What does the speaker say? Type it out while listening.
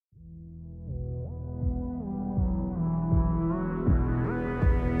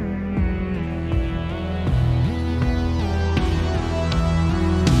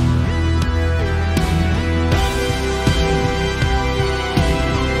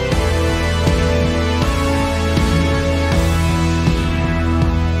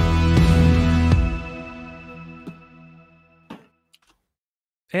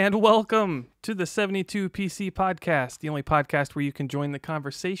And welcome to the 72 PC podcast, the only podcast where you can join the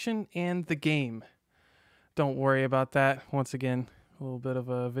conversation and the game. Don't worry about that. Once again, a little bit of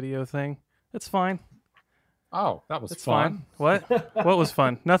a video thing. It's fine. Oh, that was It's fun. What? What was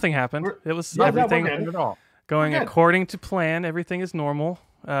fun? Nothing happened. It was Yeah, everything at all. going according to plan. Everything is normal.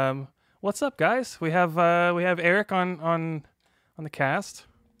 What's up, guys? We have Eric on the cast.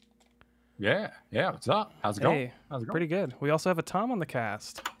 Yeah. What's up? How's it going? Hey, pretty good. We also have a Tom on the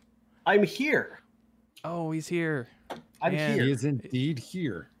cast. I'm here. Oh, he's here. I'm here. He is indeed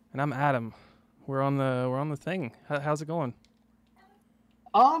here. And I'm Adam. We're on the thing. How's it going?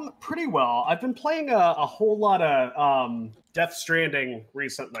 Pretty well. I've been playing a whole lot of Death Stranding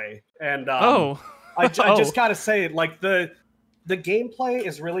recently, and I just gotta say, like the gameplay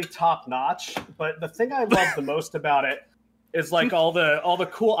is really top notch. But the thing I love the most about it is like all the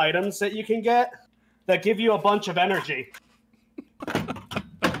cool items that you can get that give you a bunch of energy.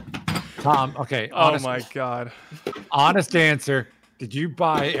 Tom, okay. Oh my god. Honest answer. Did you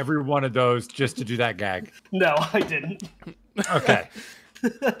buy every one of those just to do that gag? No, I didn't. Okay.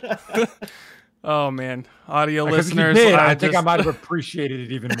 Oh man, audio Because if you listeners, did, I think I might have appreciated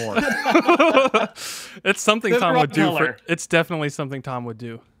it even more. It's something Tom would do. It's definitely something Tom would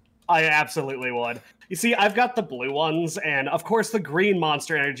do. I absolutely would. You see, I've got the blue ones, and of course the green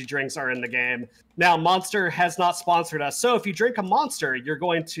Monster energy drinks are in the game. Now, Monster has not sponsored us, so if you drink a Monster, you're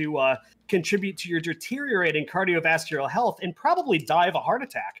going to contribute to your deteriorating cardiovascular health and probably die of a heart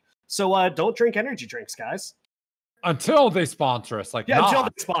attack. So don't drink energy drinks, guys. Until they sponsor us. Until they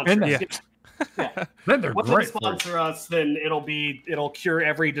sponsor us. Yeah. Then they're Once great. they sponsor us, then it'll cure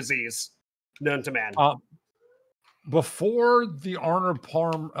every disease known to man. Before the Arnold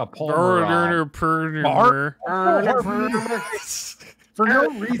Palmer, for no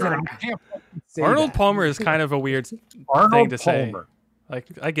reason, I can't say Arnold that. Palmer is kind of a weird thing to say. Like,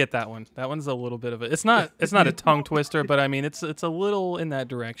 I get that one. That one's a little bit of it. It's not a tongue twister, but I mean, it's a little in that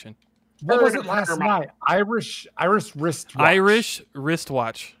direction. What was it last night? Irish wristwatch. Irish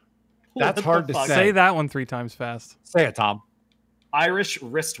wristwatch. That's hard to say. Say that one 3 times fast. Say it, Tom. Irish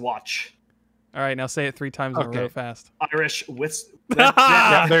wristwatch. All right, now say it 3 times in a row fast. Irish wrist.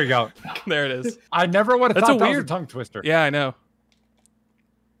 Yeah, there you go. There it is. I never would have thought that was a tongue twister. Yeah, I know.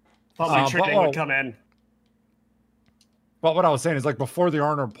 Thought my tricking would come in. But what I was saying is, like, before the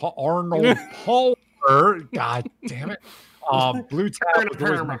Arnold Palmer, god damn it, blue tab.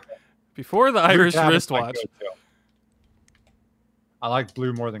 Before the Irish wristwatch. I like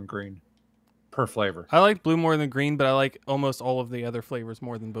blue more than green per flavor. I like blue more than green, but I like almost all of the other flavors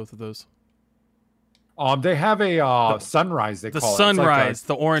more than both of those. They have a sunrise. They call it. The sunrise,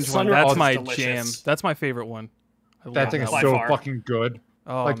 the orange one. That's my delicious. Jam. That's my favorite one. That thing is so fucking good.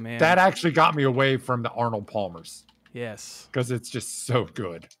 Oh man, that actually got me away from the Arnold Palmers. Yes, because it's just so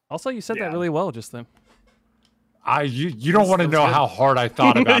good. Also, you said that really well just then. You don't want to know how hard I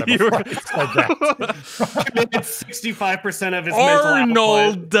thought about it before I said that. Committed 65% of his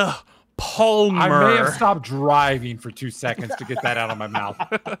Arnold Palmer. I may have stopped driving for 2 seconds to get that out of my mouth.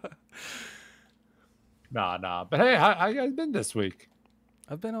 Nah. But hey, how you guys been this week?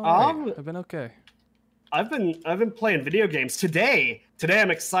 I've been all right. I've been okay. I've been playing video games today. Today I'm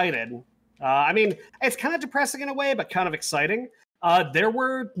excited. I mean, it's kind of depressing in a way, but kind of exciting. There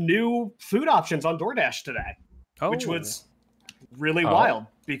were new food options on DoorDash today. Which was really wild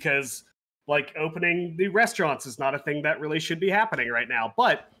because, like, opening new restaurants is not a thing that really should be happening right now.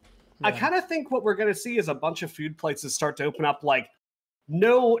 But I kind of think what we're going to see is a bunch of food places start to open up, like,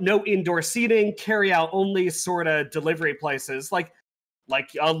 no indoor seating, carry out only sort of delivery places, like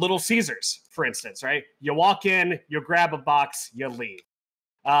Little Caesars, for instance, right? You walk in, you grab a box, you leave.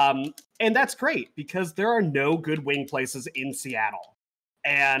 And that's great because there are no good wing places in Seattle.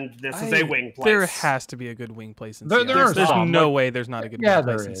 And this is a wing place. There has to be a good wing place in Seattle. There's no way there's not a good wing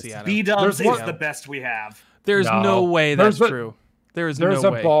place in Seattle. B-Dubs is the best we have. There's no way that's true. There's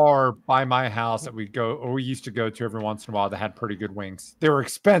a bar by my house that we used to go to every once in a while that had pretty good wings. They were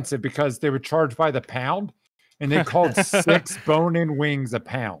expensive because they would charge by the pound, and they called 6 bone-in wings a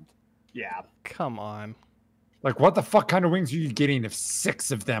pound. Yeah. Come on. Like, what the fuck kind of wings are you getting if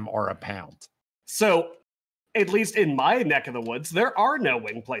 6 of them are a pound? So, at least in my neck of the woods, there are no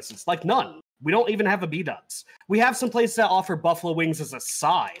wing places. Like, none. We don't even have a B-Dubs. We have some places that offer buffalo wings as a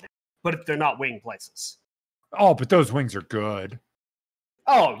side, but they're not wing places. Oh, but those wings are good.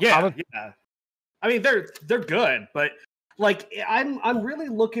 Oh, yeah. I mean, they're good, but, like, I'm really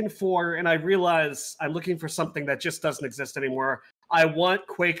looking for, and I realize I'm looking for something that just doesn't exist anymore. I want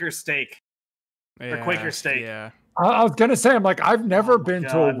Quaker steak. Or Quaker steak. Yeah. I was gonna say, I'm like, I've never been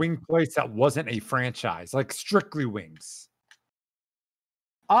to a wing place that wasn't a franchise, like Strictly Wings.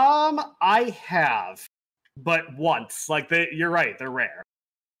 I have, but once. Like you're right, they're rare.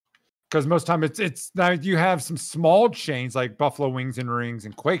 Because most time it's now you have some small chains like Buffalo Wings and Rings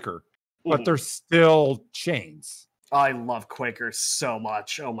and Quaker, but they're still chains. I love Quaker so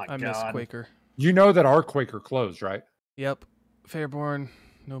much. Oh my god. I miss Quaker. You know that our Quaker closed, right? Yep. Fairborn,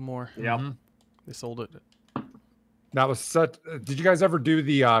 no more. Yep. They sold it. That was such. Did you guys ever do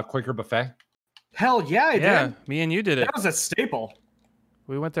the Quaker buffet? Hell yeah, I did. Me and you did it. That was a staple.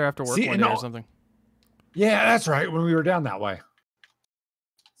 We went there after work one day or something. Yeah, that's right. When we were down that way.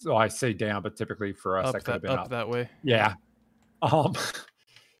 So I say down, but typically for us, that could have been up that way. Yeah.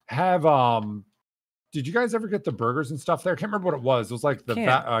 Did you guys ever get the burgers and stuff there? I can't remember what it was. It was like the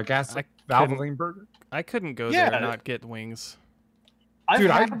Valvoline burger. I couldn't go there and not get wings.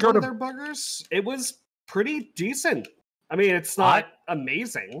 Dude, I go to their burgers. It was pretty decent. I mean, it's not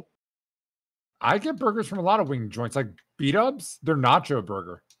amazing. I get burgers from a lot of wing joints, like B-Dubs. Their nacho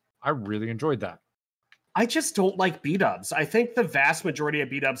burger. I really enjoyed that. I just don't like B-Dubs. I think the vast majority of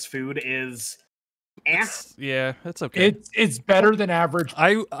B-Dubs food is yeah, that's okay. It's better than average.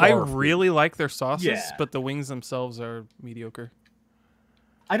 I really like their sauces, but the wings themselves are mediocre.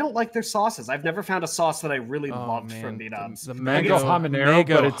 I don't like their sauces. I've never found a sauce that I really loved from B-Dubs. The mango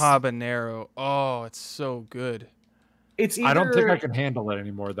habanero. Oh, it's so good. It's either, I don't think I can handle it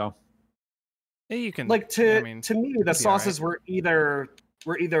anymore, though. Yeah, you can. Like to me, the sauces were either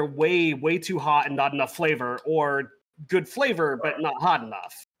way too hot and not enough flavor, or good flavor but not hot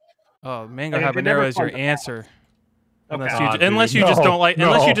enough. Oh, mango habanero is your answer. Okay. Unless you just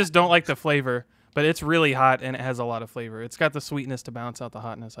don't like the flavor, but it's really hot and it has a lot of flavor. It's got the sweetness to balance out the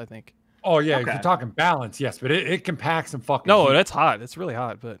hotness, I think. Oh yeah, if you're talking balance, yes, but it can pack some fucking. No, heat. that's hot. It's really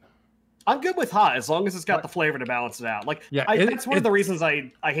hot, but I'm good with hot as long as it's got the flavor to balance it out. Like, that's one of the reasons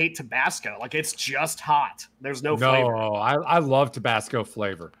I hate Tabasco. Like, it's just hot. There's no flavor. No, I love Tabasco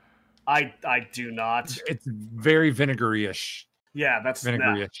flavor. I do not. It's very vinegary-ish. Yeah, that's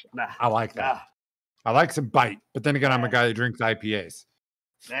vinegary-ish. Nah. I like that. I like some bite, but then again, I'm a guy that drinks IPAs.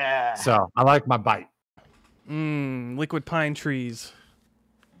 Yeah. So I like my bite. Liquid pine trees.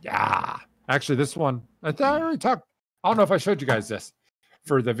 Yeah. Actually, this one, I already talked. I don't know if I showed you guys this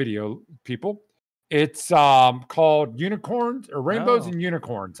for the video people. It's called Unicorns or Rainbows and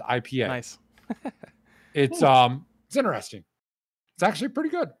Unicorns IPA. Nice. It's interesting. It's actually pretty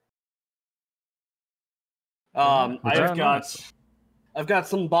good. I've got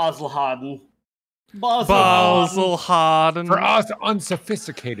some Baselhaden. Baselhaden. For us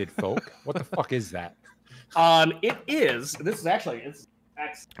unsophisticated folk, what the fuck is that? It is. This is actually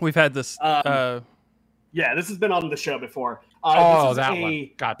we've had this. Yeah, this has been on the show before. One.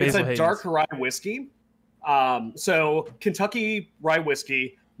 It's a dark rye whiskey. So Kentucky rye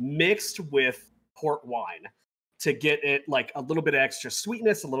whiskey mixed with port wine to get it like a little bit of extra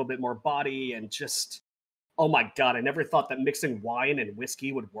sweetness, a little bit more body, and just, oh my God, I never thought that mixing wine and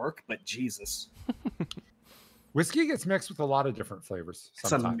whiskey would work, but Jesus. Whiskey gets mixed with a lot of different flavors.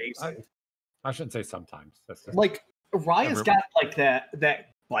 Sometimes. It's amazing. I shouldn't say sometimes. Like rye has got like that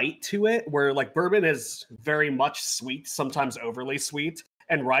bite to it where like bourbon is very much sweet, sometimes overly sweet,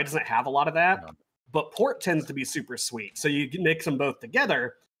 and rye doesn't have a lot of that. Yeah. But port tends to be super sweet. So you mix them both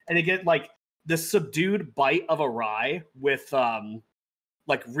together and you get like the subdued bite of a rye with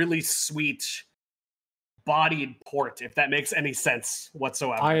like really sweet bodied port, if that makes any sense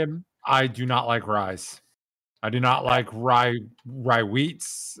whatsoever. I do not like ryes. I do not like rye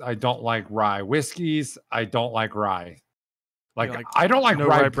wheats. I don't like rye whiskeys. I don't like rye. I don't like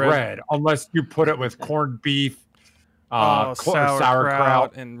rye bread unless you put it with corned beef,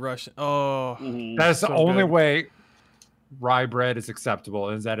 sauerkraut and Russian. That's the only way rye bread is acceptable,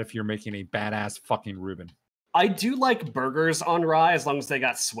 is that if you're making a badass fucking Reuben. I do like burgers on rye as long as they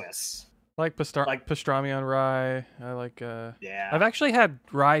got Swiss. I like pastrami on rye. I like I've actually had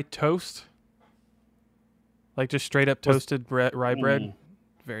rye toast. Like just straight up toasted rye bread.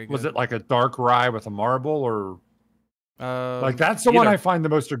 Very good. Was it like a dark rye with a marble, or like that's the one I find the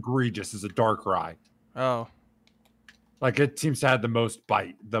most egregious, is a dark rye. Oh. Like it seems to have the most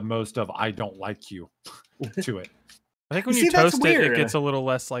bite, the most of I don't like you to it. I think when you toast it gets a little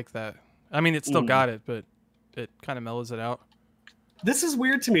less like that. I mean, it's still got it, but it kind of mellows it out. This is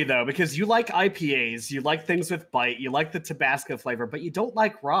weird to me, though, because you like IPAs, you like things with bite, you like the Tabasco flavor, but you don't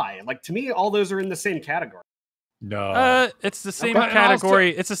like rye. Like, to me, all those are in the same category. No. It's the same category.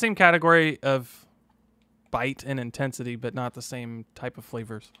 It's the same category of bite and intensity, but not the same type of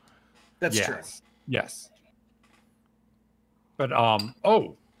flavors. That's true. Yes. But,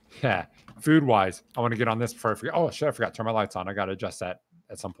 food-wise, I want to get on this before I forget. Oh, shit, I forgot to turn my lights on. I got to adjust that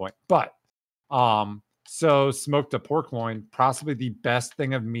at some point. But, So smoked a pork loin, possibly the best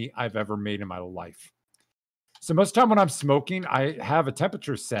thing of meat I've ever made in my life. So most of the time when I'm smoking, I have a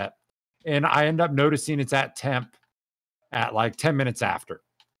temperature set and I end up noticing it's at temp at like 10 minutes after.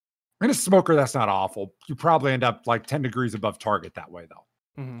 In a smoker, that's not awful. You probably end up like 10 degrees above target that way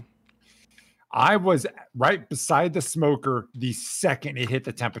though. Mm-hmm. I was right beside the smoker the second it hit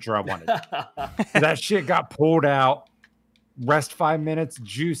the temperature I wanted. That shit got pulled out. Rest 5 minutes,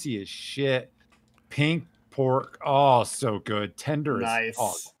 juicy as shit. Pink pork, oh, so good. Tender nice. As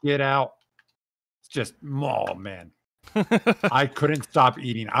oh, get out. It's just, oh man. I couldn't stop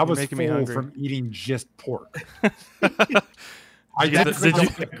eating. I was full from eating just pork. Did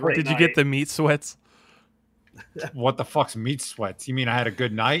you get the meat sweats? What the fuck's meat sweats? You mean I had a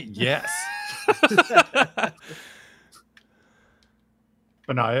good night? Yes. But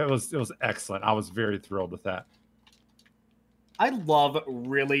no, it was excellent. I was very thrilled with that. I love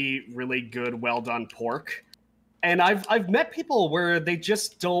really, really good, well done pork, and I've met people where they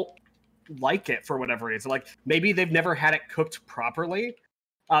just don't like it for whatever reason. Like maybe they've never had it cooked properly,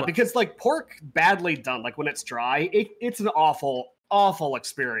 because like pork badly done, like when it's dry, it's an awful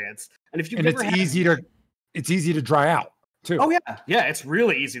experience. And if you've never it's easy to dry out too. Oh yeah, it's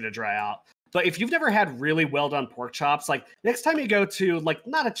really easy to dry out. But if you've never had really well done pork chops, like next time you go to like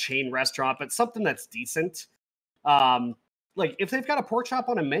not a chain restaurant, but something that's decent, like if they've got a pork chop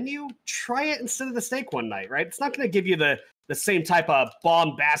on a menu, try it instead of the steak one night, right? It's not going to give you the same type of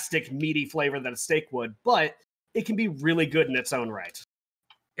bombastic meaty flavor that a steak would, but it can be really good in its own right.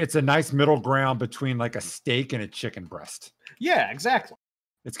 It's a nice middle ground between like a steak and a chicken breast. Yeah, exactly.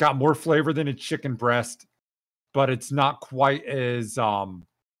 It's got more flavor than a chicken breast, but it's not quite as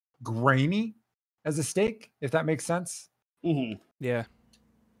grainy as a steak, if that makes sense. Mm-hmm. Yeah.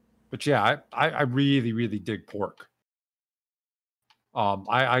 But yeah, I really, really dig pork.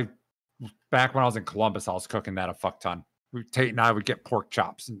 I back when I was in Columbus, I was cooking that a fuck ton. Tate and I would get pork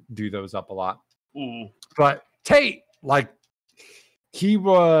chops and do those up a lot. But Tate, like, he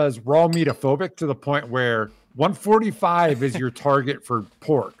was raw meatophobic to the point where 145 is your target for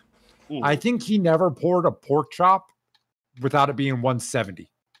pork. I think he never poured a pork chop without it being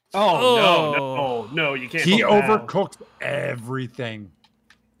 170. No, you can't. He overcooked everything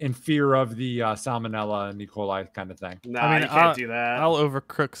in fear of the salmonella and E. coli kind of thing. No, I mean, you can't do that. I'll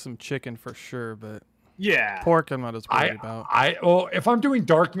overcook some chicken for sure, but yeah, pork I'm not as worried about. Well, if I'm doing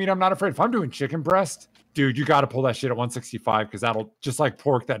dark meat, I'm not afraid. If I'm doing chicken breast, dude, you got to pull that shit at 165 because that'll, just like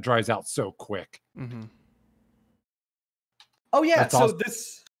pork, that dries out so quick. Mm-hmm. Oh yeah, that's so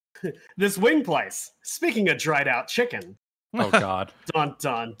awesome. This wing place. Speaking of dried out chicken. Oh God. Dun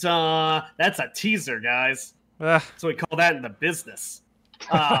dun dun. That's a teaser, guys. So we call that in the business.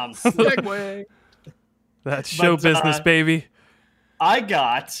 Segue. That's show business, baby. I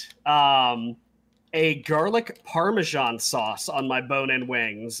got a garlic Parmesan sauce on my bone-in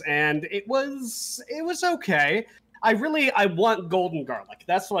wings, and it was okay. I want golden garlic.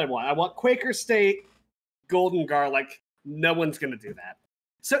 That's what I want. I want Quaker State golden garlic. No one's gonna do that.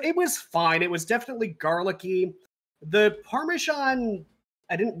 So it was fine. It was definitely garlicky. The Parmesan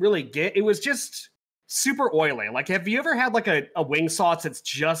I didn't really get. It was just super oily. Like, have you ever had like a wing sauce that's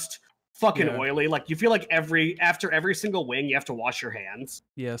just fucking oily? Like, you feel like after every single wing you have to wash your hands.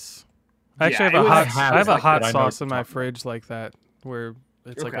 Yes. I actually have a hot sauce in my fridge like that, where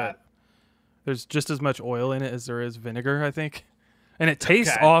it's there's just as much oil in it as there is vinegar, I think. And it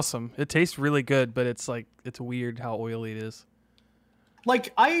tastes awesome. It tastes really good, but it's weird how oily it is.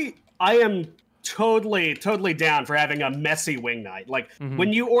 Like, I am totally down for having a messy wing night. Like,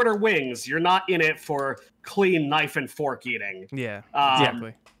 when you order wings, you're not in it for clean knife and fork eating. Yeah,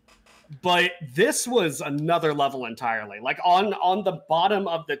 exactly. But this was another level entirely. Like, on the bottom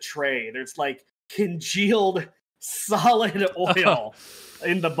of the tray, there's like congealed solid oil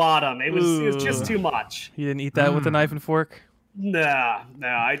in the bottom. It was just too much. You didn't eat that with a knife and fork? No,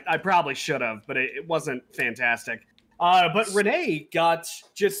 I probably should have, but it wasn't fantastic. But Renee got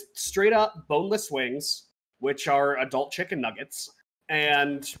just straight up boneless wings, which are adult chicken nuggets,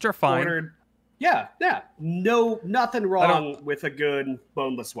 and which are fine. Ordered, nothing wrong with a good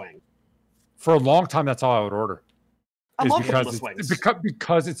boneless wing. For a long time, that's all I would order. I love boneless wings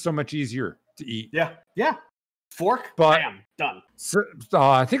because it's so much easier to eat. Yeah. Fork, bam, done. So,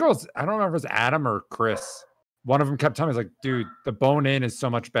 I think I don't remember if it was Adam or Chris. One of them kept telling me, like, dude, the bone in is so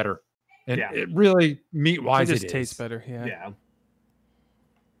much better. And it really, meat-wise, it tastes better. Yeah.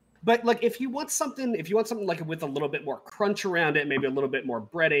 But like, if you want something like with a little bit more crunch around it, maybe a little bit more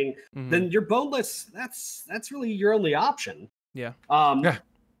breading, then your boneless, that's really your only option. Yeah.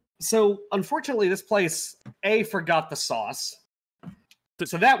 So unfortunately, this place forgot the sauce.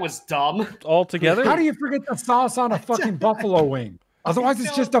 So that was dumb. All together? How do you forget the sauce on a fucking buffalo wing? Otherwise,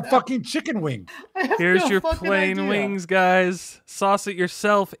 it's just a fucking chicken wing. Here's your plain wings, guys. Sauce it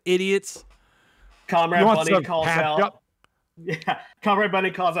yourself, idiots. Comrade Bunny calls out. Yeah, Comrade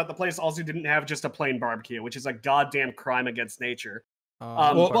Bunny calls out the place also didn't have just a plain barbecue, which is a goddamn crime against nature.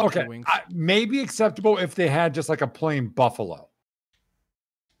 Okay, maybe acceptable if they had just like a plain buffalo.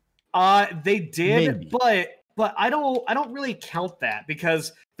 They did, maybe. but I don't really count that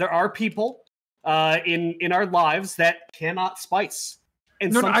because there are people in our lives that cannot spice,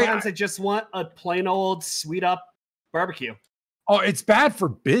 and sometimes they just want a plain old sweet up barbecue. Oh, it's bad for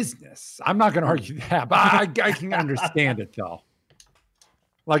business. I'm not going to argue that, but I can understand it though.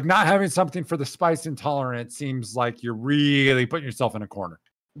 Like not having something for the spice intolerant seems like you're really putting yourself in a corner.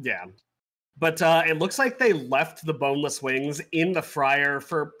 Yeah. But it looks like they left the boneless wings in the fryer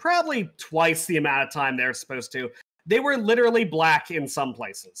for probably twice the amount of time they're supposed to. They were literally black in some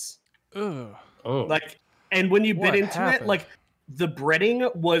places. Ugh. Oh. Like, and when you bit into it, like the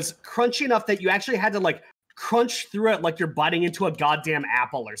breading was crunchy enough that you actually had to like crunch through it like you're biting into a goddamn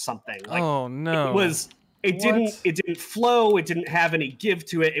apple or something. Like, oh no. It didn't flow, it didn't have any give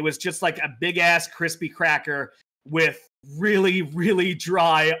to it. It was just like a big ass crispy cracker with really, really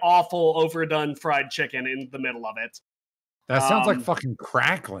dry, awful, overdone fried chicken in the middle of it. That sounds like fucking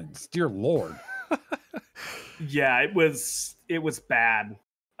cracklings. Dear Lord. Yeah, it was bad.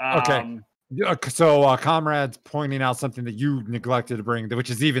 Okay. So Comrade's pointing out something that you neglected to bring,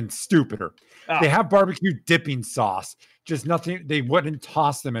 which is even stupider. They have barbecue dipping sauce, just nothing. They wouldn't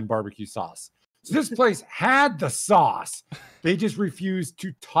toss them in barbecue sauce. So this place had the sauce. They just refused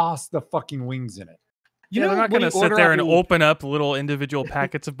to toss the fucking wings in it. They're not going to sit there and open up little individual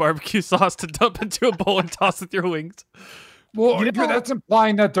packets of barbecue sauce to dump into a bowl and toss with your wings. Well, that's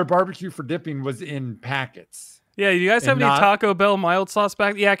implying that their barbecue for dipping was in packets. Yeah, you guys have any Taco Bell mild sauce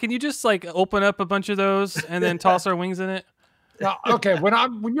back? Yeah, can you just like open up a bunch of those and then toss our wings in it? Now, okay,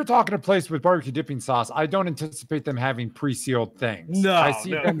 when you're talking a place with barbecue dipping sauce, I don't anticipate them having pre-sealed things. No, I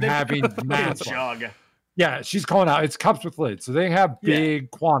see them having massive jug. Yeah, she's calling out. It's cups with lids, so they have big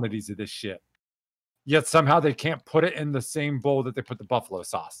quantities of this shit. Yet somehow they can't put it in the same bowl that they put the buffalo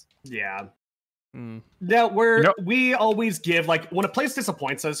sauce. Yeah. Now we always give, like, when a place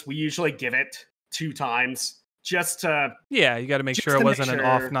disappoints us, we usually give it 2 times. Just to you got to make sure it wasn't an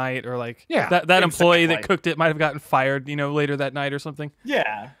off night or like that employee that cooked it might have gotten fired, later that night or something.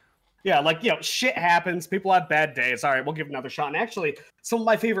 Yeah, like shit happens. People have bad days. All right, we'll give another shot. And actually, some of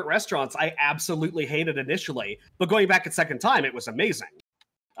my favorite restaurants I absolutely hated initially, but going back a second time, it was amazing.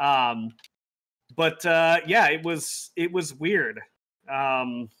 But it was weird.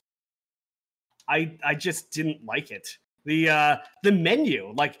 I just didn't like it. The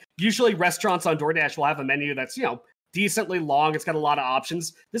menu, like usually restaurants on DoorDash will have a menu that's, decently long. It's got a lot of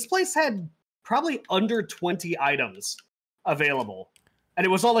options. This place had probably under 20 items available. And it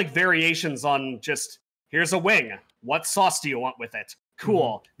was all like variations on just, here's a wing. What sauce do you want with it?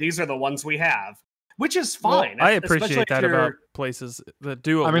 Cool. These are the ones we have, which is fine. Well, I appreciate that about places that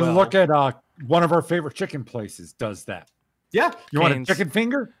do it. I mean, look at one of our favorite chicken places does that. Yeah. You want a chicken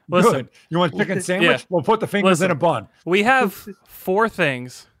finger? Listen. Good. You want a chicken sandwich? Yeah. We'll put the fingers in a bun. We have 4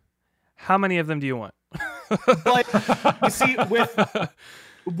 things. How many of them do you want? But you see,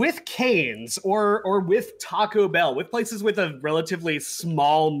 with Cane's or with Taco Bell, with places with a relatively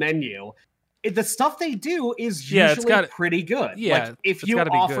small menu, the stuff they do is usually pretty good. Yeah, like, if you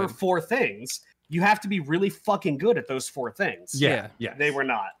offer 4 things, you have to be really fucking good at those 4 things. Yeah. They were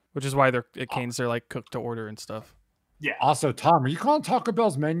not. Which is why they're at Cane's, they're like cooked to order and stuff. Yeah. Also, Tom, are you calling Taco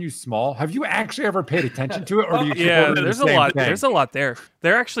Bell's menu small? Have you actually ever paid attention to it, or do you? There's a lot. There's a lot there.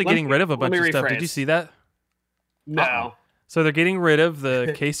 They're actually getting rid of a bunch of stuff. Did you see that? No. So they're getting rid of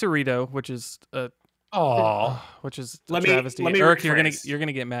the quesarito, which is a travesty. Eric, you're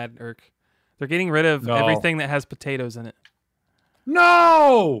gonna get mad, Eric. They're getting rid of everything that has potatoes in it.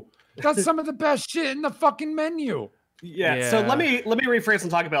 No, that's some of the best shit in the fucking menu. Yeah, so let me rephrase and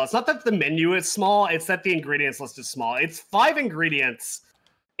talk about it. It's not that the menu is small, it's that the ingredients list is small. It's 5 ingredients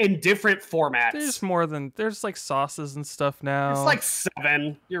in different formats. There's like sauces and stuff now. It's like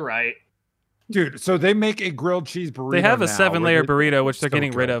 7, you're right. Dude, so they make a grilled cheese burrito. They have a 7-layer burrito, which they're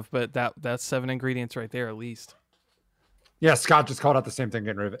getting rid of, but that's 7 ingredients right there at least. Yeah, Scott just called out the same thing,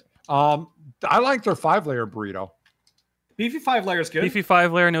 getting rid of it. I like their 5-layer burrito. Beefy 5-layer is good. Beefy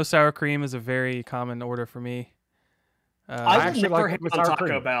 5-layer, no sour cream is a very common order for me. I actually like it with on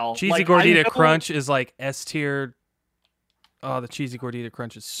Taco Bell. Cheesy Gordita Crunch is like S tier. Oh, the Cheesy Gordita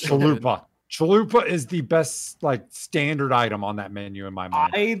Crunch is so Chalupa. Good. Chalupa is the best standard item on that menu in my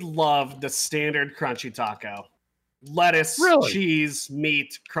mind. I love the standard crunchy taco. lettuce, cheese,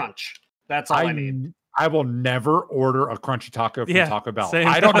 meat, crunch. That's all I need. I will never order a crunchy taco from Taco Bell. Same.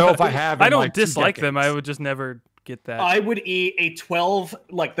 I don't know if I have. I don't dislike them. I would just never get that. I would eat a 12,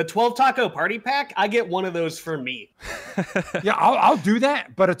 like the 12 taco party pack. I get one of those for me. Yeah, I'll do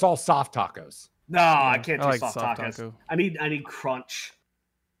that, but it's all soft tacos. No, I can't do soft tacos. Taco. I need crunch.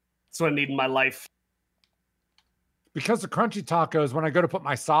 That's what I need in my life. Because the crunchy tacos, when I go to put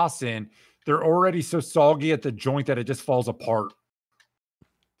my sauce in, they're already so soggy at the joint that it just falls apart.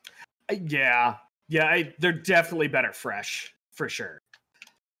 Yeah. They're definitely better fresh, for sure.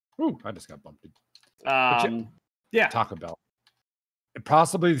 Ooh, I just got bumped. Yeah. Taco Bell.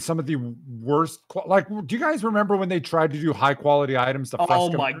 Possibly some of the worst. Like, do you guys remember when they tried to do high quality items?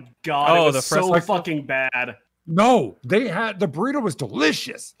 Oh my god! It was so fucking bad. No, they had the burrito was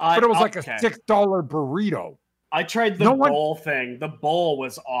delicious, but it was like a $6 burrito. I tried the bowl thing. The bowl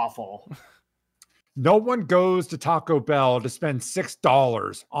was awful. No one goes to Taco Bell to spend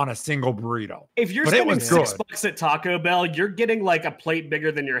 $6 on a single burrito. If you're spending $6 at Taco Bell, you're getting like a plate bigger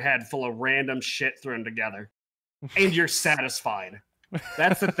than your head full of random shit thrown together. And you're satisfied.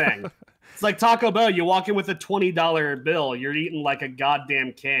 That's the thing. It's like Taco Bell. You walk in with a $20 bill. You're eating like a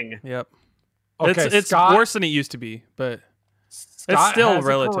goddamn king. Yep. Okay, it's worse than it used to be, but it's still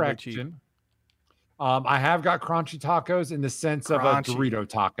relatively cheap. I have got crunchy tacos in the sense of a Dorito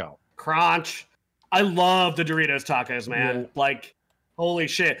taco. Crunch. I love the Doritos tacos, man. Yeah. Like, holy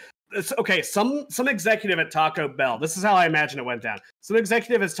shit. Okay, some executive at Taco Bell. This is how I imagine it went down. Some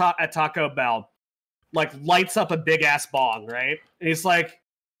executive at Taco Bell like lights up a big ass bong, right? And he's like,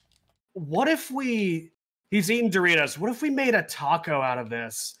 what if he's eating Doritos. What if we made a taco out of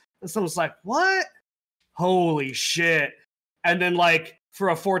this? And someone's like, what? Holy shit. And then like for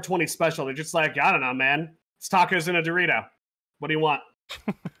a 420 special, they're just like, I don't know, man. It's tacos and a Dorito. What do you want?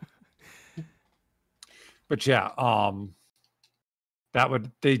 But yeah,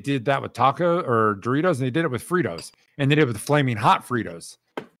 they did that with taco or Doritos, and they did it with Fritos, and they did it with Flaming Hot Fritos.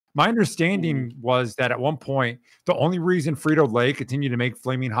 My understanding was that at one point, the only reason Frito-Lay continued to make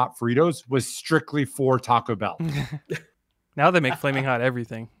Flaming Hot Fritos was strictly for Taco Bell. Now they make Flaming Hot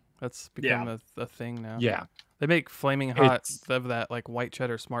everything. That's become a thing now. Yeah. They make Flaming Hot of that like white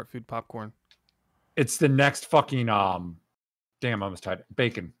cheddar smart food popcorn. It's the next fucking, damn, I almost tried it.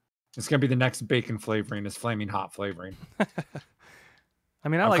 Bacon. It's going to be the next bacon flavoring is Flaming Hot flavoring. I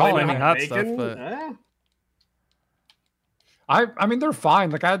mean, I like Flaming Hot stuff, but... I mean, they're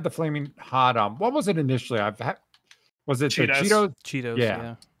fine. Like I had the Flaming Hot. What was it initially? Was it Cheetos? The Cheetos? Cheetos,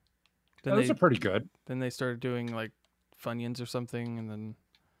 yeah. Those are pretty good. Then they started doing like Funyuns or something, and then...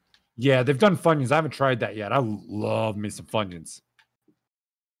 Yeah, they've done Funyuns. I haven't tried that yet. I love me some Funyuns.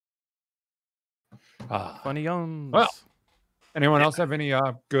 Funyuns. Well, anyone else have any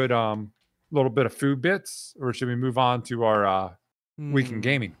good little bit of food bits, or should we move on to our week in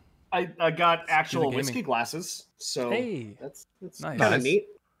gaming? I got actual whiskey glasses, so hey, that's nice. Kind of neat.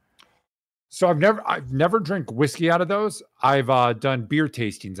 So I've never drank whiskey out of those. I've done beer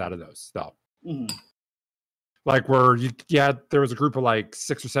tastings out of those though. Mm. Like where there was a group of like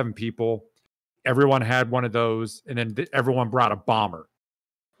 6 or 7 people. Everyone had one of those, and then everyone brought a bomber.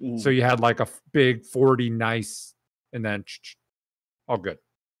 Mm. So you had like a big 40 nice, and then all good.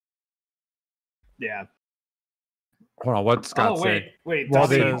 Yeah. Hold on, what's Scott say? Wait. Well,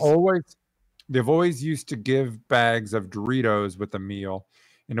 they've always used to give bags of Doritos with a meal,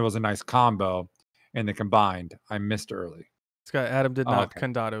 and it was a nice combo, and they combined. I missed early. Scott, Adam did not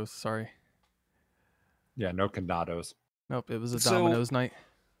condados. Sorry. Yeah, no condados. Nope, it was a Domino's night.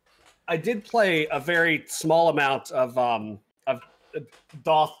 I did play a very small amount of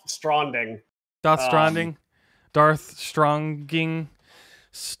Darth Stranding. Darth Stranding? Darth Stronging?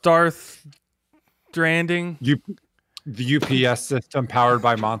 Starth Stranding? The UPS system powered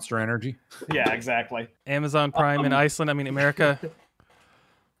by Monster Energy. Yeah, exactly. Amazon Prime in Iceland. I mean, America.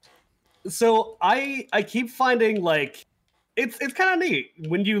 So I keep finding like it's kind of neat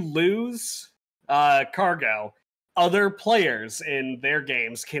when you lose cargo. Other players in their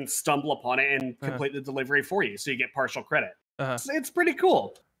games can stumble upon it and complete the delivery for you, so you get partial credit. It's pretty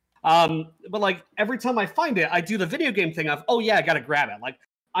cool. But like every time I find it, I do the video game thing of, I gotta grab it. Like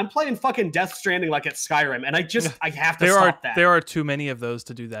I'm playing fucking Death Stranding like it's Skyrim, and I have to stop that. There are too many of those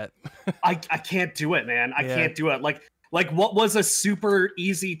to do that. I can't do it, man. I can't do it. Like what was a super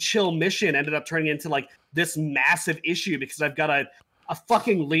easy chill mission ended up turning into like this massive issue because I've got a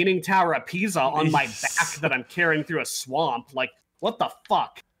fucking leaning tower of Pisa on my back that I'm carrying through a swamp. Like, what the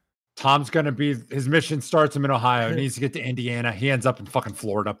fuck? Tom's his mission starts him in Ohio. He needs to get to Indiana. He ends up in fucking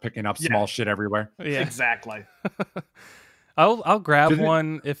Florida picking up small shit everywhere. Yeah, exactly. I'll grab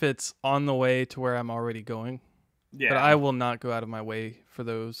one if it's on the way to where I'm already going. Yeah. But I will not go out of my way for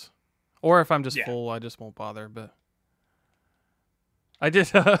those. Or if I'm just full, I just won't bother. But I did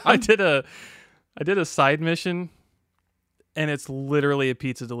a side mission, and it's literally a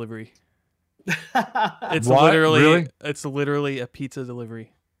pizza delivery. It's literally a pizza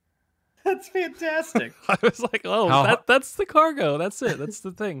delivery. That's fantastic. I was like, that's the cargo. That's it. That's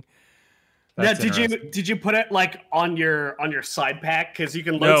the thing. Now, did you put it like on your side pack, because you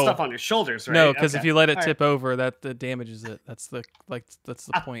can load stuff on your shoulders, right? No, because if you let it tip over, that damages it. That's the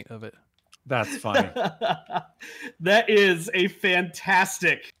point of it. That's funny. That is a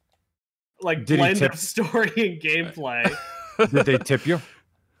fantastic blend of story and gameplay. Did they tip you?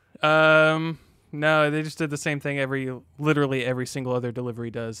 No, they just did the same thing literally every single other delivery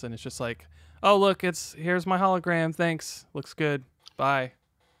does, and it's just like, oh look, here's my hologram. Thanks, looks good. Bye.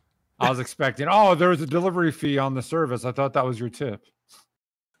 I was expecting, there was a delivery fee on the service. I thought that was your tip.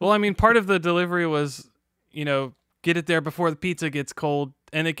 Well, I mean, part of the delivery was, get it there before the pizza gets cold,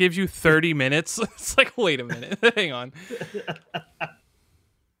 and it gives you 30 minutes. It's like, wait a minute, hang on.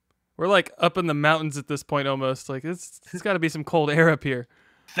 We're like up in the mountains at this point almost. Like, it's got to be some cold air up here.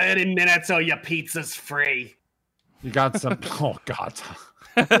 30 minutes or your pizza's free. You got some, oh God.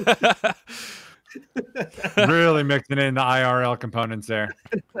 Really mixing in the IRL components there.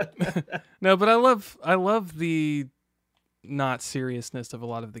 No, but I love the not seriousness of a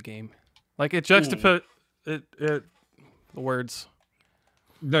lot of the game. Like it juxtapose the words.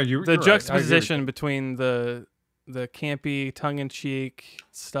 No, the juxtaposition between the campy tongue-in-cheek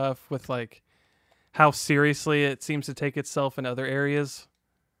stuff with like how seriously it seems to take itself in other areas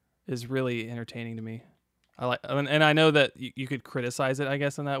is really entertaining to me. And I know that you could criticize it, I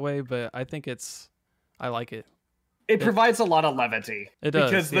guess, in that way, but I think I like it. It provides a lot of levity. It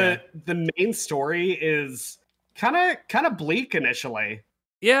does, because the main story is kind of bleak initially.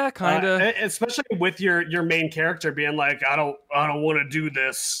 Yeah, kind of. Especially with your main character being like, I don't want to do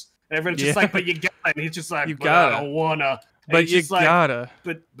this. And everyone's just like, but you gotta. And he's just like, I don't wanna. But you gotta.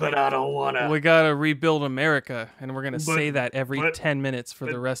 But I don't wanna. We gotta rebuild America, and we're gonna say that every 10 minutes for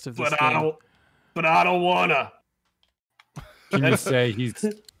the rest of this game. But I don't wanna. Can you say he's?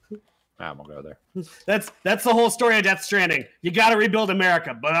 I won't go there. That's the whole story of Death Stranding. You gotta rebuild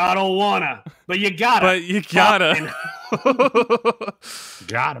America, but I don't wanna. But you gotta. But you gotta.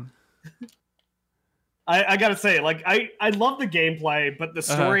 Got him. I gotta say, like, I love the gameplay, but the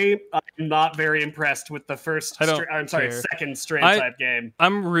story, I'm not very impressed with the second Strand type game.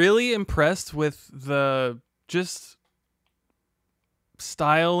 I'm really impressed with the just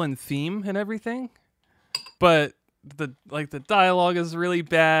style and theme and everything, but the dialogue is really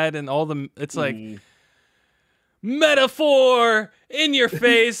bad, and it's like metaphor in your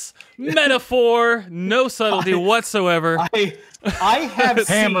face, metaphor, no subtlety whatsoever. I have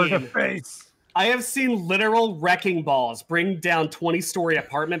hammer to face. I have seen literal wrecking balls bring down 20-story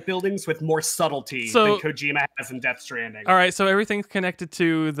apartment buildings with more subtlety than Kojima has in Death Stranding. All right, so everything's connected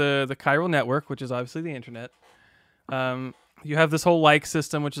to the chiral network, which is obviously the internet. You have this whole like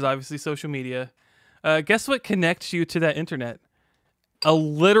system, which is obviously social media. Guess what connects you to that internet? A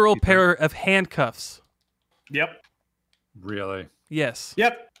literal pair of handcuffs. Yep. Really? Yes.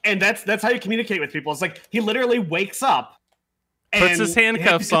 Yep. And that's how you communicate with people. It's like he literally wakes up, puts his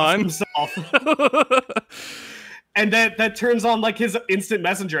handcuffs on himself. And that turns on like his instant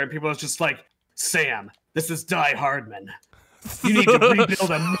messenger, and people are just like, Sam, this is Die Hardman. You need to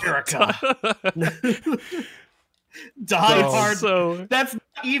rebuild America. Die Hardman. So... That's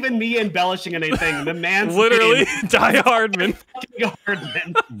not even me embellishing anything. The man's literally Die Hardman.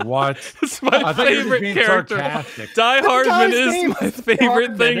 Hardman. What? It's my favorite character. Sarcastic. Die Hardman is my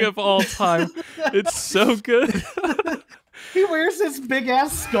favorite thing of all time. It's so good. He wears this big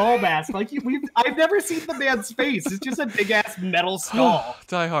ass skull mask. Like I've never seen the man's face. It's just a big ass metal skull.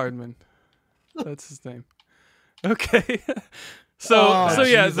 Die Hardman. That's his name. Okay. So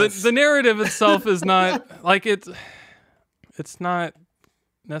yeah, the narrative itself is not like it's not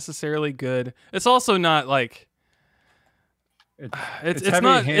necessarily good. It's also not like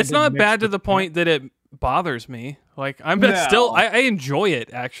it's not bad to the point that it bothers me. Like I enjoy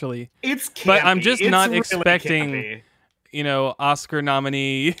it actually. It's campy. But I'm just not really expecting campy. Oscar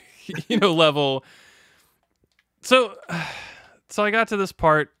nominee level. So I got to this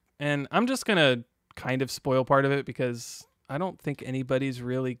part, and I'm just gonna kind of spoil part of it because I don't think anybody's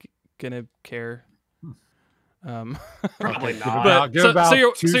really gonna care. Probably not. But give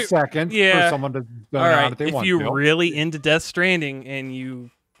about 2 seconds for someone to zone out if they want to. If you're really into Death Stranding and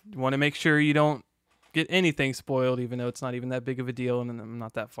you want to make sure you don't get anything spoiled, even though it's not even that big of a deal and I'm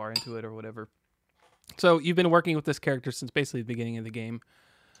not that far into it or whatever. So you've been working with this character since basically the beginning of the game.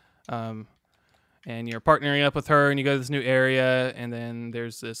 and you're partnering up with her, and you go to this new area, and then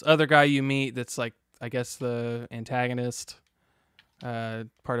there's this other guy you meet that's like, I guess the antagonist,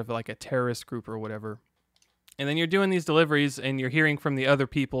 part of like a terrorist group or whatever. And then you're doing these deliveries, and you're hearing from the other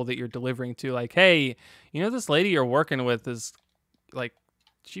people that you're delivering to, like, hey, you know, this lady you're working with is like,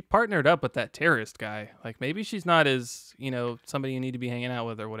 she partnered up with that terrorist guy. Like, maybe she's not as, you know, somebody you need to be hanging out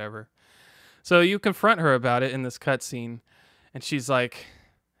with or whatever. So you confront her about it in this cutscene, and she's like,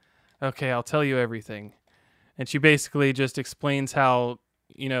 okay, I'll tell you everything. And she basically just explains how,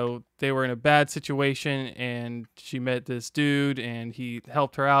 you know, they were in a bad situation, and she met this dude, and he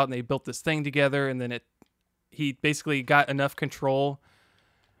helped her out, and they built this thing together, and then he basically got enough control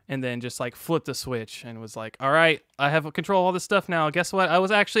and then just like flipped the switch and was like, all right, I have control of all this stuff now. Guess what? I was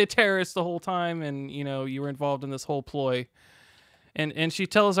actually a terrorist the whole time, and, you know, you were involved in this whole ploy. And she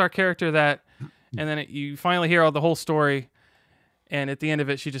tells our character that, and then you finally hear all the whole story, and at the end of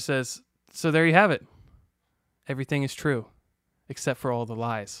it, she just says, so there you have it. Everything is true, except for all the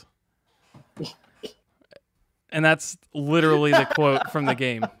lies. And that's literally the quote from the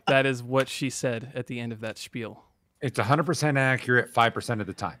game. That is what she said at the end of that spiel. It's 100% accurate 5% of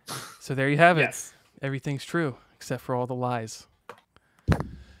the time. So there you have it. Yes. Everything's true, except for all the lies.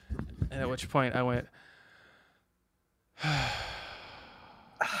 And at which point I went...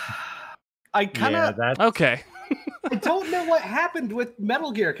 I kind of... Okay. I don't know what happened with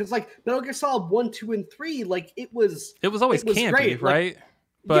Metal Gear, because like Metal Gear Solid 1, 2, and 3, like it was always campy, great. right? Like,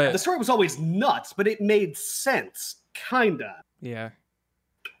 but yeah, the story was always nuts, but it made sense, kinda. Yeah.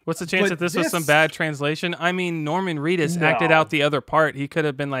 What's the chance that this was some bad translation? I mean, Norman Reedus acted out the other part. He could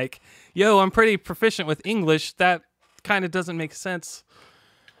have been like, yo, I'm pretty proficient with English. That kind of doesn't make sense.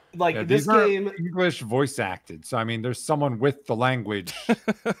 Like, yeah, this game... English voice acted. So, I mean, there's someone with the language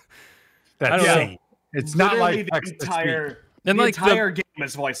that's saying. It's not like the entire game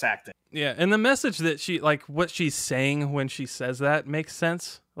is voice acted. Yeah, and the message that she, like, what she's saying when she says that makes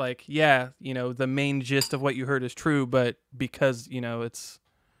sense. Like, yeah, you know, the main gist of what you heard is true, but because, you know,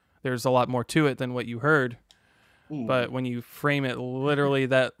 there's a lot more to it than what you heard. Ooh. But when you frame it literally,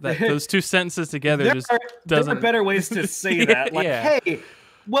 that those two sentences together doesn't. There are better ways to say that. Like, hey,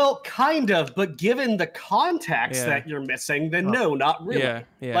 well, kind of, but given the context that you're missing, then no, not really.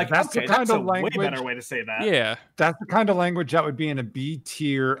 Yeah. Like, that's okay, the kind that's of a language, way better way to say that. Yeah. That's the kind of language that would be in a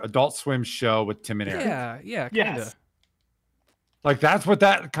B-tier Adult Swim show with Tim and Eric. Yeah, kind of. Yes. Like, that's what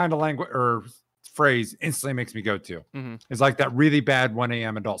that kind of language or phrase instantly makes me go to. Mm-hmm. It's like that really bad 1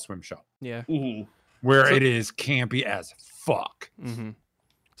 a.m. Adult Swim show. Yeah. Mm-hmm. Where it is campy as fuck. Mm-hmm.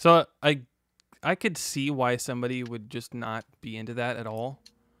 So I could see why somebody would just not be into that at all.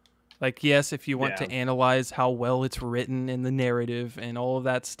 Like, yes, if you want to analyze how well it's written in the narrative and all of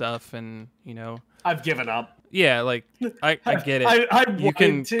that stuff, and, you know, I've given up. Yeah, like, I get it. You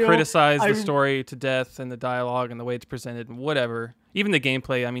can criticize the story to death and the dialogue and the way it's presented and whatever. Even the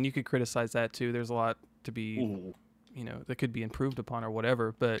gameplay, I mean, you could criticize that too. There's a lot to be, you know, that could be improved upon or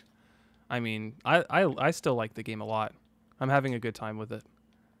whatever. But, I mean, I still like the game a lot. I'm having a good time with it.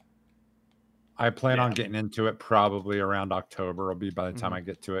 I plan on getting into it probably around October. It'll be by the time I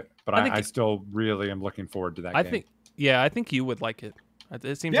get to it. But I still really am looking forward to that game. I think you would like it.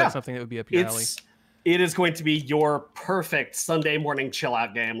 It seems like something that would be up your alley. It is going to be your perfect Sunday morning chill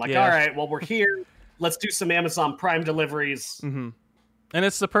out game. Like, all right, well, we're here. Let's do some Amazon Prime deliveries. Mm-hmm. And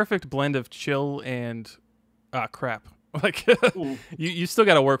it's the perfect blend of chill and crap. Like, you still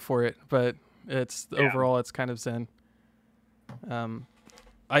got to work for it, but overall it's kind of zen.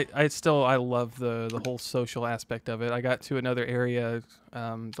 I love the whole social aspect of it. I got to another area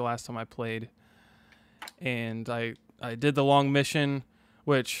the last time I played, and I did the long mission,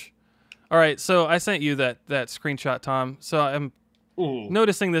 which, all right, so I sent you that screenshot, Tom. So I'm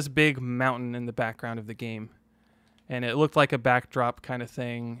noticing this big mountain in the background of the game, and it looked like a backdrop kind of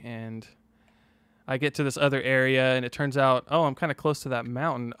thing, and I get to this other area, and it turns out, oh, I'm kind of close to that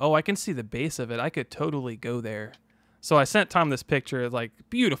mountain. Oh, I can see the base of it. I could totally go there. So I sent Tom this picture, like,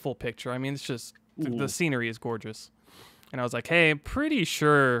 beautiful picture. I mean, it's just, the scenery is gorgeous. And I was like, hey, I'm pretty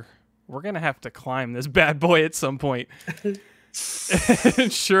sure we're going to have to climb this bad boy at some point.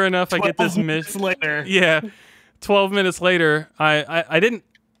 And sure enough, I get this mission. Later. Yeah. 12 minutes later, I'm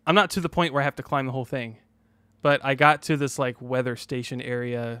not to the point where I have to climb the whole thing. But I got to this, like, weather station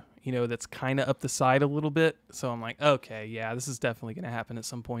area, you know, that's kind of up the side a little bit. So I'm like, okay, yeah, this is definitely going to happen at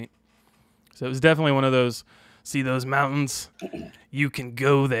some point. So it was definitely one of those, see those mountains, you can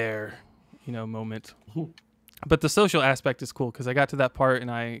go there, you know, moment. But the social aspect is cool because I got to that part and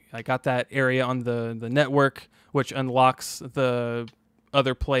I got that area on the network, which unlocks the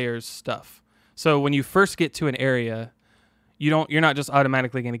other players' stuff. So when you first get to an area, you're not just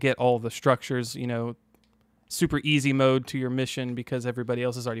automatically going to get all the structures, super easy mode to your mission because everybody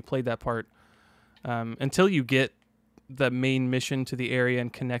else has already played that part. Until you get the main mission to the area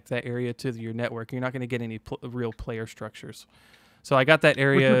and connect that area to your network, you're not going to get any real player structures. So I got that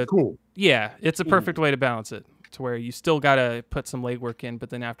area. Which is cool. Yeah, it's a perfect way to balance it, to where you still got to put some legwork in, but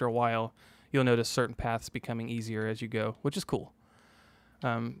then after a while, you'll notice certain paths becoming easier as you go, which is cool.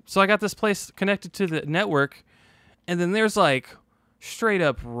 So I got this place connected to the network, and then there's like straight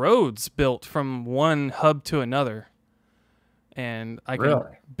up roads built from one hub to another. And I can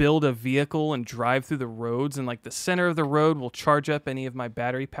build a vehicle and drive through the roads, and like the center of the road will charge up any of my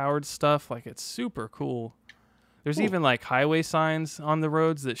battery powered stuff. Like, it's super cool. There's even like highway signs on the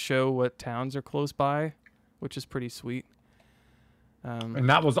roads that show what towns are close by, which is pretty sweet. And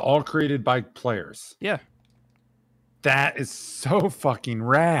that was all created by players. Yeah. That is so fucking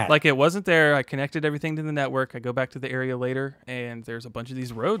rad. Like, it wasn't there. I connected everything to the network. I go back to the area later, and there's a bunch of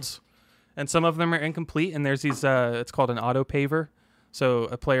these roads. And some of them are incomplete, and there's these, it's called an auto paver. So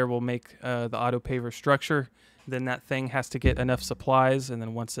a player will make the auto paver structure. Then that thing has to get enough supplies, and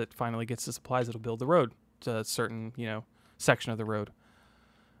then once it finally gets the supplies, it'll build the road to a certain, section of the road.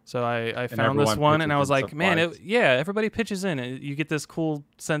 So I found this one, and I was like, man, everybody pitches in. You get this cool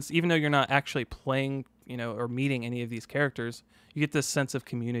sense, even though you're not actually playing, or meeting any of these characters, you get this sense of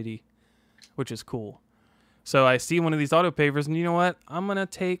community, which is cool. So I see one of these auto pavers, and you know what? I'm going to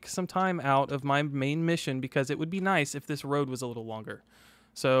take some time out of my main mission because it would be nice if this road was a little longer.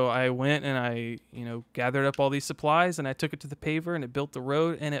 So I went and I, gathered up all these supplies, and I took it to the paver, and it built the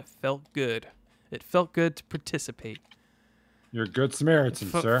road, and it felt good. It felt good to participate. You're a good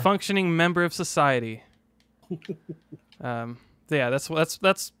Samaritan, sir. Functioning member of society. Yeah,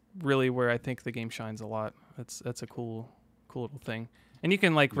 that's really where I think the game shines a lot. That's a cool little thing. And you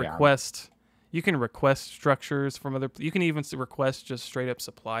can request. You can request structures from other. You can even request just straight up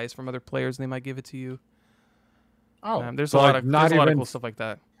supplies from other players, and they might give it to you. Oh, there's a lot of cool stuff like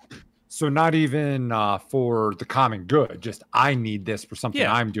that. So not even for the common good. Just I need this for something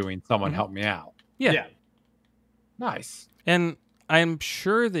I'm doing. Someone help me out. Yeah. Nice. And I'm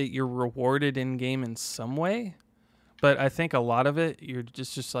sure that you're rewarded in game in some way, but I think a lot of it you're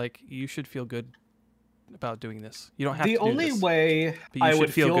just like, you should feel good about doing this. You don't have to do this. The only way I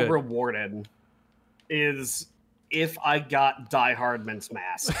would feel rewarded is if I got Die Hardman's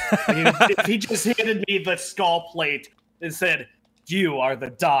mask. If he just handed me the skull plate and said, "You are the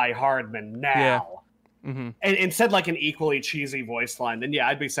Die Hardman now," and said like an equally cheesy voice line, then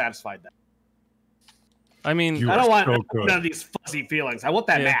I'd be satisfied then. I mean, I don't want none of these fuzzy feelings. I want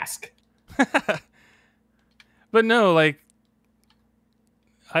that mask. But no, like,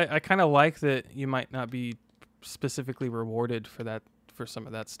 I kind of like that you might not be specifically rewarded for some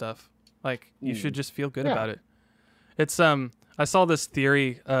of that stuff. Like, you should just feel good about it. It's I saw this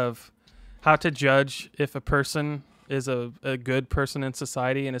theory of how to judge if a person is a good person in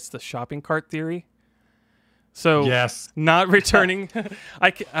society, and it's the shopping cart theory. So not returning,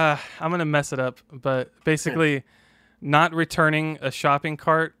 I'm gonna mess it up, but basically, not returning a shopping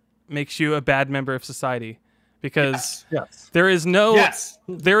cart makes you a bad member of society, because there is no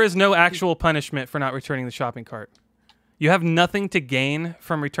actual punishment for not returning the shopping cart. You have nothing to gain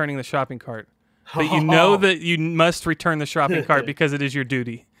from returning the shopping cart, but you know that you must return the shopping cart because it is your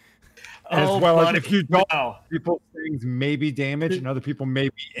duty. As as if you don't, people's things may be damaged and other people may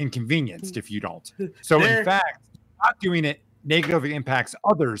be inconvenienced if you don't. So in fact, not doing it negatively impacts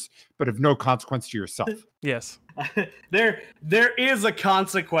others, but of no consequence to yourself. Yes. There is a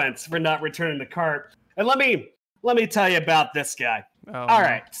consequence for not returning the cart. And let me tell you about this guy. All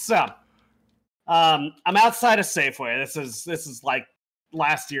right, so I'm outside of Safeway. This is like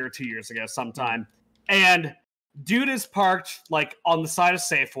last year or 2 years ago sometime. And dude is parked like on the side of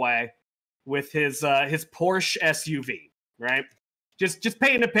Safeway with his Porsche SUV, right? Just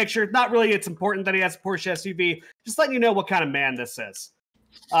painting a picture. Not really it's important that he has a Porsche SUV. Just letting you know what kind of man this is.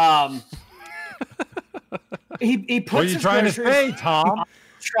 He puts. What are you trying to say, Tom? I'm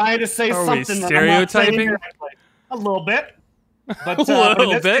trying to say something. Stereotyping a little bit, but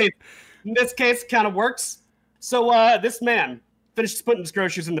in this case, kind of works. So this man finishes putting his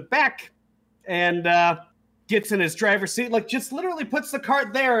groceries in the back and gets in his driver's seat. Like, just literally puts the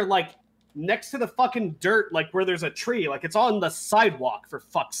cart there, like next to the fucking dirt, like where there's a tree. Like, it's on the sidewalk, for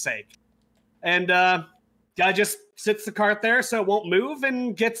fuck's sake. And guy just sits the cart there so it won't move,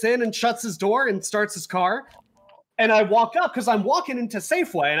 and gets in and shuts his door and starts his car. And I walk up because I'm walking into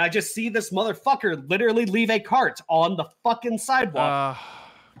Safeway, and I just see this motherfucker literally leave a cart on the fucking sidewalk.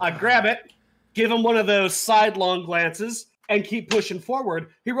 I grab it, give him one of those sidelong glances, and keep pushing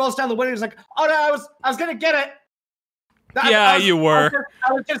forward. He rolls down the window. He's like, "Oh no, I was gonna get it." Yeah, you were.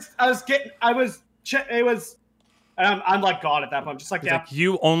 I'm like God at that point. I'm just like, He's like,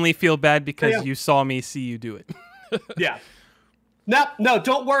 you only feel bad because you saw me see you do it. Yeah. No,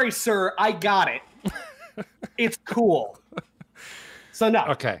 don't worry, sir. I got it. It's cool. So no.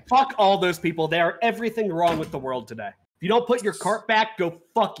 Okay. Fuck all those people. They are everything wrong with the world today. If you don't put your cart back, go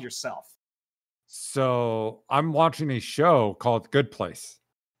fuck yourself. So I'm watching a show called Good Place.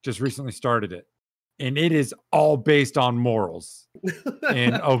 Just recently started it. And it is all based on morals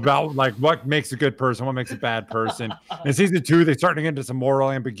and about like what makes a good person, what makes a bad person. In season 2, they're starting to get into some moral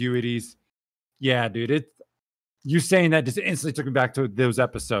ambiguities. Yeah, dude, you saying that just instantly took me back to those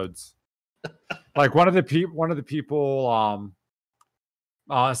episodes. Like one of the people,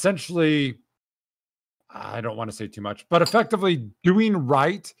 essentially, I don't want to say too much, but effectively doing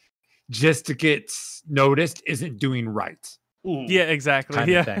right just to get noticed isn't doing right. Yeah, exactly.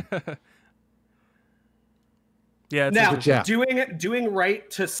 Kind of thing. Yeah. Now, doing right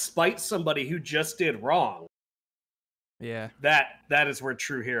to spite somebody who just did wrong. Yeah. That is where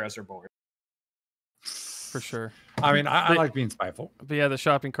true heroes are born. For sure. I mean, I like being spiteful. But yeah, the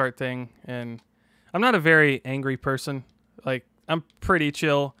shopping cart thing, and I'm not a very angry person. Like, I'm pretty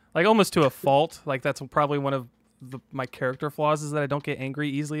chill, like almost to a fault. Like that's probably one of my character flaws is that I don't get angry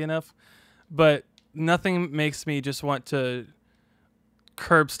easily enough. But nothing makes me just want to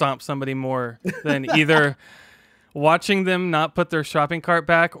curb stomp somebody more than either watching them not put their shopping cart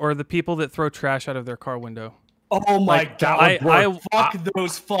back or the people that throw trash out of their car window. Oh my God! Fuck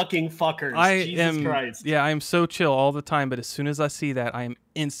those fucking fuckers! Jesus Christ! Yeah, I am so chill all the time, but as soon as I see that, I am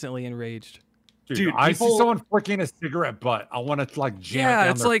instantly enraged. Dude, I see someone flicking a cigarette butt, I want to like jam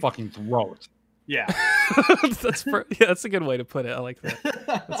it down their fucking throat. Yeah, that's a good way to put it. I like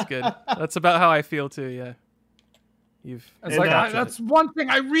that. That's good. That's about how I feel too. Yeah, that's one thing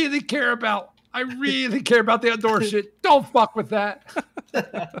I really care about. I really care about the outdoor shit. Don't fuck with that.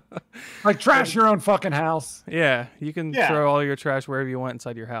 Like trash your own fucking house. Yeah, you can throw all your trash wherever you want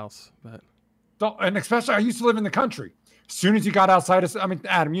inside your house, but and especially I used to live in the country. As soon as you got outside of,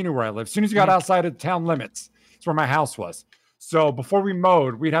 Adam, you knew where I live. As soon as you got outside of town limits, that's where my house was. So before we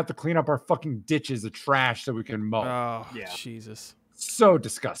mowed, we'd have to clean up our fucking ditches of trash so we can mow. Oh, yeah. Jesus. So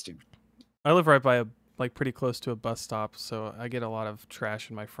disgusting. I live right by pretty close to a bus stop, so I get a lot of trash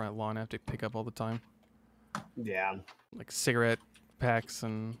in my front lawn I have to pick up all the time. Yeah. Like cigarette packs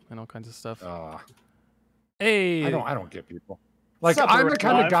and all kinds of stuff. Hey. I don't get people. Like, I'm the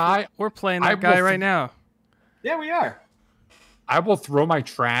kind of guy. We're playing that guy right now. Yeah, we are. I will throw my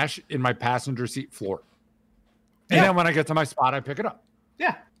trash in my passenger seat floor. And then when I get to my spot, I pick it up.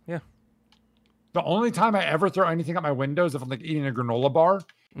 Yeah. Yeah. The only time I ever throw anything at my window is if I'm like eating a granola bar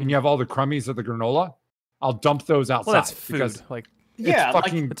and you have all the crummies of the granola. I'll dump those outside. Well, that's food. Because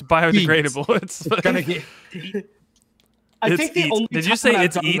it's biodegradable. It's gonna get. I think the only Did you say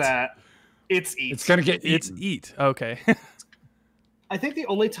it's eat? It's eat. It's gonna get eaten. It's eat. Okay. I think the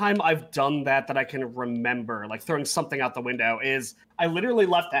only time I've done that I can remember, like throwing something out the window, is I literally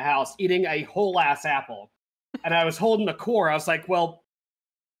left the house eating a whole ass apple, and I was holding the core. I was like, well,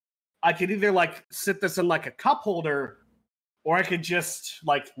 I could either like sit this in like a cup holder. Or I could just,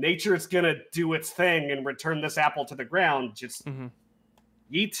 like, nature's gonna do its thing and return this apple to the ground. Just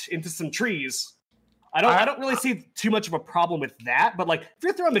yeet into some trees. I don't really see too much of a problem with that. But like, if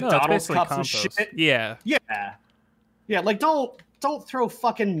you're throwing McDonald's cups compost. And shit, yeah, like don't throw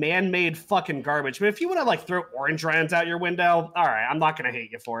fucking man-made fucking garbage. But if you want to like throw orange rinds out your window, all right, I'm not gonna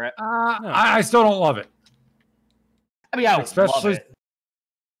hate you for it. I still don't love it. I mean, I love it.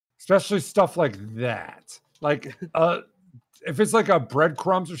 Especially stuff like that, like if it's like a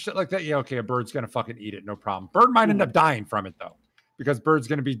breadcrumbs or shit like that, yeah, okay, a bird's gonna fucking eat it, no problem. Bird might end up dying from it though, because bird's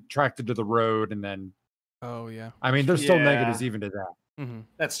gonna be attracted to the road, and then. Oh yeah. I mean, there's still negatives even to that.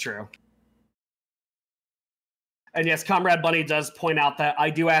 That's true. And yes, Comrade Bunny does point out that I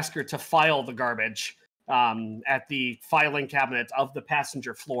do ask her to file the garbage at the filing cabinet of the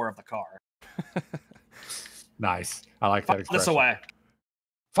passenger floor of the car. Nice. I like that expression. This away.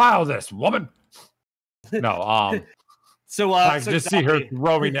 File this, woman. No. So I can just see her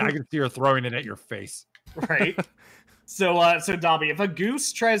throwing it. I can see her throwing it at your face. Right. So Dobby, if a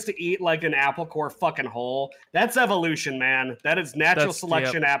goose tries to eat like an apple core fucking whole, that's evolution, man. That is natural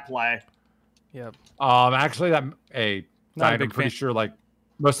selection at play. Yep. Actually, I'm pretty sure like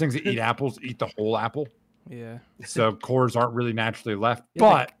most things that eat apples eat the whole apple. Yeah. So cores aren't really naturally left. Yeah,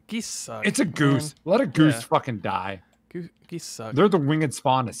 but geese suck. It's a goose. Man. Let a goose fucking die. Geese suck. They're the winged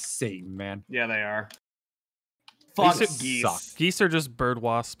spawn of Satan, man. Yeah, they are. Fuck geese. Suck. Geese are just bird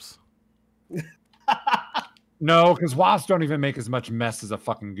wasps. No, because wasps don't even make as much mess as a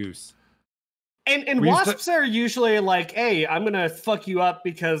fucking goose. And wasps are usually like, hey, I'm going to fuck you up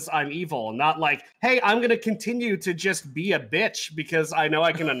because I'm evil. Not like, hey, I'm going to continue to just be a bitch because I know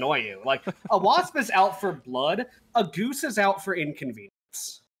I can annoy you. Like, a wasp is out for blood. A goose is out for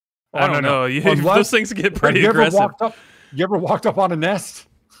inconvenience. I don't know. Those things get pretty aggressive. You ever walked up on a nest?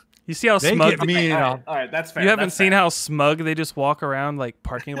 You see how smug get me? All right, that's fair. You haven't seen how smug they just walk around like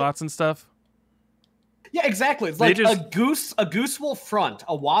parking lots and stuff? Yeah, exactly. It's like a goose will front.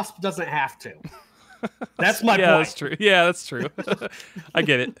 A wasp doesn't have to. That's my point. That's true. Yeah, that's true. I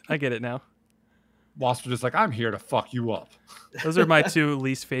get it now. Wasps are just like, I'm here to fuck you up. Those are my two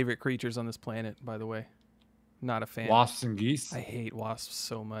least favorite creatures on this planet, by the way. Not a fan. Wasps and geese? I hate wasps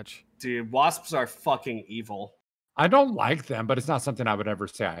so much. Dude, wasps are fucking evil. I don't like them, but it's not something I would ever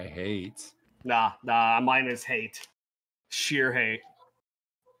say I hate. Nah, mine is hate. Sheer hate.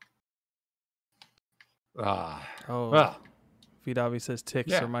 Well. Vidavi says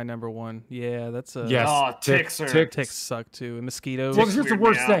ticks are my number one. Yeah, that's a... Yes. Oh, ticks suck too. And mosquitoes. Well, here's the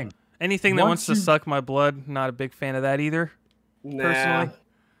worst thing. Anything that wants to suck my blood, not a big fan of that either, personally.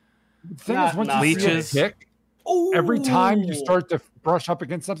 The thing is, once you leeches. see a tick, every time you start to brush up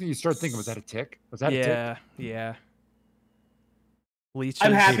against something, you start thinking, was that a tick? Was that a tick? Yeah. Leeches.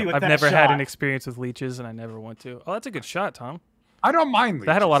 I'm happy with I've that never shot. had an experience with leeches, and I never want to. Oh, that's a good shot, Tom. I don't mind leeches.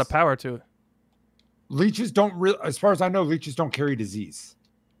 That had a lot of power to it. Leeches don't really, as far as I know, leeches don't carry disease,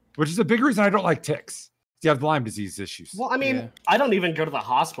 which is a big reason I don't like ticks. You have the Lyme disease issues. Well, I mean, I don't even go to the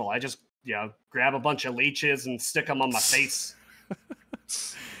hospital. I just, grab a bunch of leeches and stick them on my face.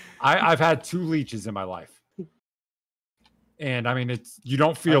 I've had 2 leeches in my life. And I mean, you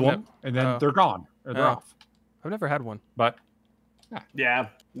don't feel them, and then they're gone. Or they're off. I've never had one. But, yeah,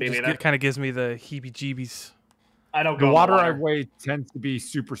 maybe it kind of gives me the heebie-jeebies. I don't go the water I weigh tends to be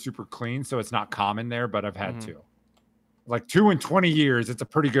super, super clean, so it's not common there, but I've had 2. Like 2 in 20 years, it's a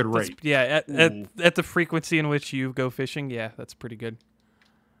pretty good rate. At the frequency in which you go fishing, that's pretty good.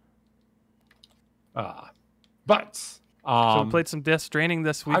 So we played some Death Stranding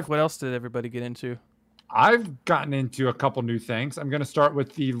this week. What else did everybody get into? I've gotten into a couple new things. I'm going to start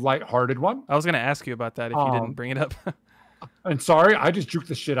with the lighthearted one. I was going to ask you about that if you didn't bring it up. And sorry, I just juked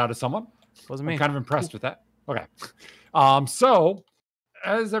the shit out of someone. Wasn't me. I'm kind of impressed with that. Okay. So,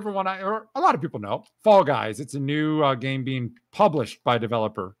 as everyone, or a lot of people know, Fall Guys, it's a new game being published by a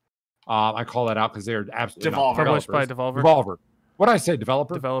developer. I call that out because they're absolutely not published by Devolver. Devolver. What did I say,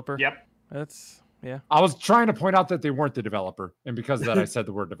 developer? Developer. Yep. That's, I was trying to point out that they weren't the developer, and because of that, I said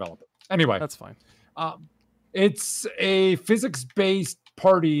the word developer. Anyway. That's fine. It's a physics-based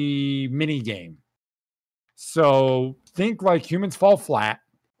party mini game. So think like Humans Fall Flat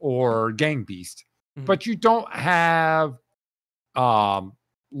or Gang Beast, but you don't have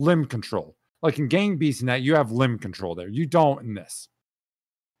limb control. Like in Gang Beast and that, you have limb control there. You don't in this.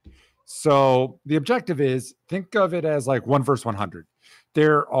 So the objective is, think of it as like 1 versus 100.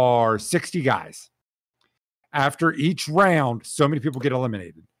 There are 60 guys. After each round, so many people get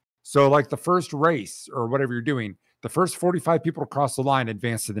eliminated. So like the first race or whatever you're doing, the first 45 people across the line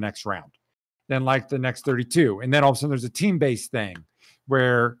advance to the next round. Then like the next 32. And then all of a sudden there's a team-based thing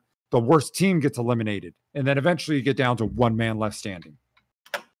where the worst team gets eliminated. And then eventually you get down to 1 man left standing.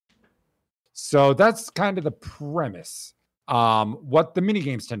 So that's kind of the premise. What the mini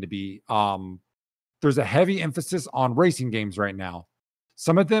games tend to be, there's a heavy emphasis on racing games right now.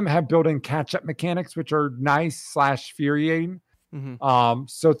 Some of them have built-in catch-up mechanics, which are nice / infuriating.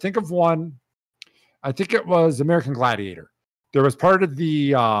 So think of one, I think it was American Gladiator. There was part of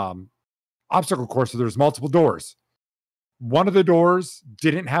the obstacle course, so there was multiple doors. One of the doors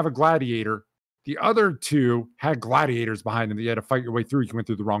didn't have a gladiator. The other 2 had gladiators behind them that you had to fight your way through. You went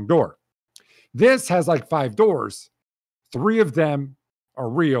through the wrong door. This has like 5 doors. 3 of them are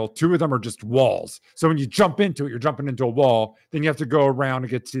real. 2 of them are just walls. So when you jump into it, you're jumping into a wall. Then you have to go around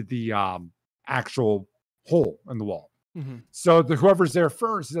and get to the actual hole in the wall. So whoever's there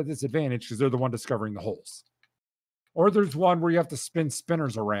first is at disadvantage because they're the one discovering the holes. Or there's one where you have to spin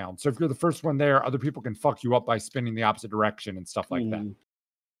spinners around. So if you're the first one there, other people can fuck you up by spinning the opposite direction and stuff like that.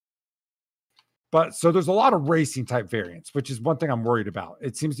 But so there's a lot of racing type variants, which is one thing I'm worried about.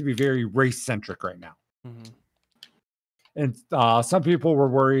 It seems to be very race centric right now. And some people were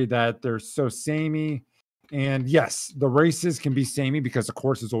worried that they're so samey. And yes, the races can be samey because the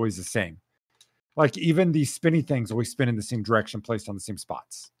course is always the same. Like even the spinny things always spin in the same direction, placed on the same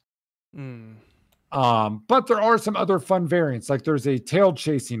spots. But there are some other fun variants. Like there's a tail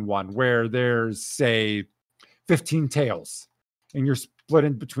chasing one where there's, say, 15 tails, and you're split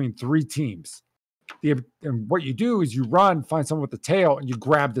in between 3 teams. And what you do is you run, find someone with the tail, and you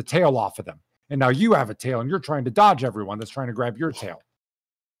grab the tail off of them. And now you have a tail, and you're trying to dodge everyone that's trying to grab your tail.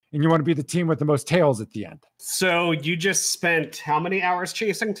 and you want to be the team with the most tails at the end. So you just spent how many hours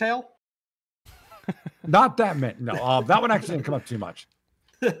chasing tail? Not that many. No, that one actually didn't come up too much.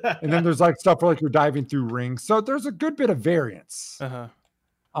 And then there's like stuff where like you're diving through rings. So there's a good bit of variance. Uh-huh.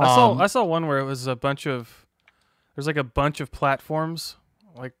 I saw one where it was there's like a bunch of platforms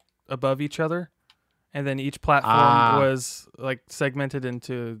like above each other, and then each platform was like segmented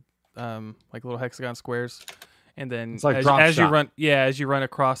into like little hexagon squares, and then like as you run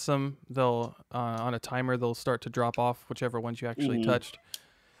across them, they'll on a timer they'll start to drop off whichever ones you actually touched.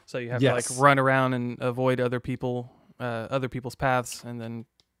 So you have to like run around and avoid other people's paths, and then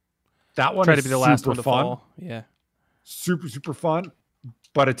that one try to be the last one to fall. Yeah, super fun,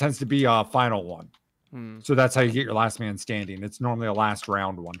 but it tends to be a final one. So that's how you get your last man standing. It's normally a last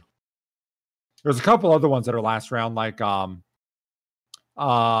round one. There's a couple other ones that are last round, like I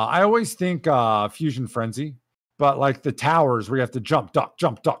always think Fusion Frenzy, but like the towers where you have to jump,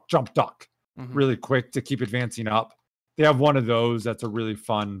 duck, really quick to keep advancing up. They have one of those that's a really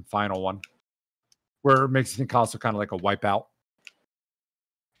fun final one, where it makes you think also kind of like a wipeout.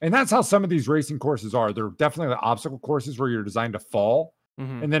 And that's how some of these racing courses are. They're definitely the obstacle courses where you're designed to fall.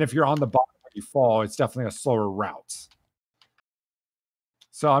 And then if you're on the bottom when you fall, it's definitely a slower route.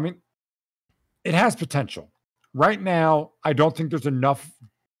 So, I mean, it has potential. Right now, I don't think there's enough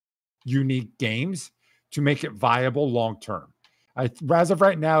unique games to make it viable long term. As of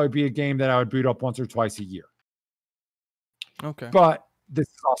right now, it'd be a game that I would boot up once or twice a year. Okay. But this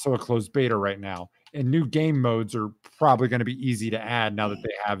is also a closed beta right now, and new game modes are probably going to be easy to add now that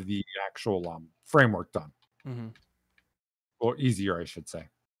they have the actual framework done. Or easier, I should say.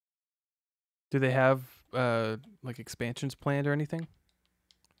 Do they have like expansions planned or anything?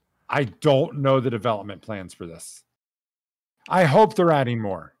 I don't know the development plans for this. I hope they're adding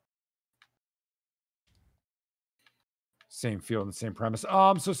more. Same field and the same premise.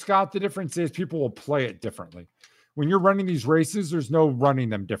 So Scott, the difference is people will play it differently. When you're running these races, there's no running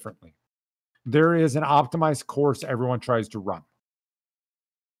them differently. There is an optimized course everyone tries to run.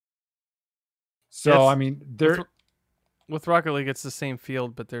 So, I mean, with Rocket League, it's the same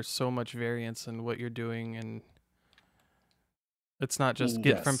field, but there's so much variance in what you're doing, and it's not just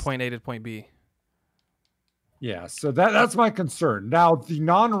get from point A to point B. Yeah, so that's my concern. Now, the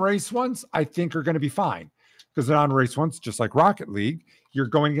non-race ones, I think, are going to be fine. Because the non-race ones, just like Rocket League, you're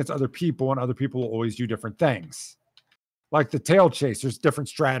going against other people, and other people will always do different things. Like the tail chase, there's different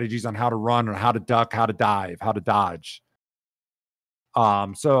strategies on how to run, or how to duck, how to dive, how to dodge.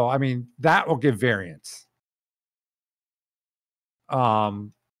 So, I mean, that will give variance. Other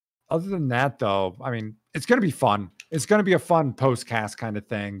than that, though, I mean, it's going to be fun. It's going to be a fun post-cast kind of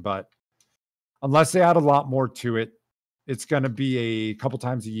thing, but unless they add a lot more to it, it's going to be a couple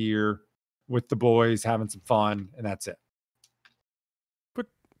times a year with the boys having some fun, and that's it.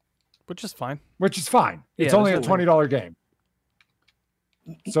 Which is fine. Which is fine. It's only a $20 game.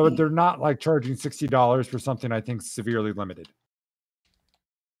 So they're not like charging $60 for something I think severely limited.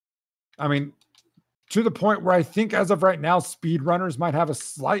 I mean, to the point where I think as of right now, speedrunners might have a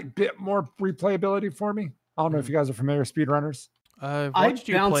slight bit more replayability for me. I don't know if you guys are familiar with speedrunners. I've watched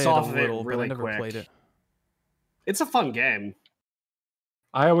you play it a little, but I never played it. It's a fun game.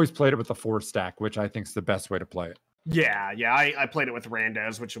 I always played it with the 4-stack, which I think is the best way to play it. Yeah. I played it with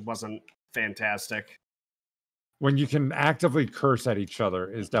randos, which wasn't fantastic. When you can actively curse at each other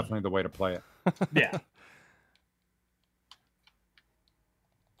is definitely the way to play it. Yeah.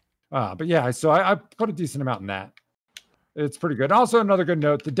 But yeah, so I put a decent amount in that. It's pretty good. Also, another good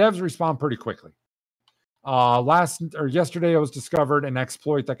note, the devs respond pretty quickly. Yesterday, it was discovered an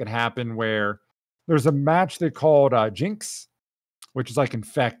exploit that could happen where there's a match they called Jinx, which is like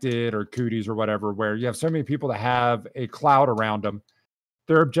infected or cooties or whatever, where you have so many people that have a cloud around them.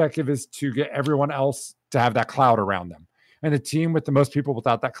 Their objective is to get everyone else to have that cloud around them. And the team with the most people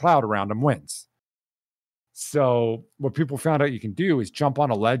without that cloud around them wins. So what people found out you can do is jump on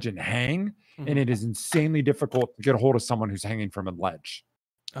a ledge and hang, and it is insanely difficult to get a hold of someone who's hanging from a ledge.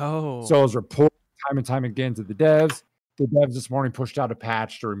 Oh. So it was reported time and time again to the devs. The devs this morning pushed out a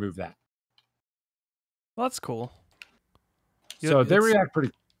patch to remove that. Well, that's cool. So they react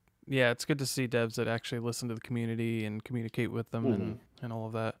pretty. Yeah, it's good to see devs that actually listen to the community and communicate with them and all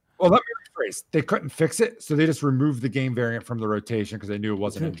of that. Well, let me rephrase. They couldn't fix it, so they just removed the game variant from the rotation because they knew it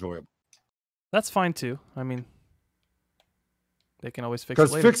wasn't enjoyable. That's fine too. I mean, they can always fix it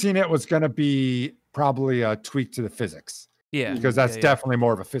later. Because fixing it was going to be probably a tweak to the physics. Yeah. Because that's definitely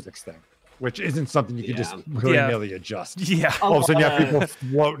more of a physics thing, which isn't something you can just willy-nilly adjust. Yeah. All of a sudden you have people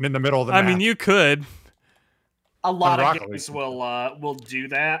floating in the middle of the map. I mean, you could. A lot of games will do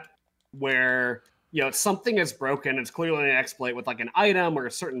that, where you know, something is broken. It's clearly an exploit with like an item or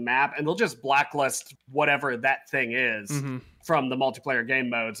a certain map, and they'll just blacklist whatever that thing is from the multiplayer game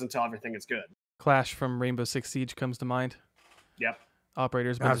modes until everything is good. Clash from Rainbow Six Siege comes to mind. Yep.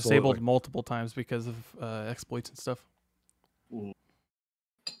 Operator's been disabled multiple times because of exploits and stuff.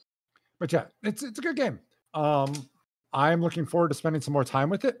 But yeah, it's a good game. I'm looking forward to spending some more time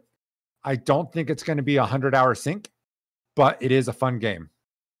with it. I don't think it's going to be a 100-hour sync, but it is a fun game.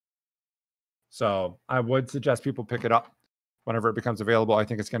 So I would suggest people pick it up whenever it becomes available. I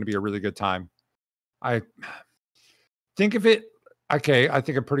think it's going to be a really good time. I think of it, okay, I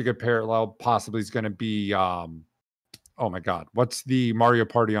think a pretty good parallel possibly is going to be, oh my God, what's the Mario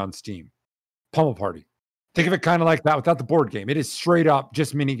Party on Steam? Pummel Party. Think of it kind of like that without the board game. It is straight up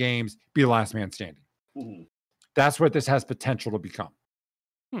just mini games, be the last man standing. That's what this has potential to become.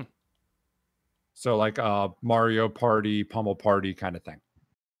 So like a Mario Party, Pummel Party kind of thing.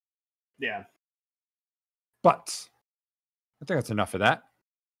 Yeah. But I think that's enough of that.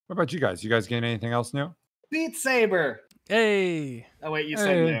 What about you guys? You guys getting anything else new? Beat Saber. Hey. Oh wait, you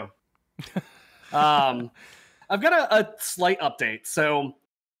said new. I've got a slight update. So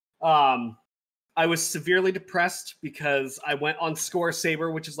I was severely depressed because I went on Score Saber,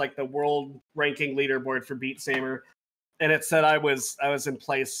 which is like the world ranking leaderboard for Beat Saber, and it said I was in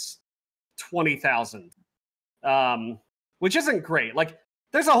place 20,000, which isn't great. Like,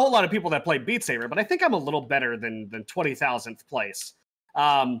 there's a whole lot of people that play Beat Saber, but I think I'm a little better than 20,000th place.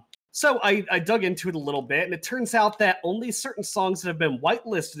 So I dug into it a little bit, and it turns out that only certain songs that have been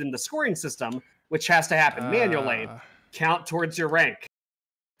whitelisted in the scoring system, which has to happen manually, count towards your rank.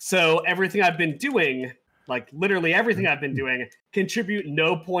 So everything I've been doing, like literally everything I've been doing, contribute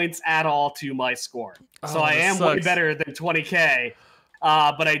no points at all to my score. So I am way better than 20K,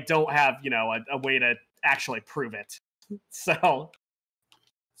 but I don't have, you know, a way to actually prove it. So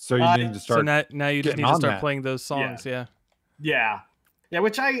you need to start. So now you just need to start playing those songs. Yeah,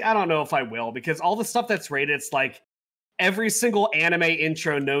 which I don't know if I will, because all the stuff that's rated, it's like every single anime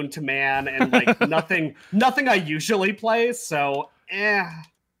intro known to man, and like nothing I usually play. So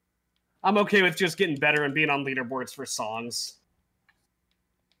I'm okay with just getting better and being on leaderboards for songs.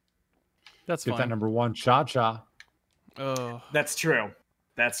 That's Get fine. that number one cha-cha. Oh, that's true.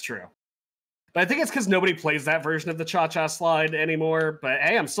 But I think it's because nobody plays that version of the cha-cha slide anymore. But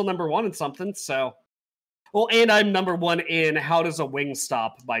hey, I'm still number one in something. So, well, and I'm number one in How Does a Wing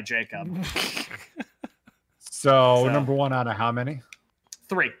Stop by Jacob. So number one out of how many?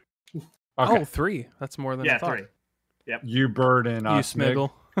 3. Okay. Oh, 3. That's more than I thought. 3. Yep. You, Bird, and you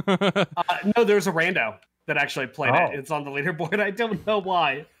Smiggle. No, there's a rando that actually played it. It's on the leaderboard. I don't know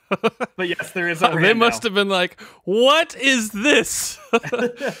why. But yes, there is a rando. They must have been like, what is this?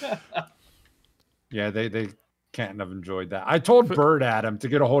 Yeah, they can't have enjoyed that. I told Bird Adam to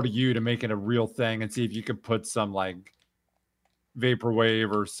get a hold of you to make it a real thing and see if you could put some like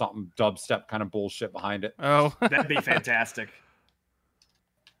vaporwave or something dubstep kind of bullshit behind it. Oh, that'd be fantastic.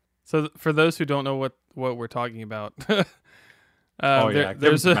 So for those who don't know what we're talking about,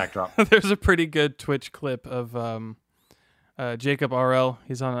 there's a pretty good Twitch clip of Jacob RL.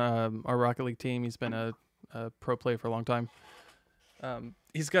 He's on our Rocket League team. He's been a pro player for a long time.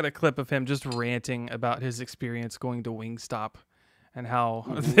 He's got a clip of him just ranting about his experience going to Wingstop and how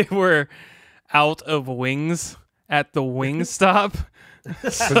they were out of wings at the Wingstop.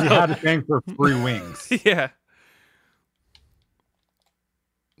 Because he had to pay for free wings. Yeah.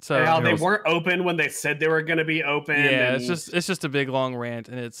 So and how they weren't open when they said they were going to be open. Yeah, it's just a big long rant,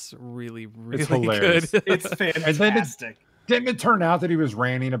 and it's really it's hilarious. Good. It's fantastic. Didn't it turn out that he was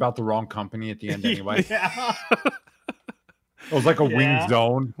ranting about the wrong company at the end anyway? Yeah. It was like a wing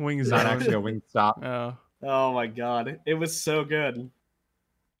zone. Wing zone. Not actually a wing stop. Oh my God. It was so good.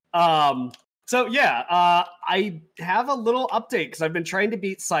 So yeah, I have a little update because I've been trying to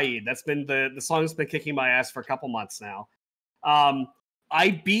beat Saeed. That's been the song that's been kicking my ass for a couple months now.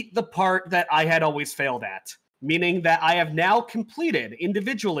 I beat the part that I had always failed at, meaning that I have now completed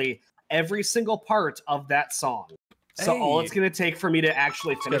individually every single part of that song. So all it's going to take for me to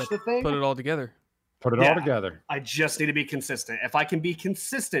actually finish the thing. Put it all together. Put it all together. I just need to be consistent. If I can be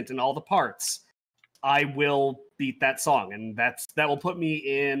consistent in all the parts, I will beat that song. And that will put me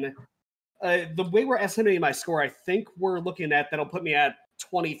in the way we're estimating my score. I think we're looking at that'll put me at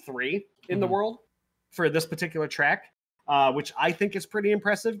 23 in the world for this particular track, which I think is pretty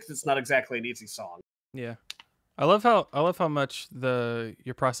impressive because it's not exactly an easy song. Yeah. I love how much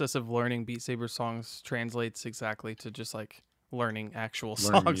your process of learning Beat Saber songs translates exactly to just like learning actual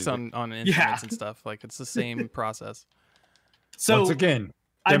songs on instruments and stuff. Like it's the same process. So once again,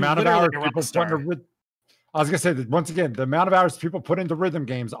 the amount of hours people I was gonna say that once again, the amount of hours people put into rhythm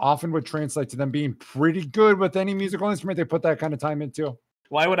games often would translate to them being pretty good with any musical instrument they put that kind of time into.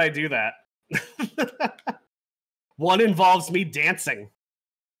 Why would I do that? One involves me dancing.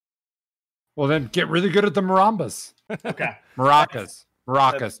 Well, then get really good at the marambas. Okay. Maracas,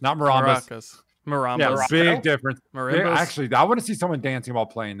 not marambas. Marambas. Yeah, big difference. Marimbas. Actually, I want to see someone dancing while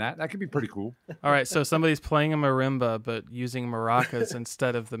playing that. That could be pretty cool. All right, so somebody's playing a marimba but using maracas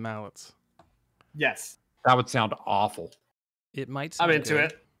instead of the mallets. Yes. That would sound awful. It might sound I'm into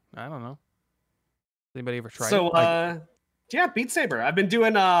good. it. I don't know. Anybody ever tried it? So, yeah, Beat Saber. I've been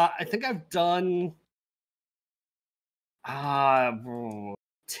doing, I think I've done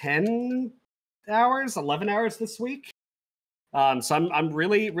 10 hours, 11 hours this week. So I'm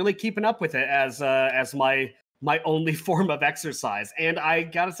really keeping up with it as my only form of exercise, and I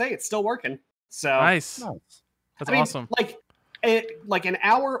gotta say it's still working. So nice. That's awesome. Like an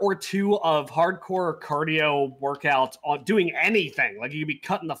hour or two of hardcore cardio workout on doing anything, like you could be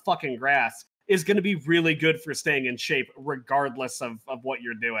cutting the fucking grass, is going to be really good for staying in shape, regardless of what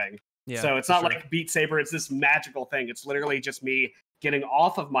you're doing. Yeah, so it's not like Beat Saber; it's this magical thing. It's literally just me getting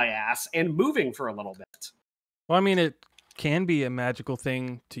off of my ass and moving for a little bit. Well, I mean, it can be a magical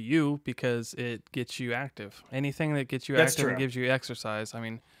thing to you because it gets you active. Anything that gets you active and gives you exercise. I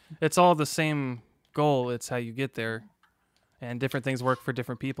mean, it's all the same goal. It's how you get there, and different things work for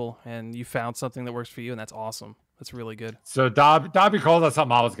different people. And you found something that works for you, and that's awesome. That's really good. So Dobby called us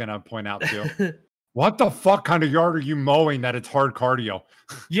something I was gonna point out too. What the fuck kind of yard are you mowing that it's hard cardio?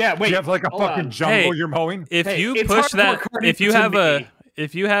 Yeah, wait. Do you have like a fucking jungle you're mowing? If you push that, if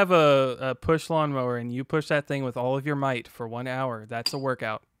you have a push lawnmower and you push that thing with all of your might for 1 hour, that's a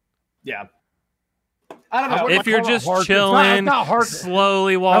workout. Yeah. I don't know. If you're just chilling,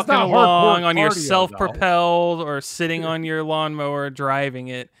 slowly walking along on your self-propelled or sitting on your lawnmower driving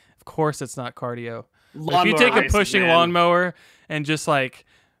it, of course it's not cardio. If you take a pushing lawnmower and just like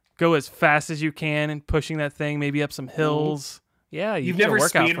go as fast as you can and pushing that thing maybe up some hills, yeah, you've never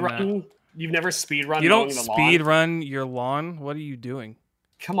speed run. You've never speed run. You don't speed run your lawn. What are you doing?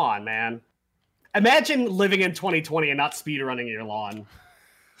 Come on, man. Imagine living in 2020 and not speed running your lawn.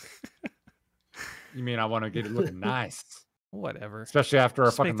 You mean I want to get it looking nice? Whatever. Especially after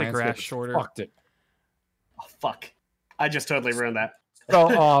our fucking make the grass shorter. Fucked it. Oh, fuck. I just totally ruined that.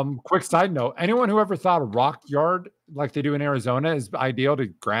 So, quick side note: anyone who ever thought a rock yard like they do in Arizona is ideal to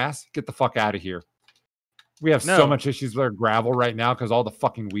grass, get the fuck out of here. We have so much issues with our gravel right now because all the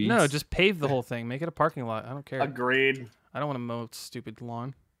fucking weeds. No, just pave the whole thing. Make it a parking lot. I don't care. Agreed. I don't want to mow stupid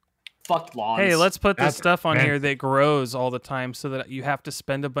lawn. Fuck lawns. Hey, let's put this stuff on here that grows all the time so that you have to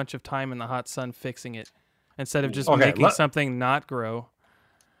spend a bunch of time in the hot sun fixing it instead of just making something not grow.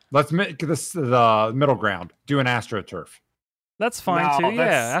 Let's make this the middle ground. Do an AstroTurf. That's fine too.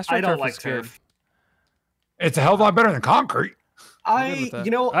 Yeah, I don't AstroTurf like is good. turf. It's a hell of a lot better than concrete. I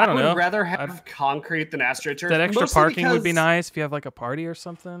would rather have concrete than AstroTurf. That extra parking would be nice if you have like a party or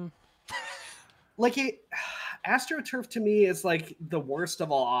something. Like AstroTurf to me is like the worst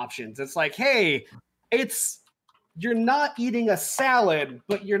of all options. It's like, hey, you're not eating a salad,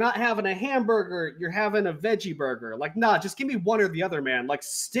 but you're not having a hamburger. You're having a veggie burger. Like, nah, just give me one or the other, man. Like,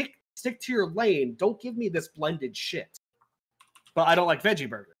 stick to your lane. Don't give me this blended shit. But I don't like veggie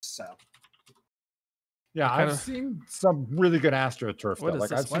burgers, so. Yeah, I've seen some really good AstroTurf. What is like,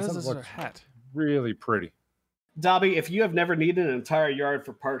 this? I've seen What is this hat? Really pretty. Dobby, if you have never needed an entire yard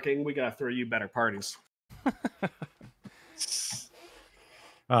for parking, we gotta throw you better parties.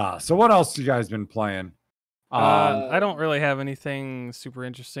 So what else you guys been playing? I don't really have anything super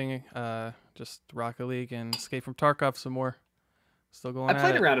interesting. Just Rocket League and Escape from Tarkov some more. Still going. I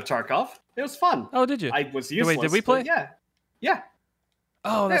played a round of Tarkov. It was fun. Oh, did you? I was useless. Wait, did we play? Yeah.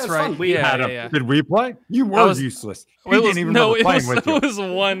 Oh, that's right. Did we play? You were useless. It was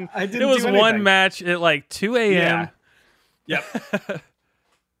one. It was one match at like 2 a.m. Yeah. Yep.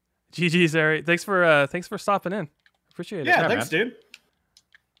 GG's, Eric. Thanks for stopping in. Appreciate it. Yeah, thanks, man.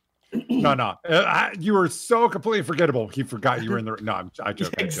 Dude. No. You were so completely forgettable. He forgot you were in the. No, I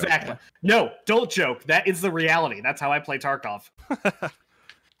joke. Exactly. No, don't joke. That is the reality. That's how I play Tarkov.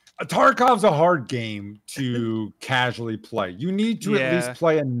 Tarkov's a hard game to casually play. You need to at least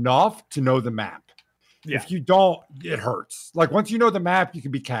play enough to know the map. Yeah. If you don't, it hurts. Like once you know the map, you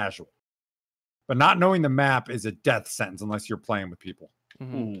can be casual. But not knowing the map is a death sentence unless you're playing with people.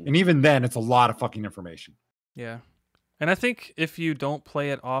 Mm-hmm. And even then, it's a lot of fucking information. Yeah. And I think if you don't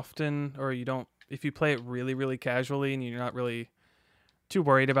play it often, or if you play it really, really casually and you're not really too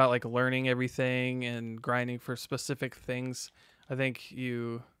worried about like learning everything and grinding for specific things, I think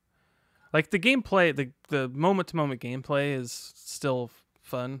like the gameplay, the moment-to-moment gameplay is still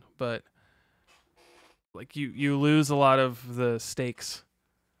fun, but like you lose a lot of the stakes,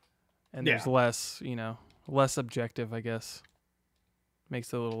 and there's less, less objective, I guess.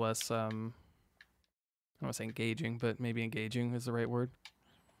 Makes it a little less I don't want to say engaging, but maybe engaging is the right word.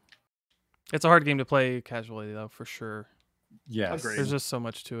 It's a hard game to play casually, though, for sure. Yes. Agreed. There's just so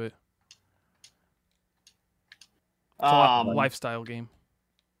much to it. It's a lifestyle game.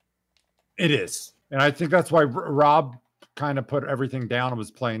 It is. And I think that's why Rob kind of put everything down and was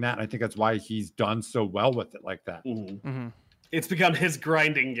playing that. And I think that's why he's done so well with it like that. Mm-hmm. Mm-hmm. It's become his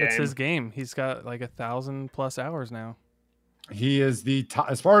grinding game. It's his game. He's got like 1,000+ hours now. He is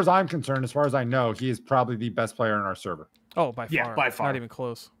as far as I'm concerned, as far as I know, he is probably the best player in our server. Oh, by far. Yeah, by far. Not even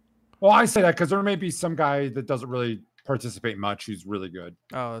close. Well, I say that because there may be some guy that doesn't really participate much who's really good.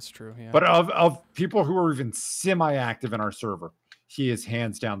 Oh, that's true. Yeah. But of people who are even semi-active in our server, he is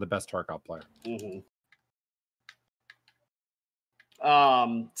hands down the best Tarkov player. Mm-hmm.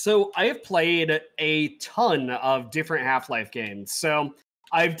 So I have played a ton of different Half-Life games. So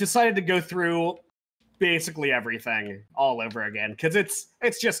I've decided to go through basically everything all over again because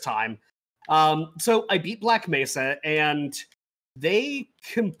it's just time. So I beat Black Mesa, and they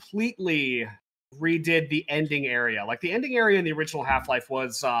completely redid the ending area. Like the ending area in the original Half-Life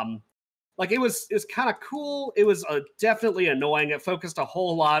was like it was kind of cool. It was definitely annoying. It focused a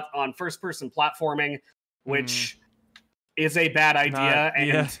whole lot on first-person platforming, which is a bad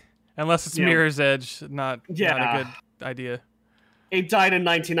idea. Unless it's Mirror's Edge, not a good idea. It died in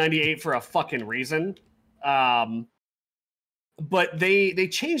 1998 for a fucking reason. But they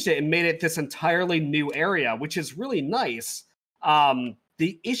changed it and made it this entirely new area, which is really nice.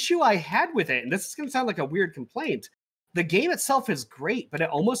 The issue I had with it, and this is going to sound like a weird complaint, the game itself is great, but it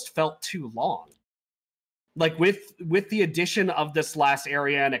almost felt too long. Like with the addition of this last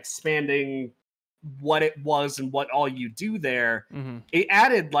area and expanding what it was and what all you do there, it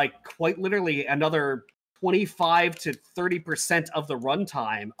added like quite literally another 25 to 30% of the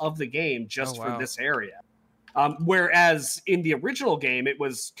runtime of the game just for this area. Whereas in the original game, it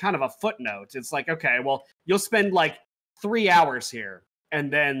was kind of a footnote. It's like, okay, well, you'll spend like 3 hours here,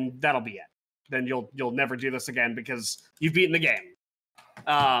 and then that'll be it. Then you'll never do this again because you've beaten the game.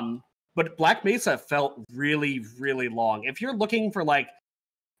 But Black Mesa felt really, really long. If you're looking for like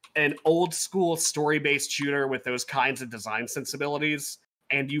an old school story-based shooter with those kinds of design sensibilities,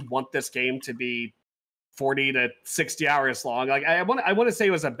 and you want this game to be 40 to 60 hours long, like I want to say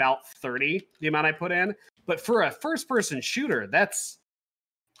it was about 30, the amount I put in. But for a first-person shooter, that's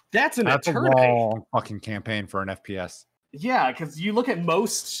an eternity. A long fucking campaign for an FPS. Yeah, because you look at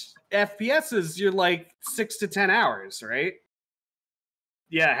most FPSs, you're like 6 to 10 hours, right?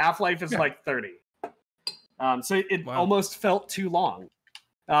 Yeah, Half-Life is like 30. So it almost felt too long.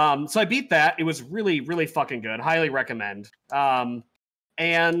 So I beat that. It was really, really fucking good. Highly recommend.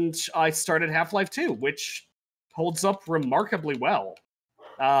 And I started Half-Life 2, which holds up remarkably well.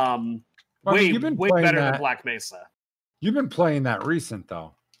 Way better than Black Mesa. You've been playing that recent,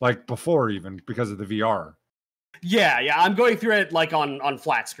 though. Like before even, because of the VR. Yeah. I'm going through it like on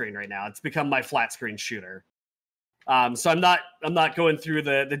flat screen right now. It's become my flat screen shooter. So I'm not going through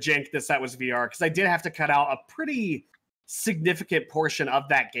the jankness that was VR, because I did have to cut out a pretty significant portion of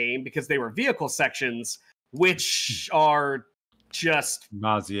that game because they were vehicle sections, which are just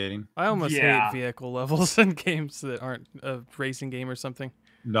nauseating. I almost hate vehicle levels in games that aren't a racing game or something.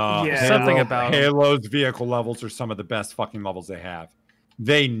 No, something about Halo's vehicle levels are some of the best fucking levels they have.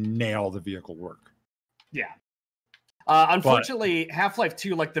 They nail the vehicle work. Yeah. Unfortunately, Half-Life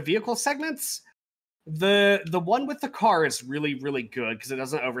 2, like the vehicle segments, the one with the car is really, really good because it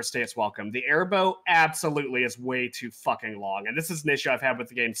doesn't overstay its welcome. The airboat absolutely is way too fucking long, and this is an issue I've had with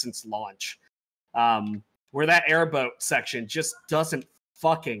the game since launch. Where that airboat section just doesn't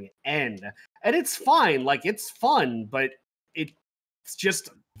fucking end. And it's fine, like it's fun, but it's just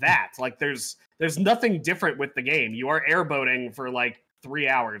that. Like there's nothing different with the game. You are airboating for like 3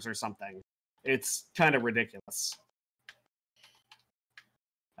 hours or something. It's kind of ridiculous.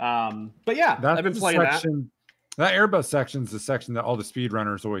 But yeah, I've been playing that. That airboat section is the section that all the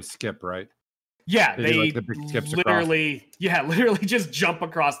speedrunners always skip, right? Yeah, they do, like, the big skips literally just jump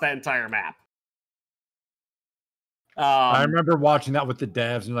across that entire map. I remember watching that with the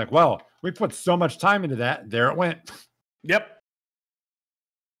devs, and you're like, well, we put so much time into that. There it went. Yep.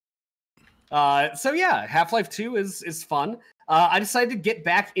 So yeah, Half-Life 2 is fun. I decided to get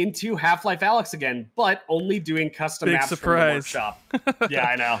back into Half-Life Alyx again, but only doing custom maps from the workshop. Yeah,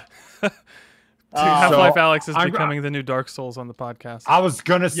 I know. Half-Life Alyx is becoming the new Dark Souls on the podcast. I was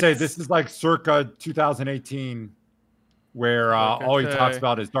gonna say this is like circa 2018. where all he talks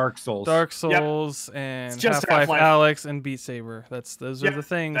about is Dark Souls. Dark Souls and just Half-Life Alyx and Beat Saber. Those are the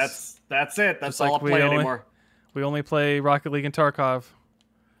things. That's it. That's Just all like I play anymore. We only play Rocket League and Tarkov.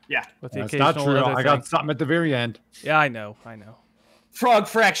 Yeah. With the That's occasional not true. other I thing. got something at the very end. Yeah, I know. Frog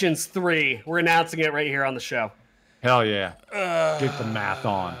Fractions 3. We're announcing it right here on the show. Hell yeah. Get the math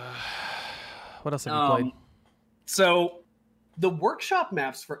on. What else have you played? So the workshop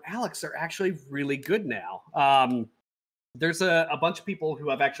maps for Alyx are actually really good now. There's a bunch of people who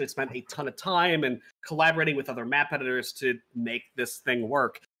have actually spent a ton of time and collaborating with other map editors to make this thing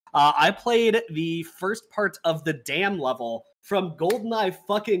work. I played the first part of the dam level from GoldenEye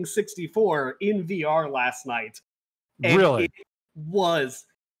fucking 64 in VR last night. And Really? it was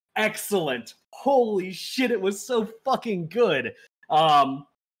excellent. Holy shit, it was so fucking good.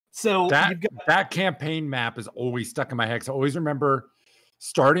 So that campaign map is always stuck in my head. 'Cause I always remember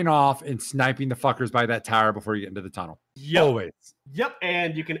starting off and sniping the fuckers by that tower before you get into the tunnel. Yep. Always. Yep,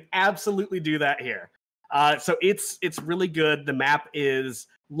 and you can absolutely do that here. So it's really good. The map is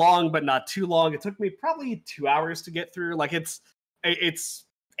long, but not too long. It took me probably 2 hours to get through. Like it's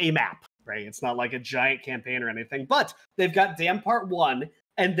a map, right? It's not like a giant campaign or anything. But they've got Dam Part 1,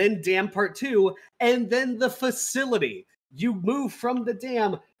 and then Dam Part 2, and then the facility. You move from the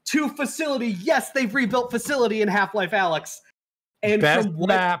dam to facility. Yes, they've rebuilt facility in Half-Life Alyx. And best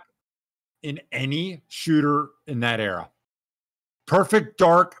map in any shooter in that era. Perfect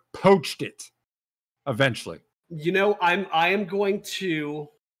Dark poached it eventually. You know, I'm going to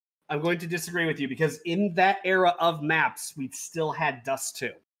disagree with you because in that era of maps, we still had Dust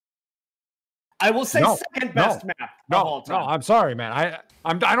 2. I will say second best map of all time. No, I'm sorry, man.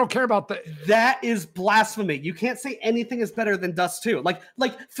 I don't care about the. That is blasphemy. You can't say anything is better than Dust 2. Like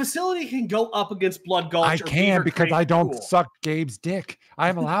Facility can go up against Blood Gulch. I can because I don't suck Gabe's dick. I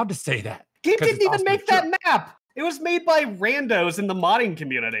am allowed to say that. Gabe didn't even make that map. It was made by randos in the modding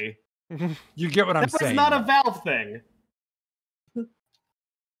community. You get what I'm saying? That was not a Valve thing.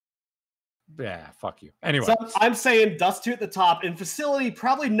 Yeah, fuck you. Anyway. So I'm saying Dust 2 at the top, and Facility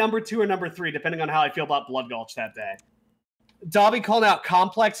probably number 2 or number 3, depending on how I feel about Blood Gulch that day. Dobby called out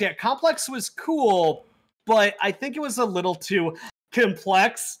Complex. Yeah, Complex was cool, but I think it was a little too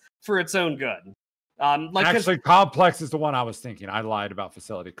complex for its own good. Actually, Complex is the one I was thinking. I lied about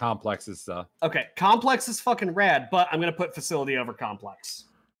Facility. Complex is... Okay, Complex is fucking rad, but I'm going to put Facility over Complex.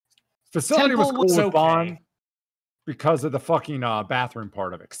 Facility was cool with Bond because of the fucking bathroom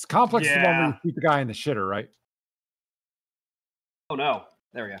part of it. Complex is the one where you keep the guy in the shitter, right? Oh, no.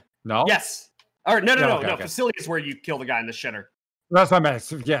 There we go. No? Yes. Or no. Okay. Facility is where you kill the guy in the shitter. That's what I meant.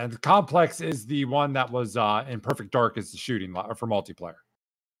 So, yeah, the Complex is the one that was in Perfect Dark is the shooting for multiplayer.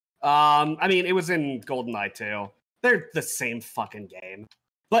 I mean, it was in GoldenEye too. They're the same fucking game.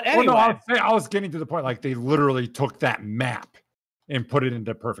 But anyway. Well, no, I was getting to the point, like, they literally took that map and put it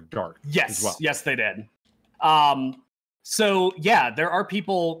into Perfect Dark. Yes, as well. Yes, they did. So yeah, there are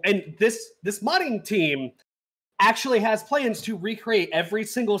people, and this modding team actually has plans to recreate every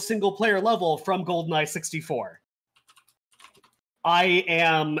single player level from GoldenEye 64. I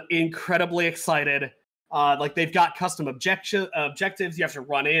am incredibly excited. Like they've got custom objectives. You have to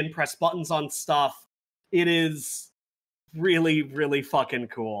run in, press buttons on stuff. It is really, really fucking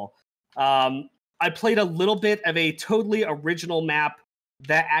cool. I played a little bit of a totally original map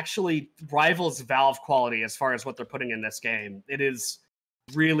that actually rivals Valve quality as far as what they're putting in this game. It is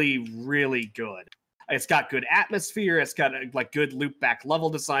really, really good. It's got good atmosphere. It's got like good loop back level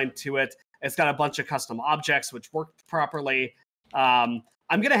design to it. It's got a bunch of custom objects which work properly. I'm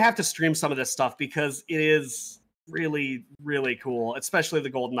going to have to stream some of this stuff because it is really, really cool, especially the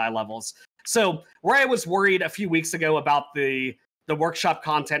GoldenEye levels. So where I was worried a few weeks ago about the workshop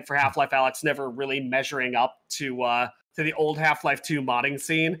content for Half-Life Alyx never really measuring up to the old Half-Life 2 modding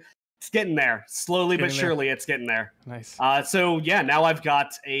scene, it's getting there. Slowly but surely, it's getting there. Nice. So yeah, now I've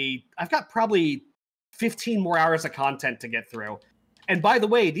got probably 15 more hours of content to get through. And by the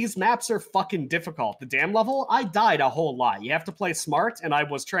way, these maps are fucking difficult. The dam level, I died a whole lot. You have to play smart, and I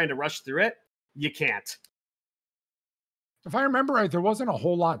was trying to rush through it. You can't. If I remember right, there wasn't a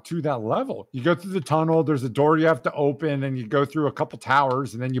whole lot to that level. You go through the tunnel, there's a door you have to open, and you go through a couple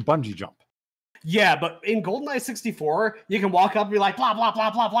towers, and then you bungee jump. Yeah, but in GoldenEye 64, you can walk up and be like, blah, blah,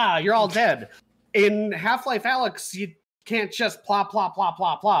 blah, blah, blah, you're all dead. In Half-Life Alyx, you can't just plop, plop, plop,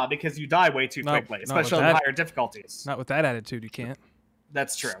 plop, plop, because you die way too quickly, especially on higher difficulties. Not with that attitude, you can't.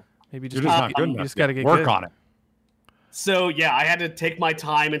 That's true. Maybe just not good enough. You just got to get work good. on it. So yeah, I had to take my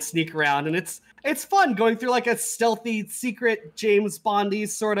time and sneak around, and it's fun going through like a stealthy, secret James Bondy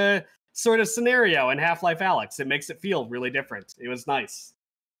sort of scenario in Half-Life Alyx. It makes it feel really different. It was nice.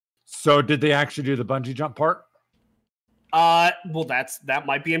 So did they actually do the bungee jump part? Well, that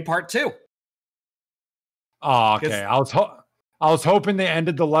might be in part 2. Oh, okay. I was hoping they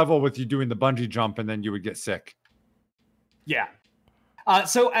ended the level with you doing the bungee jump and then you would get sick. Yeah.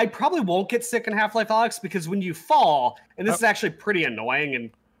 So I probably won't get sick in Half-Life Alyx because when you fall, and this is actually pretty annoying and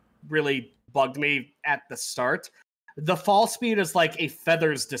really bugged me at the start, the fall speed is like a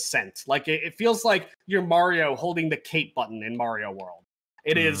feather's descent. Like it feels like you're Mario holding the cape button in Mario World.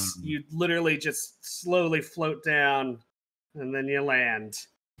 It is, you literally just slowly float down and then you land.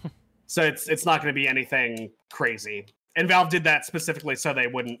 So it's not going to be anything crazy. And Valve did that specifically so they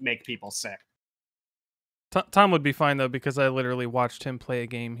wouldn't make people sick. Tom would be fine, though, because I literally watched him play a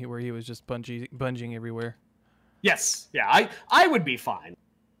game where he was just bunging everywhere. Yes. Yeah, I would be fine.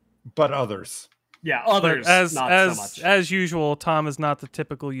 But others. Yeah, others not so much. As usual, Tom is not the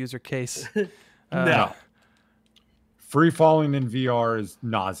typical user case. No. Free falling in VR is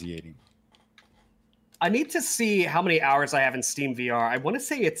nauseating. I need to see how many hours I have in Steam VR. I want to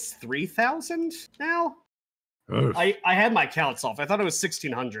say it's 3,000 now. I had my counts off. I thought it was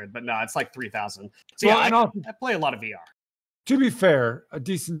 1,600, but no, it's like 3,000. So yeah, I play a lot of VR. To be fair, a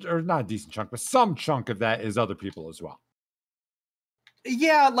decent, or not a decent chunk, but some chunk of that is other people as well.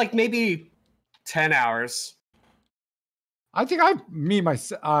 Yeah, like maybe 10 hours. I think I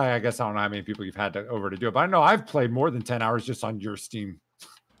guess I don't know how many people you've had over to do it, but I know I've played more than 10 hours just on your Steam.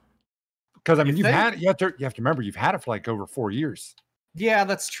 Because I mean, you have to remember you've had it for like over 4 years. Yeah,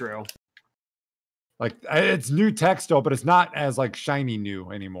 that's true. Like it's new tech still, but it's not as like shiny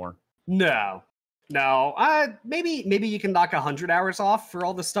new anymore. No. Maybe you can knock 100 hours off for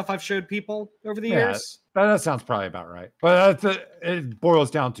all the stuff I've showed people over the years. That sounds probably about right. But it boils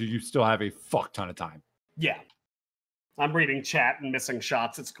down to you still have a fuck ton of time. Yeah. I'm reading chat and missing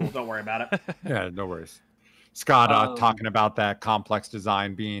shots. It's cool. Don't worry about it. Yeah, no worries. Scott talking about that complex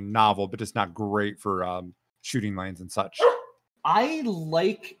design being novel, but it's not great for shooting lanes and such. I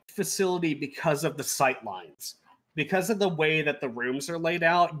like Facility because of the sight lines. Because of the way that the rooms are laid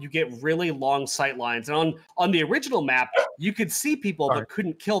out, you get really long sight lines. And on the original map, you could see people but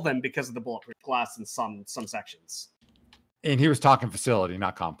couldn't kill them because of the bulletproof glass in some sections. And he was talking Facility,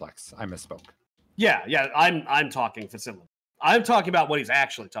 not complex. I misspoke. Yeah, I'm talking Facility. I'm talking about what he's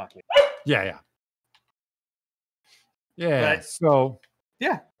actually talking about. Yeah. So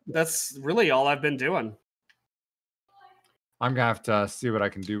yeah, that's really all I've been doing. I'm gonna have to see what I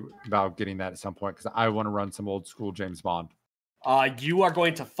can do about getting that at some point because I want to run some old school James Bond. You are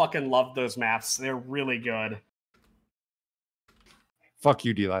going to fucking love those maps. They're really good. Fuck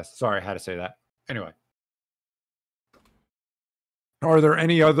you, D-Last. Sorry, I had to say that. Anyway, are there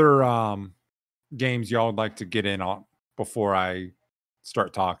any other games y'all would like to get in on before I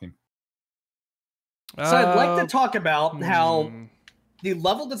start talking? So I'd like to talk about how the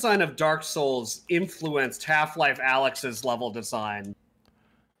level design of Dark Souls influenced Half-Life Alyx's level design.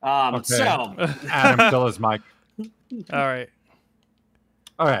 Okay. So Adam, fill his mic. All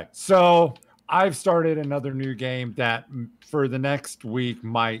right. So I've started another new game that for the next week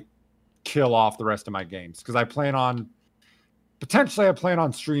might kill off the rest of my games because I plan on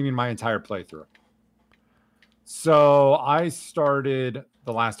streaming my entire playthrough. So I started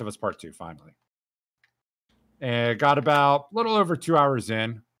The Last of Us Part 2 finally. And got about a little over 2 hours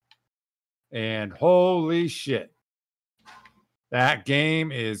in. And holy shit. That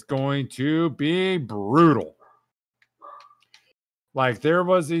game is going to be brutal. Like there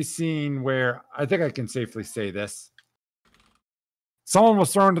was a scene where I think I can safely say this. Someone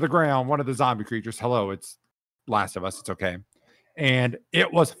was thrown to the ground, one of the zombie creatures. Hello, it's Last of Us. It's okay. And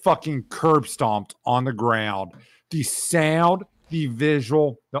it was fucking curb stomped on the ground. The sound, the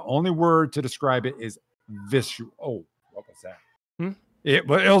visual, the only word to describe it is visual. Oh, what was that? It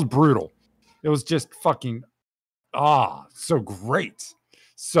was brutal. It was just fucking so great.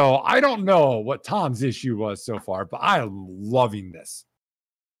 So I don't know what Tom's issue was so far, but I am loving this.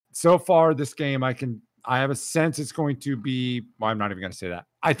 So far, this game I have a sense it's going to be, well, I'm not even going to say that.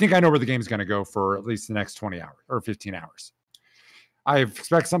 I think I know where the game is going to go for at least the next 20 hours or 15 hours. I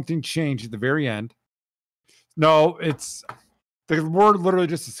expect something changed at the very end. No, it's the word literally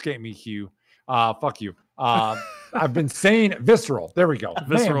just escaped me, Hugh. Fuck you. I've been saying visceral. There we go.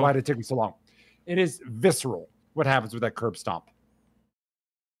 Visceral. Man, why did it take me so long? It is visceral. What happens with that curb stomp?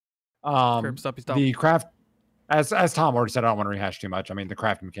 Curb stompy stomp. The craft, as Tom already said, I don't want to rehash too much. I mean, the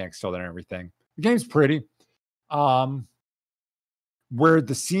crafting mechanics still there and everything. The game's pretty. Where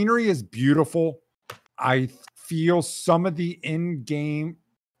the scenery is beautiful, I feel some of the in-game,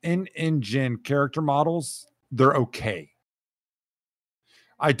 in-engine character models, they're okay.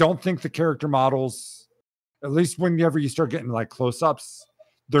 I don't think the character models, at least whenever you start getting like close-ups,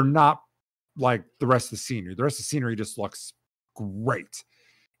 they're not like the rest of the scenery. The rest of the scenery just looks great.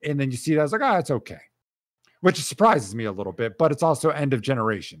 And then you see that, I was like, it's okay. Which surprises me a little bit, but it's also end of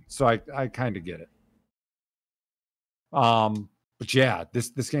generation. So I kind of get it. But yeah,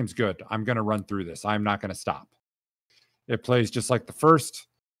 this game's good. I'm going to run through this. I'm not going to stop. It plays just like the first.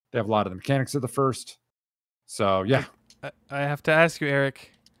 They have a lot of the mechanics of the first. So yeah. I have to ask you,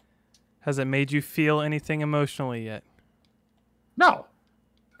 Eric, has it made you feel anything emotionally yet? No.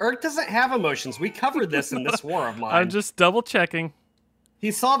 Eric doesn't have emotions. We covered this in this war of mine. I'm just double checking.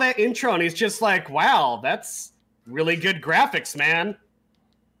 He saw that intro and he's just like, wow, that's really good graphics, man.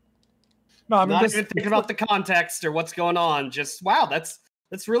 No, I mean, not even thinking about the context or what's going on. Just, wow, that's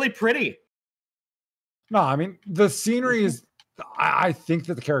really pretty. No, I mean, the scenery is, I think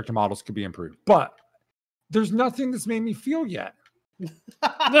that the character models could be improved, but there's nothing that's made me feel yet.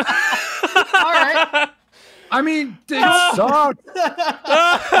 All right. I mean, they suck.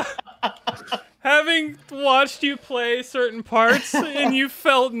 Having watched you play certain parts and you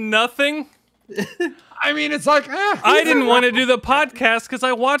felt nothing. I mean, it's like, I didn't want to do the podcast because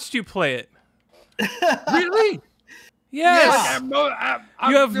I watched you play it. Really? Yes. Like,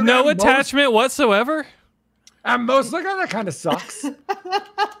 you have no attachment whatsoever? At most, like, that kind of sucks.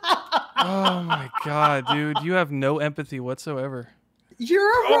 Oh my god, dude. You have no empathy whatsoever.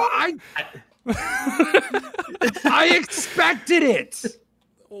 I expected it.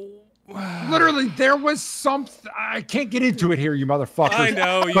 Literally, there was something. I can't get into it here, you motherfuckers. I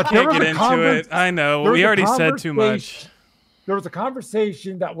know, you can't get into it. I know. We already said too much. There was a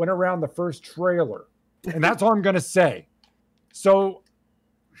conversation that went around the first trailer, and that's all I'm going to say. So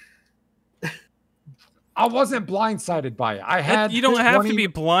I wasn't blindsided by it. I had. You don't have to be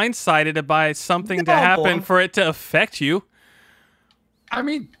blindsided by something to happen for it to affect you. I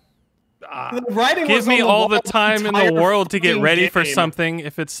mean, the writing give me all the time in the world to get ready for something.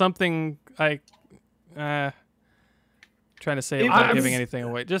 If it's something trying to say without giving anything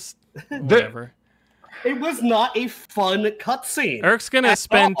away, just whatever. It was not a fun cutscene. Eric's gonna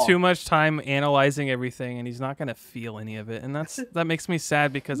spend too much time analyzing everything, and he's not gonna feel any of it, and that makes me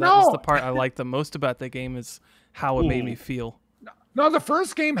sad because that was the part I liked the most about the game is how it made me feel. No, the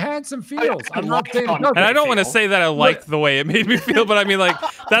first game had some feels. I'm not saying and I don't want to say that I liked the way it made me feel, but I mean, like,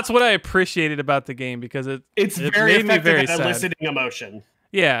 that's what I appreciated about the game because it very made me very at sad. eliciting emotion.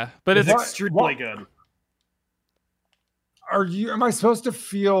 Yeah, but it's extremely good. Am I supposed to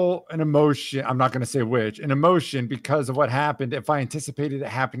feel an emotion? I'm not going to say which, an emotion because of what happened if I anticipated it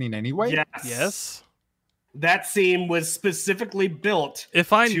happening anyway? Yes. That scene was specifically built to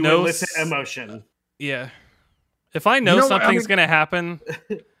elicit emotion. Yeah. If I know something's going to happen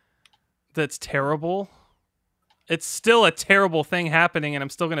that's terrible, it's still a terrible thing happening, and I'm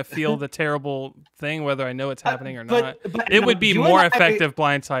still going to feel the terrible thing whether I know it's happening or not. It would be more effective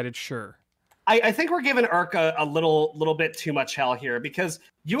blindsided, sure. I think we're giving Urk a little bit too much hell here because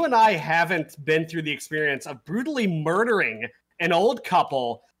you and I haven't been through the experience of brutally murdering an old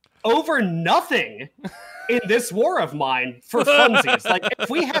couple over nothing in this war of mine for funsies. Like, if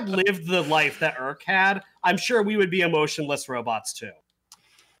we had lived the life that Urk had, I'm sure we would be emotionless robots too.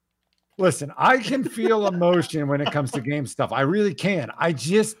 Listen, I can feel emotion when it comes to game stuff. I really can.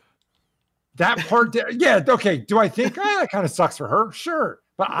 That part, yeah, okay. Do I think that kind of sucks for her? Sure.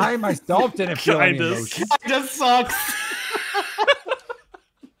 But I myself didn't feel any emotion. It just sucks.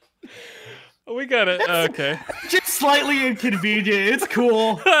 We got it. Okay. Just slightly inconvenient. It's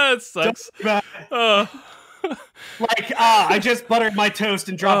cool. It sucks. I just buttered my toast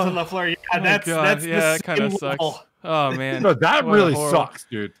and dropped it on the floor. Yeah, that's that kind of sucks. Oh man, no, that really sucks,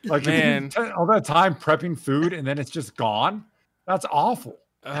 dude. Like, man, all that time prepping food and then it's just gone. That's awful.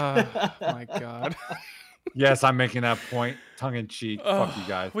 Oh my god. Yes, I'm making that point, tongue in cheek. Fuck you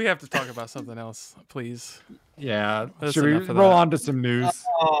guys. We have to talk about something else, please. Yeah. Should we roll on to some news?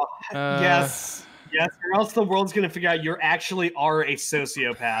 Yes, or else the world's gonna figure out you actually are a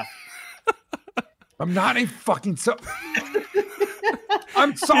sociopath. I'm not a fucking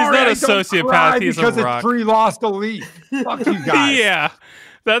I'm sorry. He's not a sociopath. He's a rock. Because it's pre-lost elite. Fuck you guys. Yeah,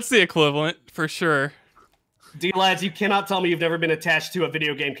 that's the equivalent for sure. D-Lads, you cannot tell me you've never been attached to a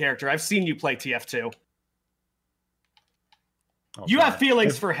video game character. I've seen you play TF2. Oh, you have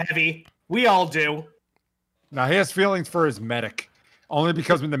feelings for Heavy. We all do. Now, he has feelings for his medic. Only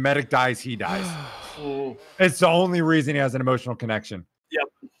because when the medic dies, he dies. It's the only reason he has an emotional connection.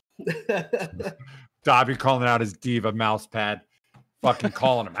 Yep. Dobby calling out his diva mouse pad. Fucking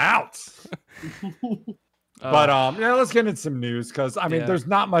calling him out. But yeah, let's get into some news because I mean, there's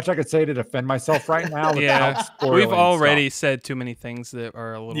not much I could say to defend myself right now. We've already said too many things that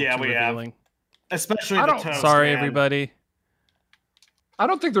are a little too revealing. Especially the toast, Sorry, everybody. I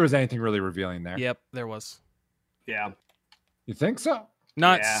don't think there was anything really revealing there. Yep, there was. Yeah. You think so?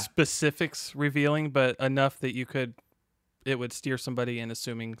 Not specifics revealing, but enough that it would steer somebody in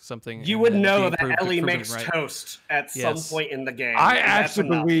assuming something. You would know that Ellie makes toast at some point in the game. I actually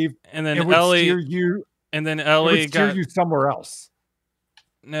believe and then it would Ellie, steer you. And then Ellie steer you somewhere else.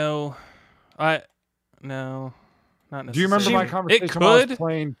 No, not necessarily. Do you remember my conversation when I was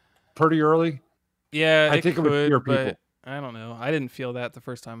playing pretty early? Yeah, I think it would steer people. But I don't know. I didn't feel that the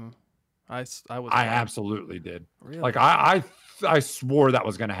first time. I absolutely did. Really? Like I swore that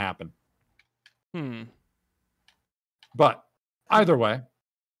was going to happen. But either way,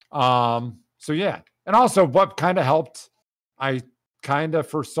 so yeah, and also what kind of helped, I kind of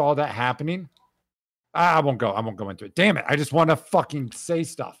foresaw that happening. I won't go into it. Damn it! I just want to fucking say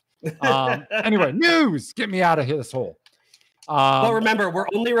stuff. Anyway, news. Get me out of this hole. Well, remember, we're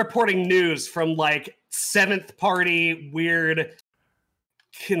only reporting news from like seventh party weird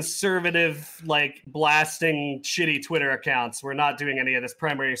conservative blasting shitty Twitter accounts. We're not doing any of this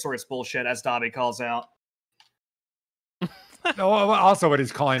primary source bullshit, as Dobby calls out. Also, what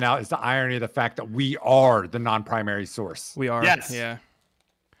he's calling out is the irony of the fact that we are the non-primary source. We are. Yes. Yeah.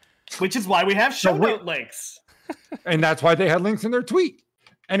 Which is why we have show note links. And that's why they had links in their tweet.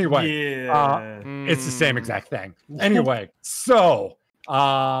 Anyway, it's the same exact thing. Anyway, so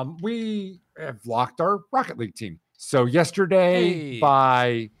we have locked our Rocket League team. So yesterday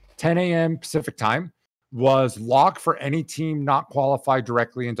by 10 a.m. Pacific time was locked for any team not qualified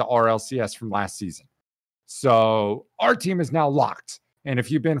directly into RLCS from last season. So our team is now locked. And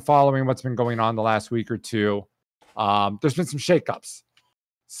if you've been following what's been going on the last week or two, there's been some shakeups.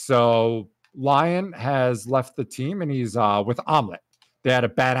 So Lion has left the team and he's with Omelette. They had a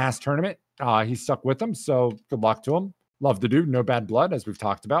badass tournament. He stuck with them. So good luck to him. Love the dude. No bad blood, as we've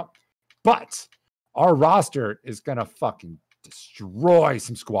talked about. But our roster is going to fucking destroy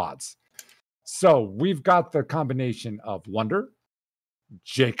some squads. So we've got the combination of Wonder,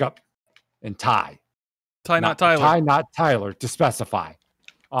 Jacob, and Ty. Ty, not Tyler. Ty, not Tyler, to specify.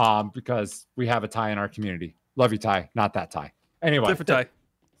 Because we have a Ty in our community. Love you, Ty. Not that Ty. Anyway. Different Ty.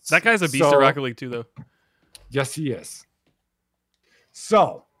 That guy's a beast at Rocket League too, though. Yes, he is.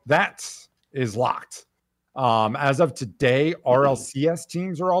 So that is locked. As of today, RLCS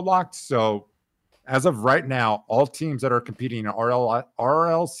teams are all locked. So as of right now, all teams that are competing in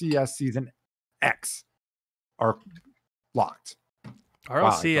RLCS Season X are locked.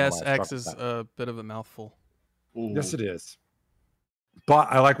 RLCS X is a bit of a mouthful. Yes, it is. But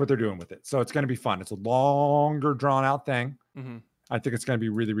I like what they're doing with it. So it's going to be fun. It's a longer, drawn-out thing. Mm-hmm. I think it's going to be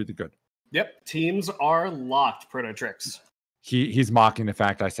really, really good. Yep. Teams are locked, Prototrix. He's mocking the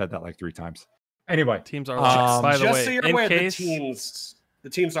fact I said that like 3 times. Anyway. Teams are locked. By the way, so you're aware, the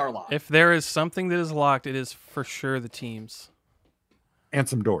teams are locked. If there is something that is locked, it is for sure the teams. And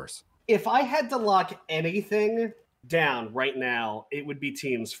some doors. If I had to lock anything down right now, it would be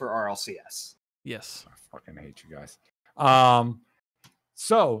teams for RLCS. Yes. I fucking hate you guys.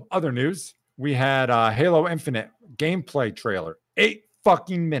 So other news, we had Halo Infinite gameplay trailer, 8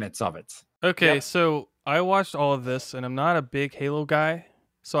 fucking minutes of it. Okay, so I watched all of this, and I'm not a big Halo guy,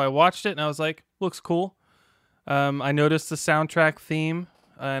 so I watched it and I was like, looks cool. I noticed the soundtrack theme,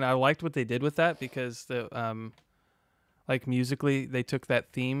 and I liked what they did with that because musically they took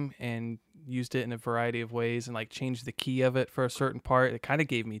that theme and used it in a variety of ways and changed the key of it for a certain part. It kind of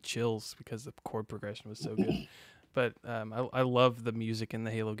gave me chills because the chord progression was so good. But I love the music in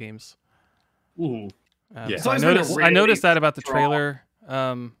the Halo games. So I noticed that about the trailer.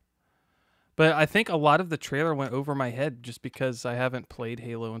 But I think a lot of the trailer went over my head just because I haven't played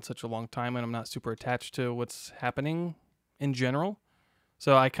Halo in such a long time and I'm not super attached to what's happening in general.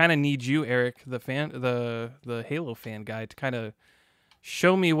 So I kind of need you, Eric, the Halo fan guy, to kind of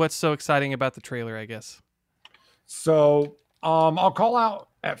show me what's so exciting about the trailer, I guess. So I'll call out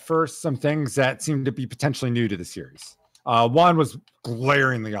at first some things that seem to be potentially new to the series. One was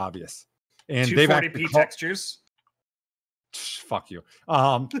glaringly obvious. And 240p textures. Fuck you.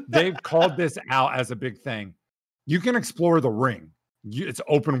 They've called this out as a big thing. You can explore the ring. It's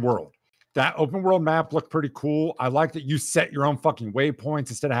open world. That open world map looked pretty cool. I like that you set your own fucking waypoints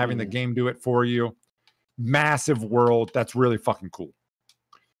instead of having the game do it for you. Massive world. That's really fucking cool.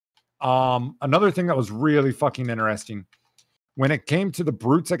 Another thing that was really fucking interesting, when it came to the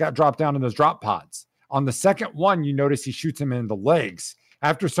brutes that got dropped down in those drop pods, on the second one, you notice he shoots him in the legs.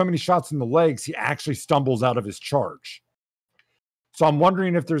 After so many shots in the legs, he actually stumbles out of his charge. So I'm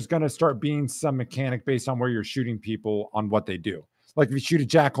wondering if there's going to start being some mechanic based on where you're shooting people on what they do. Like if you shoot a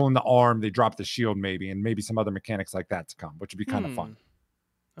jackal in the arm, they drop the shield maybe, and maybe some other mechanics like that to come, which would be kind of fun.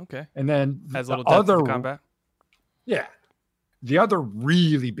 Okay. And then has a little depth of combat. Yeah. The other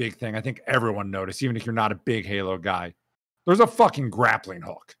really big thing I think everyone noticed, even if you're not a big Halo guy, there's a fucking grappling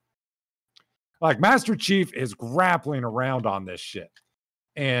hook. Like Master Chief is grappling around on this shit.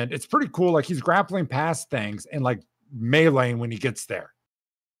 And it's pretty cool. Like he's grappling past things and like meleeing when he gets there.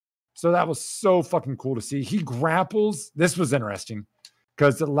 So that was so fucking cool to see. He grapples. This was interesting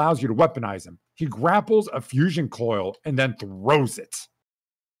because it allows you to weaponize him. He grapples a fusion coil and then throws it,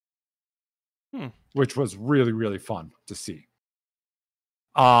 which was really, really fun to see.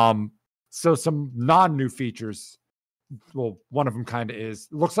 So some non-new features. Well, one of them kind of is.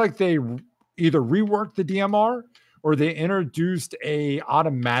 Looks like they either reworked the DMR or they introduced a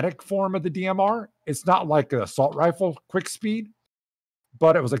automatic form of the DMR. It's not like an assault rifle quick speed,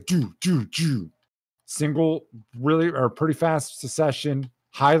 but it was like single, really or pretty fast succession,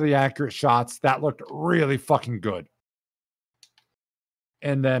 highly accurate shots. That looked really fucking good.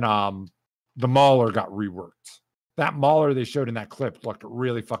 And then the Mauler got reworked. That Mauler they showed in that clip looked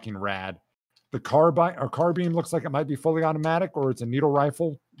really fucking rad. The carbine looks like it might be fully automatic or it's a needle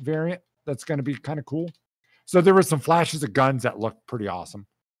rifle variant. That's going to be kind of cool. So there were some flashes of guns that looked pretty awesome.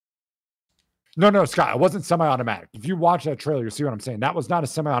 No, Scott, it wasn't semi-automatic. If you watch that trailer, you'll see what I'm saying. That was not a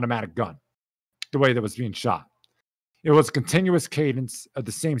semi-automatic gun, the way that was being shot. It was continuous cadence at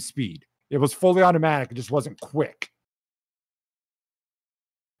the same speed. It was fully automatic. It just wasn't quick.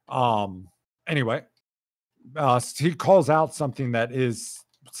 Anyway, he calls out something that is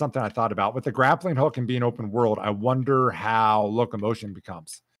something I thought about. With the grappling hook and being open world, I wonder how locomotion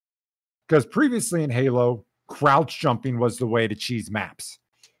becomes. Because previously in Halo, crouch jumping was the way to cheese maps.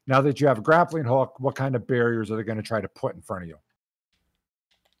 Now that you have a grappling hook, what kind of barriers are they going to try to put in front of you?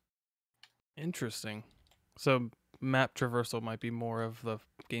 Interesting. So map traversal might be more of the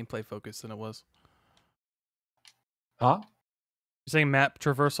gameplay focus than it was. Huh? You're saying map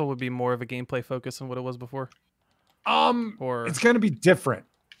traversal would be more of a gameplay focus than what it was before? Or it's going to be different.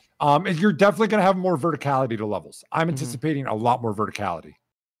 You're definitely going to have more verticality to levels. I'm anticipating a lot more verticality,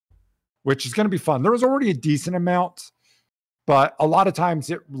 which is going to be fun. There was already a decent amount, but a lot of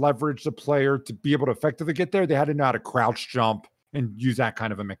times it leveraged the player to be able to effectively get there. They had to know how to crouch jump and use that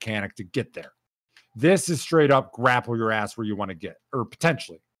kind of a mechanic to get there. This is straight up grapple your ass where you want to get, or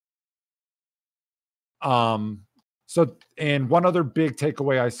potentially. So, and one other big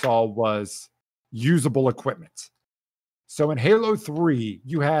takeaway I saw was usable equipment. So in Halo 3,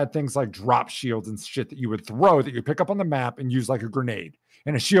 you had things like drop shields and shit that you would throw that you pick up on the map and use like a grenade,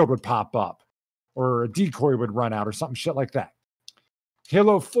 and a shield would pop up or a decoy would run out or something shit like that.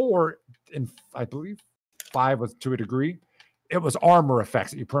 Halo 4, and I believe 5 was to a degree, it was armor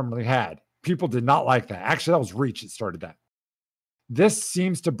effects that you permanently had. People did not like that. Actually, that was Reach that started that. This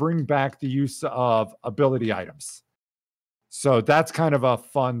seems to bring back the use of ability items. So that's kind of a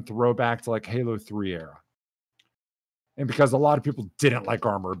fun throwback to like Halo 3 era. And because a lot of people didn't like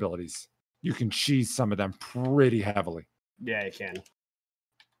armor abilities, you can cheese some of them pretty heavily. Yeah, you can.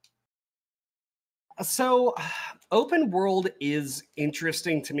 So open world is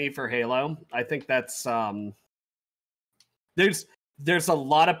interesting to me for Halo. I think that's there's a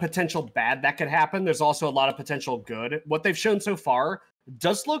lot of potential bad that could happen. There's also a lot of potential good. What they've shown so far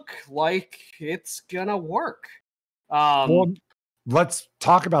does look like it's gonna work. Well, let's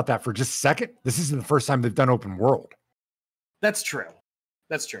talk about that for just a second. This isn't the first time they've done open world. That's true.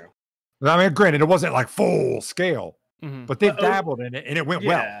 That's true. I mean, granted, it wasn't like full scale, but they've dabbled in it and it went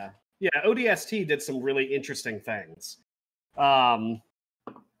well. Yeah, ODST did some really interesting things. Open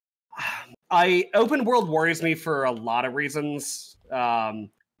world worries me for a lot of reasons,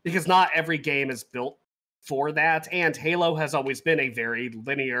 because not every game is built for that, and Halo has always been a very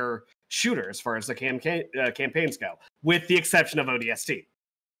linear shooter as far as the campaigns go, with the exception of ODST,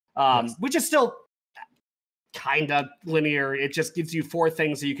 which is still kind of linear. It just gives you 4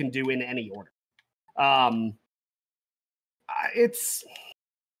 things that you can do in any order.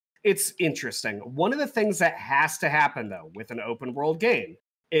 It's interesting. One of the things that has to happen, though, with an open world game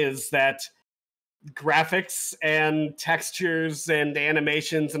is that graphics and textures and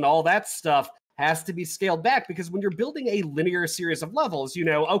animations and all that stuff has to be scaled back, because when you're building a linear series of levels, you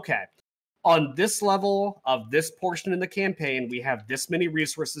know, okay, on this level of this portion in the campaign, we have this many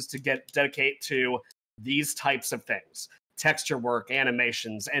resources to dedicate to these types of things. Texture work,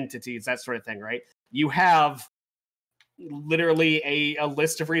 animations, entities, that sort of thing, right? You have literally a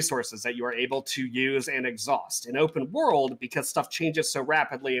list of resources that you are able to use and exhaust. In open world, because stuff changes so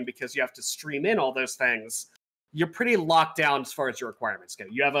rapidly and because you have to stream in all those things, you're pretty locked down as far as your requirements go.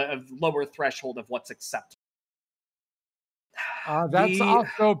 You have a lower threshold of what's acceptable. That's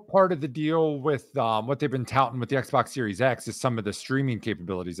also part of the deal with what they've been touting with the Xbox Series X is some of the streaming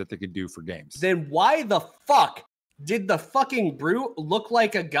capabilities that they could do for games. Then why the fuck did the fucking brute look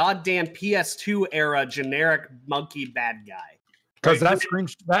like a goddamn PS2 era generic monkey bad guy? Because that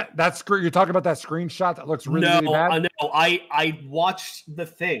you're talking about that screenshot that looks really bad? No, I watched the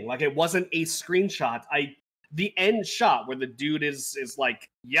thing. Like, it wasn't a screenshot. The end shot where the dude is like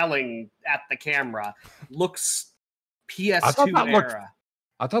yelling at the camera looks PS2 era.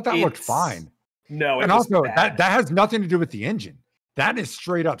 I thought that looked fine. No, and also that has nothing to do with the engine. That is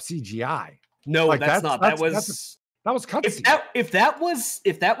straight up CGI. No, like, that's not. That was cutscene. If that was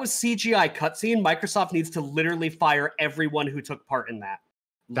CGI cutscene, Microsoft needs to literally fire everyone who took part in that.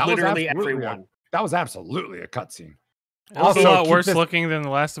 Literally everyone. That was absolutely a cutscene. Also, a lot worse looking than The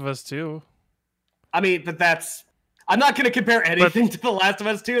Last of Us 2. I mean, but I'm not going to compare anything to The Last of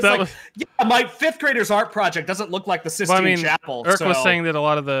Us 2. It's my fifth grader's art project doesn't look like the Sistine Chapel. Eric was saying that a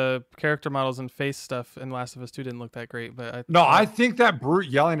lot of the character models and face stuff in Last of Us 2 didn't look that great. But I think that brute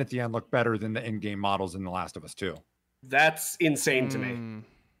yelling at the end looked better than the in-game models in The Last of Us 2. That's insane to me.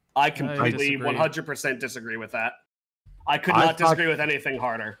 I completely 100% disagree with that. I could not disagree with anything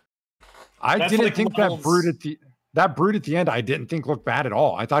harder. I didn't think that brute at the end, I didn't think looked bad at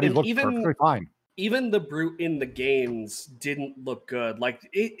all. I thought he looked perfectly fine. Even the brute in the games didn't look good. Like,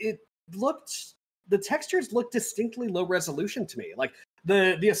 it looked, the textures looked distinctly low resolution to me. Like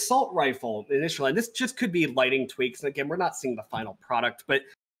the assault rifle initially, and this just could be lighting tweaks. And again, we're not seeing the final product, but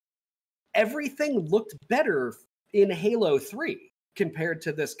everything looked better in Halo 3 compared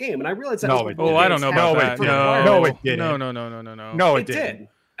to this game. And I realized that. I don't know about that. No, it didn't. No. No, it didn't.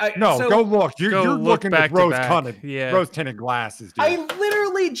 Go look. You're looking at rose-tinted glasses, dude. I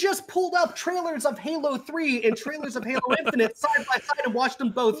literally just pulled up trailers of Halo 3 and trailers of Halo Infinite side by side and watched them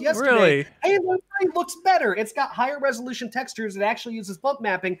both yesterday. Really? Halo 3 looks better. It's got higher resolution textures. It actually uses bump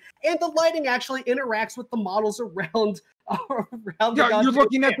mapping, and the lighting actually interacts with the models around you're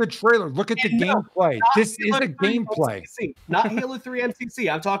looking at the trailer. Look at the gameplay. This is a gameplay. Not Halo 3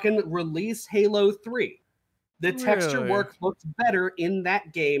 MCC. I'm talking release Halo 3. The texture work looks better in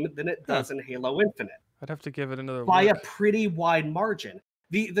that game than it does in Halo Infinite. I'd have to give it another by a pretty wide margin.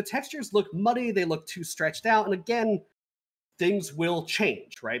 The textures look muddy, they look too stretched out, and again, things will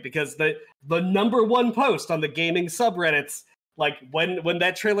change, right? Because the number one post on the gaming subreddits, like when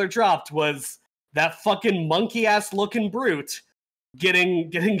that trailer dropped, was that fucking monkey ass looking brute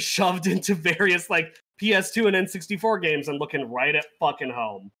getting shoved into various like PS2 and N64 games and looking right at fucking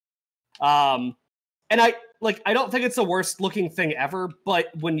home. And I don't think it's the worst looking thing ever, but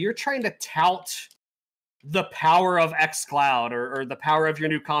when you're trying to tout the power of xCloud or the power of your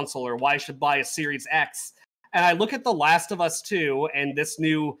new console or why I should buy a Series X, and I look at The Last of Us 2 and this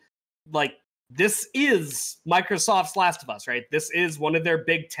new, this is Microsoft's Last of Us, right? This is one of their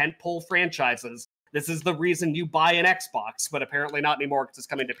big tentpole franchises. This is the reason you buy an Xbox, but apparently not anymore because it's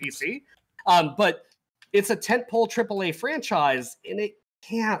coming to PC. But it's a tentpole AAA franchise, and it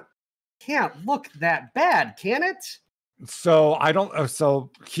can't look that bad, can it? So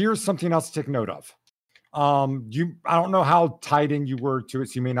here's something else to take note of. I don't know how tied in you were to it,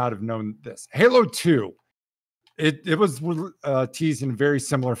 so you may not have known this. Halo 2, it was teased in very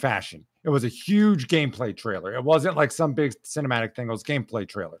similar fashion. It was a huge gameplay trailer. It wasn't like some big cinematic thing. It was a gameplay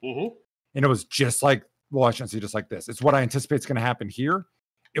trailer. Mm-hmm. And it was just like, well, I shouldn't say just like this. It's what I anticipate is going to happen here.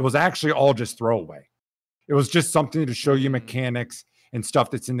 It was actually all just throwaway. It was just something to show you mechanics and stuff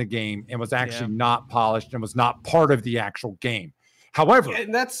that's in the game, and was actually not polished and was not part of the actual game. However,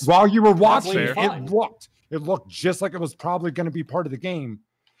 while you were watching it, it looked just like it was probably going to be part of the game.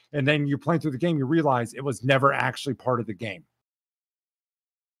 And then you're playing through the game, you realize it was never actually part of the game.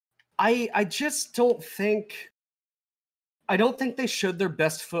 I just don't think they showed their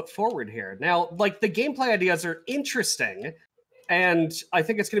best foot forward here. Now, like, the gameplay ideas are interesting, and I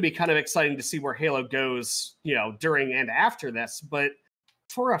think it's going to be kind of exciting to see where Halo goes, during and after this. But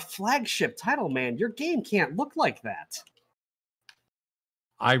for a flagship title, man, your game can't look like that.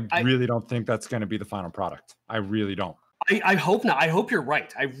 I really don't think that's going to be the final product. I really don't. I hope not. I hope you're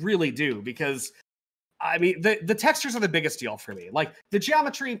right. I really do, because I mean, the textures are the biggest deal for me. Like, the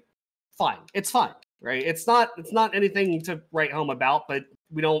geometry, fine. It's fine, right? It's not anything to write home about, but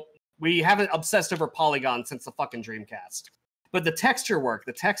we haven't obsessed over polygons since the fucking Dreamcast. But the texture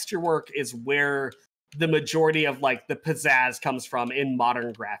work is where the majority of like the pizzazz comes from in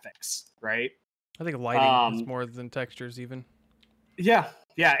modern graphics, right? I think lighting is more than textures even. Yeah,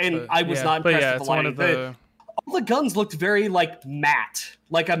 and I was not impressed with the lighting. All the guns looked very like matte,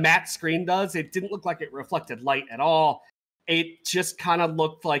 like a matte screen does. It didn't look like it reflected light at all. It just kind of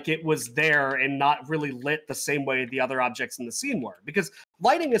looked like it was there and not really lit the same way the other objects in the scene were. Because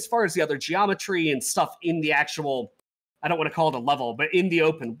lighting, as far as the other geometry and stuff in the actual, I don't want to call it a level, but in the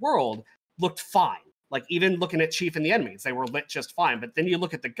open world, looked fine. Like, even looking at Chief and the enemies, they were lit just fine. But then you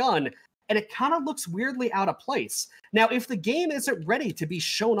look at the gun, and it kind of looks weirdly out of place. Now, if the game isn't ready to be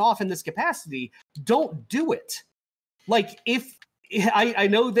shown off in this capacity, don't do it. Like, if I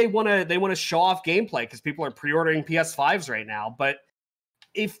know they want to show off gameplay because people are pre-ordering PS5s right now, but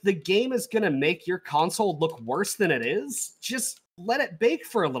if the game is going to make your console look worse than it is, just let it bake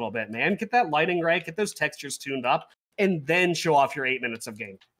for a little bit, man. Get that lighting right, get those textures tuned up, and then show off your 8 minutes of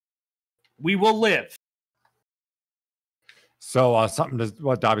game. We will live. So something to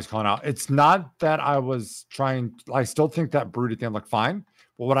what Dobby's calling out. It's not that I still think that Brood at the end looked fine.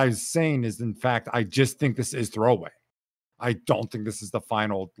 But what I was saying is, in fact, I just think this is throwaway. I don't think this is the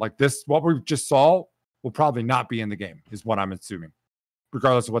final. Like this, what we just saw will probably not be in the game, is what I'm assuming.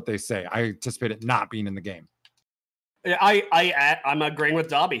 Regardless of what they say, I anticipate it not being in the game. I'm agreeing with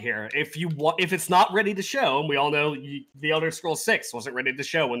Dobby here. If it's not ready to show, and we all know the Elder Scrolls 6 wasn't ready to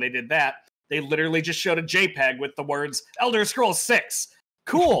show when they did that. They literally just showed a JPEG with the words Elder Scrolls 6.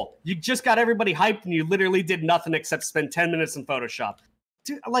 Cool. You just got everybody hyped and you literally did nothing except spend 10 minutes in Photoshop.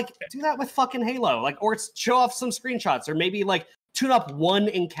 Do that with fucking Halo. Or show off some screenshots, or maybe tune up one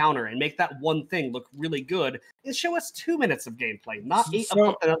encounter and make that one thing look really good and show us 2 minutes of gameplay, not 8.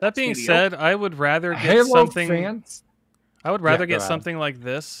 So, that being said, I would rather get Halo something fans. I would rather get something like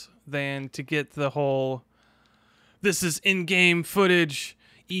this than to get the whole this is in-game footage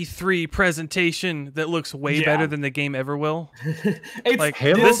E3 presentation that looks way better than the game ever will.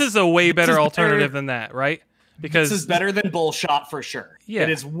 This is a way better alternative than that, right? Because this is better than Bullshot for sure. Yeah.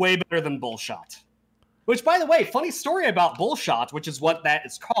 It is way better than Bullshot. Which, by the way, funny story about Bullshot, which is what that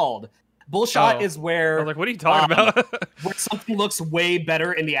is called. Bullshot is where... I was like, what are you talking about? Where something looks way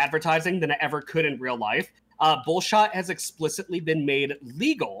better in the advertising than it ever could in real life. Bullshot has explicitly been made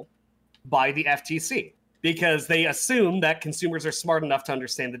legal by the FTC because they assume that consumers are smart enough to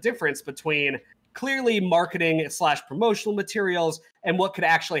understand the difference between clearly marketing / promotional materials and what could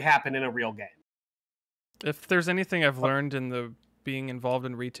actually happen in a real game. If there's anything I've learned in the being involved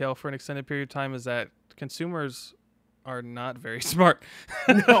in retail for an extended period of time is that consumers are not very smart.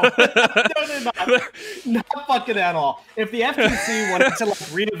 No, they're not. Not fucking at all. If the FTC wanted to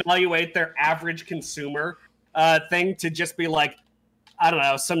reevaluate their average consumer thing to just be I don't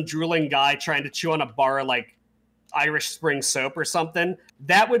know, some drooling guy trying to chew on a bar of Irish Spring soap or something,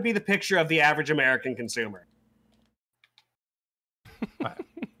 that would be the picture of the average American consumer.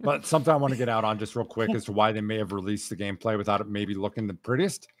 But something I want to get out on just real quick as to why they may have released the gameplay without it maybe looking the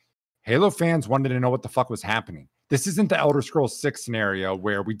prettiest. Halo fans wanted to know what the fuck was happening. This isn't the Elder Scrolls 6 scenario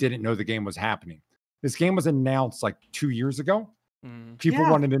where we didn't know the game was happening. This game was announced 2 years ago. People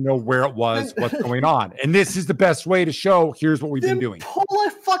wanted to know where it was, what's going on. And this is the best way to show, here's what we've been doing. Pull a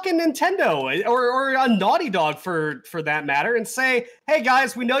fucking Nintendo or a Naughty Dog for that matter and say, hey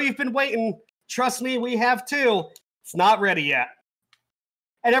guys, we know you've been waiting. Trust me, we have too. It's not ready yet.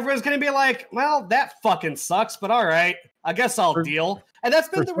 And everyone's going to be like, well, that fucking sucks, but all right, I guess I'll deal. And that's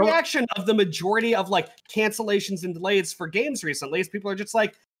been the reaction of the majority of cancellations and delays for games recently, is people are just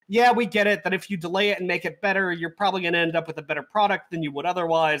like, yeah, we get it that if you delay it and make it better, you're probably going to end up with a better product than you would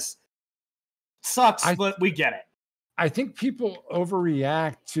otherwise. Sucks, but we get it. I think people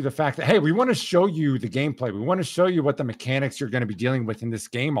overreact to the fact that, hey, we want to show you the gameplay. We want to show you what the mechanics you're going to be dealing with in this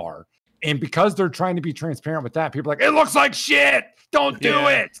game are. And because they're trying to be transparent with that, people are like, it looks like shit. Don't do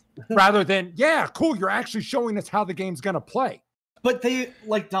it. Rather than, yeah, cool. You're actually showing us how the game's going to play. But they,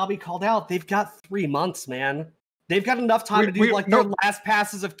 like Dobby called out, they've got 3 months, man. They've got enough time to do their last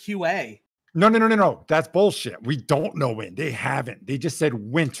passes of QA. No. That's bullshit. We don't know when. They haven't. They just said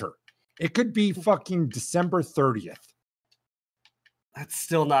winter. It could be fucking December 30th. That's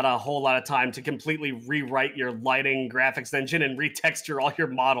still not a whole lot of time to completely rewrite your lighting graphics engine and retexture all your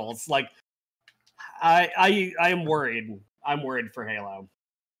models. I am worried. I'm worried for Halo.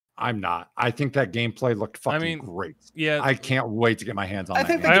 I'm not. I think that gameplay looked fucking great. Yeah. I can't wait to get my hands on that. I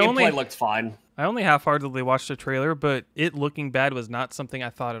think the gameplay looked fine. I only half-heartedly watched the trailer, but it looking bad was not something I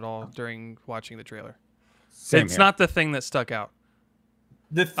thought at all during watching the trailer. It's not the thing that stuck out.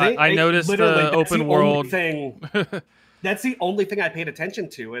 The thing I noticed the open world thing. That's the only thing I paid attention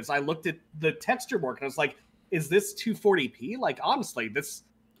to. Is I looked at the texture work and I was like, "Is this 240p?" Honestly, this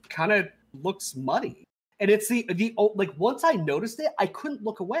kind of looks muddy. And it's the once I noticed it, I couldn't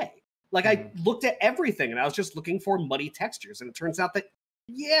look away. I looked at everything and I was just looking for muddy textures, and it turns out that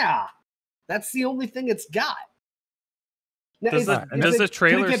that's the only thing it's got. Now, does the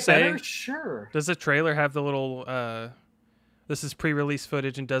trailer say? Better? Sure. Does the trailer have the little this is pre-release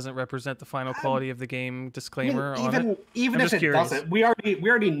footage and doesn't represent the final quality of the game disclaimer on it? Even if it doesn't, we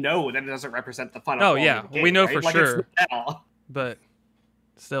already know that it doesn't represent the final quality of the game, we know right? for sure. But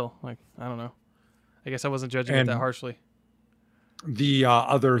still, I don't know. I guess I wasn't judging it that harshly. The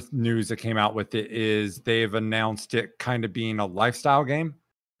other news that came out with it is they've announced it kind of being a lifestyle game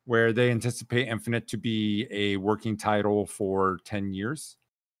where they anticipate Infinite to be a working title for 10 years.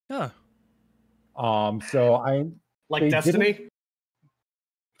 Yeah. So I like Destiny.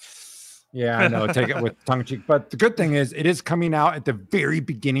 Yeah, I know. Take it with tongue in cheek. But the good thing is it is coming out at the very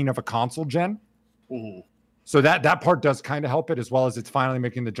beginning of a console gen. Mm-hmm. So that part does kind of help it, as well as it's finally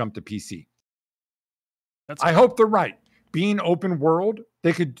making the jump to PC. I hope they're right. Being open world,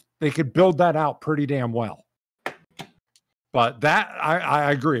 they could build that out pretty damn well. But that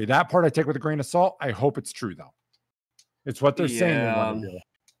I agree. That part I take with a grain of salt. I hope it's true though. It's what they're saying they want to do.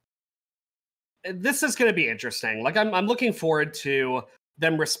 This is going to be interesting. Like I'm looking forward to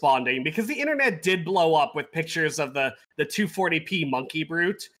them responding, because the internet did blow up with pictures of the 240p monkey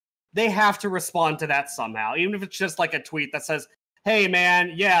brute. They have to respond to that somehow, even if it's just like a tweet that says, hey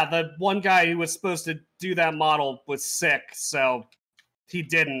man, yeah, the one guy who was supposed to do that model was sick, so he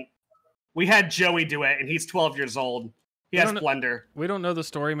didn't. We had Joey do it, and he's 12 years old. He has Blender. We don't know the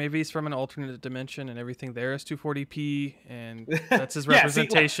story. Maybe he's from an alternate dimension, and everything there is 240p, and that's his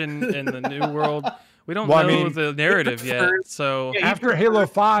representation in the new world. We don't know the narrative yet. So after Halo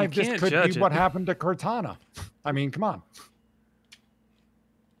 5, this could be what happened to Cortana. I mean, come on.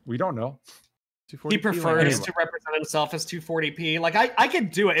 We don't know. He prefers to represent himself as 240p. Like I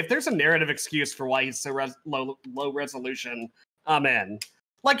could do it if there's a narrative excuse for why he's so low resolution. I'm in.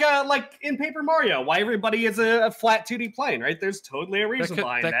 Like in Paper Mario, why everybody is a flat 2D plane, right? There's totally a reason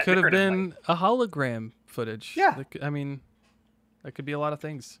behind that. That could have been a hologram footage. Yeah, I mean, that could be a lot of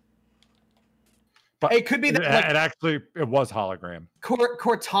things. But it could be that it was hologram.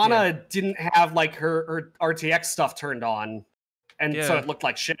 Cortana didn't have like her RTX stuff turned on, and so it looked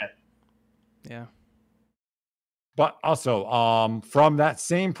like shit. Yeah. But also, from that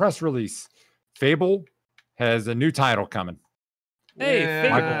same press release, Fable has a new title coming. Hey,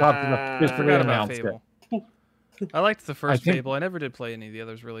 Microsoft just announced Fable. I liked the first Fable. I never did play any of the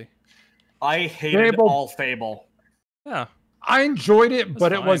others, really. I hated all Fable. Yeah. I enjoyed it,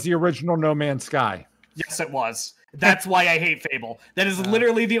 but it was the original No Man's Sky. Yes, it was. That's why I hate Fable. That is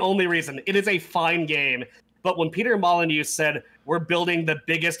literally the only reason. It is a fine game. But when Peter Molyneux said, we're building the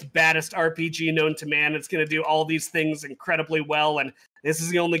biggest, baddest RPG known to man, it's going to do all these things incredibly well, and this is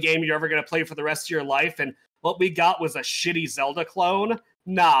the only game you're ever going to play for the rest of your life, and what we got was a shitty Zelda clone?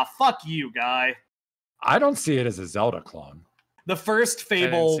 Nah, fuck you, guy. I don't see it as a Zelda clone. The first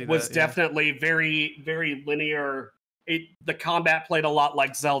Fable was definitely very, very linear. The combat played a lot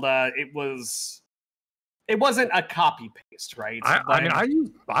like Zelda. It wasn't a copy paste, right?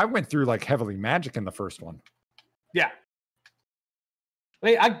 I went through like heavily magic in the first one. Yeah. I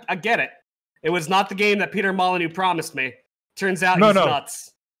mean, I get it. It was not the game that Peter Molyneux promised me. Turns out he's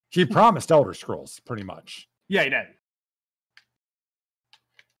nuts. He promised Elder Scrolls, pretty much. Yeah, he did.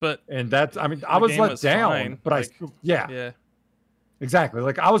 And that's, I mean, I was let down, but yeah. Exactly.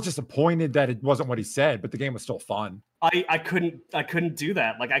 Like I was disappointed that it wasn't what he said, but the game was still fun. I couldn't do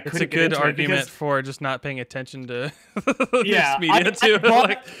that. Like I couldn't. It's a good argument for just not paying attention to media too. I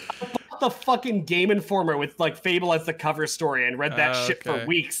bought the fucking Game Informer with like Fable as the cover story and read that shit for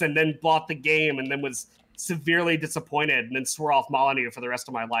weeks, and then bought the game and then was severely disappointed and then swore off Molyneux for the rest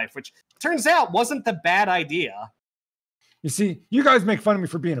of my life, which turns out wasn't the bad idea. You see, you guys make fun of me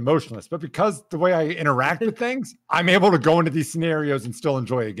for being emotionless, but because the way I interact with things, I'm able to go into these scenarios and still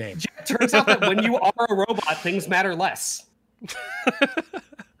enjoy a game. It turns out that when you are a robot, things matter less.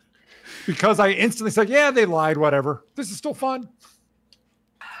 Because I instantly said, yeah, they lied, whatever. This is still fun.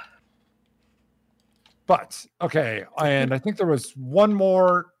 But, okay, and I think there was one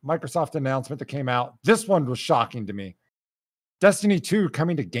more Microsoft announcement that came out. This one was shocking to me. Destiny 2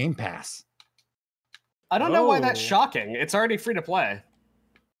 coming to Game Pass. I don't know why that's shocking. It's already free to play.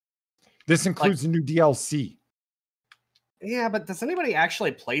 This includes a new DLC. Yeah, but does anybody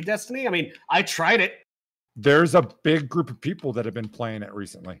actually play Destiny? I mean, I tried it. There's a big group of people that have been playing it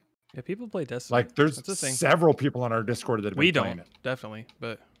recently. Yeah, people play Destiny. Like, there's several people on our Discord that have been playing it. Definitely,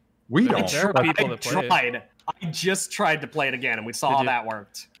 but we don't. There are people that play it. I just tried to play it again, and we saw how that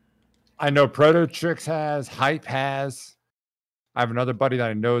worked. I know Prototrix has, Hype has. I have another buddy that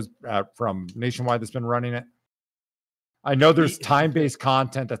I know is from Nationwide that's been running it. I know there's time-based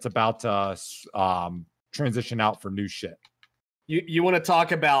content that's about to transition out for new shit. You want to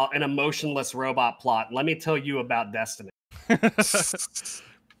talk about an emotionless robot plot? Let me tell you about Destiny.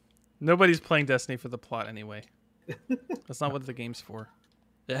 Nobody's playing Destiny for the plot anyway. That's not what the game's for.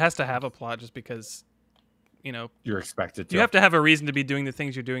 It has to have a plot just because, you're expected to. You have to have a reason to be doing the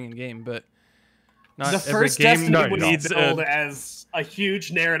things you're doing in game, but not the every first game Destiny was billed as a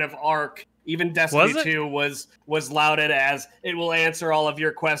huge narrative arc Even Destiny 2 was lauded as it will answer all of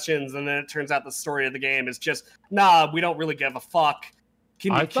your questions, and then it turns out the story of the game is just, nah, we don't really give a fuck.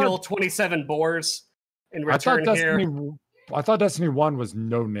 Can you kill 27 boars in return here? I thought Destiny 1 was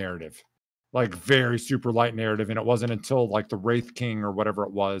no narrative. Like very super light narrative, and it wasn't until like the Wraith King or whatever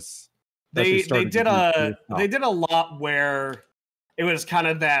it was. They did a lot where it was kind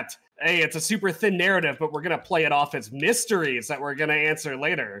of that, hey, it's a super thin narrative, but we're gonna play it off as mysteries that we're gonna answer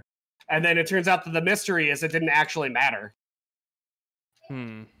later. And then it turns out that the mystery is it didn't actually matter.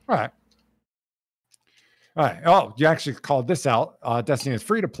 All right. Oh, you actually called this out. Destiny is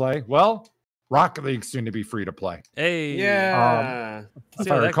free to play. Well, Rocket League's soon to be free to play. Hey. Yeah.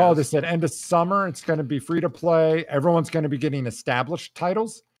 If I recall, this at end of summer, it's going to be free to play. Everyone's going to be getting established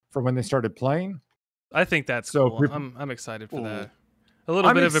titles for when they started playing. I think that's cool. I'm excited for that. A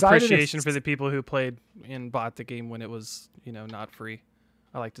little bit of appreciation for the people who played and bought the game when it was, not free.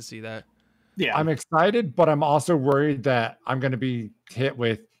 I like to see that. Yeah, I'm excited, but I'm also worried that I'm going to be hit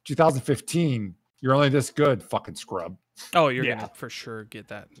with 2015. You're only this good, fucking scrub. Oh, you're going to for sure get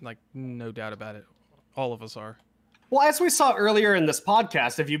that. Like, no doubt about it. All of us are. Well, as we saw earlier in this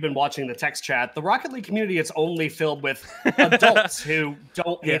podcast, if you've been watching the text chat, the Rocket League community is only filled with adults who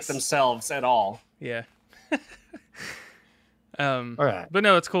don't hate themselves at all. Yeah. All right. But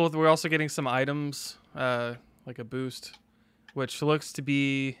no, it's cool. We're also getting some items, like a boost, which looks to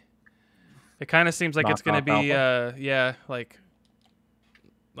be. It kind of seems like it's going to be,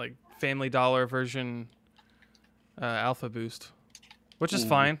 like Family Dollar version alpha boost, which is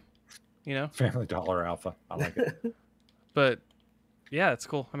fine, Family Dollar alpha. I like it. But yeah, it's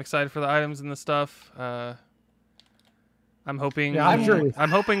cool. I'm excited for the items and the stuff. I'm hoping. Yeah,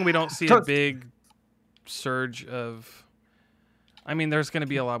 I'm hoping we don't see a big surge of. I mean, there's going to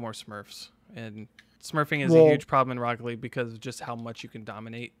be a lot more Smurfs, and Smurfing is a huge problem in Rocket League because of just how much you can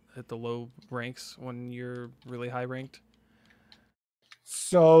dominate at the low ranks when you're really high ranked.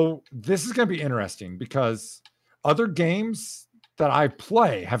 So this is going to be interesting because other games that I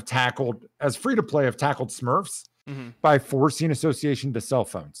play have tackled Smurfs by forcing association to cell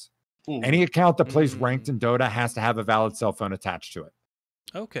phones. Any account that plays ranked in Dota has to have a valid cell phone attached to it.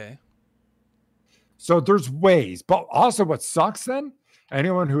 Okay. So there's ways, but also what sucks then,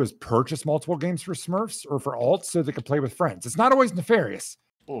 anyone who has purchased multiple games for Smurfs or for alts so they can play with friends. It's not always nefarious.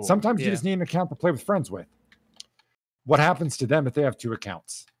 Sometimes you just need an account to play with friends with. What happens to them if they have two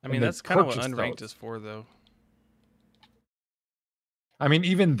accounts? I mean, that's kind of what unranked is for, though. I mean,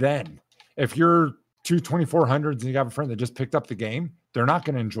 even then, if you're 2400s and you have a friend that just picked up the game, they're not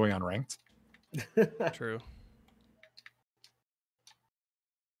going to enjoy unranked. True.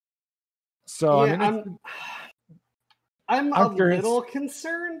 So yeah, I'm a little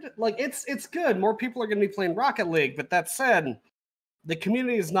concerned. Like it's good. More people are going to be playing Rocket League, but that said, the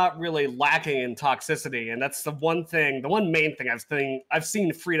community is not really lacking in toxicity, and that's the one main thing I've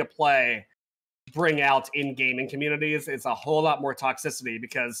seen free to play bring out in gaming communities is a whole lot more toxicity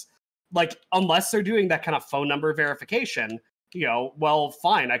because, like, unless they're doing that kind of phone number verification, well,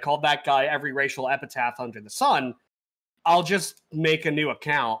 fine. I called that guy every racial epithet under the sun. I'll just make a new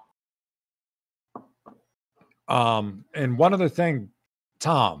account. And one other thing,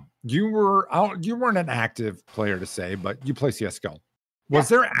 Tom, you weren't an active player to say, but you play CS:GO. Was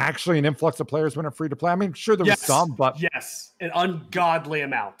there actually an influx of players when it free to play? I mean, sure there was some, but yes, an ungodly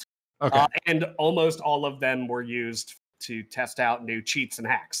amount. Okay, and almost all of them were used to test out new cheats and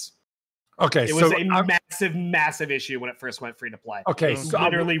hacks. Okay, it was a massive issue when it first went free to play. Okay, so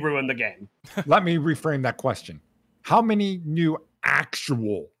literally ruined the game. Let me reframe that question. How many new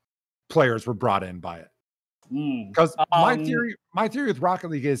actual players were brought in by it? Because my theory with Rocket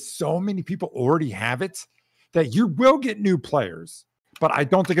League is so many people already have it that you will get new players, but I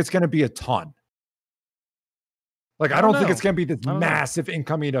don't think it's going to be a ton. Like, I don't think it's going to be this massive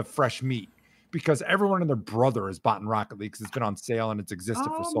incoming of fresh meat because everyone and their brother has bought in Rocket League because it's been on sale and it's existed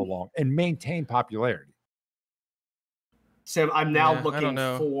for so long and maintained popularity. Sam, I'm now looking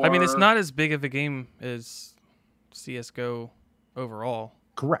for... I mean, it's not as big of a game as CSGO overall.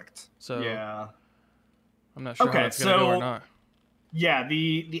 Correct. So yeah. I'm not sure how it's going to go or not. Yeah,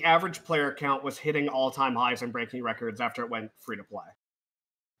 the average player count was hitting all-time highs and breaking records after it went free to play.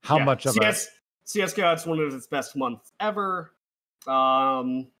 How much of it? CSGO, it's one of its best months ever.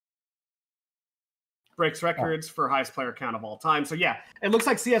 Breaks records for highest player count of all time. So yeah, it looks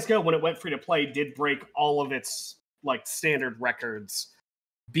like CSGO, when it went free to play, did break all of its like standard records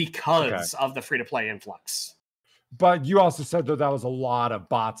because of the free to play influx. But you also said that was a lot of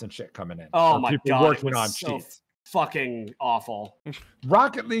bots and shit coming in. Oh my god, working on cheats. Fucking awful.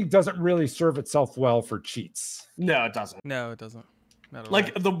 Rocket League doesn't really serve itself well for cheats. No, it doesn't. No, it doesn't.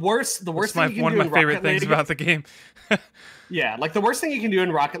 Like the worst thing you can do one of my in favorite Rocket things League, about the game. yeah, like the worst thing you can do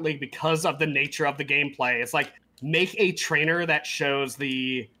in Rocket League because of the nature of the gameplay is like make a trainer that shows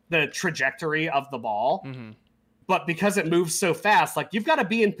the trajectory of the ball. Mm-hmm. But because it moves so fast, like you've got to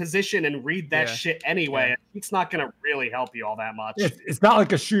be in position and read that shit anyway. Yeah. It's not going to really help you all that much. It's not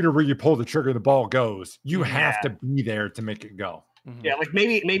like a shooter where you pull the trigger, the ball goes. You have to be there to make it go. Mm-hmm. Yeah, like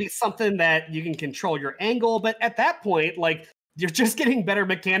maybe something that you can control your angle, but at that point, like you're just getting better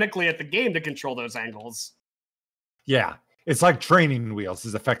mechanically at the game to control those angles. Yeah, it's like training wheels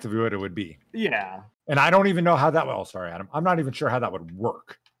is effectively what it would be. Yeah. And I don't even know how that. Well, sorry, Adam. I'm not even sure how that would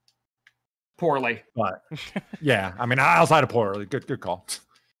work. Poorly. But yeah, I mean, outside of poorly, good call.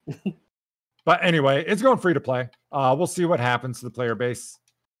 But anyway, it's going free to play. We'll see what happens to the player base.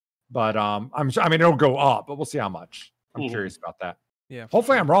 But I mean, it'll go up, but we'll see how much. I'm curious about that. Yeah.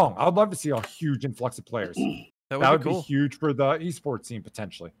 Hopefully, I'm wrong. I would love to see a huge influx of players. That would be cool. Huge for the esports scene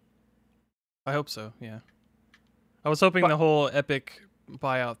potentially. I hope so. Yeah. I was hoping the whole Epic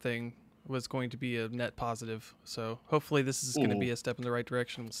buyout thing was going to be a net positive. So hopefully this is going to be a step in the right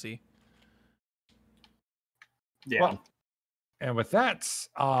direction. We'll see. Yeah. Well, and with that,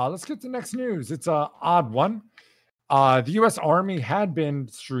 let's get to the next news. It's an odd one. The U.S. Army had been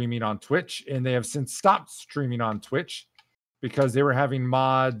streaming on Twitch, and they have since stopped streaming on Twitch because they were having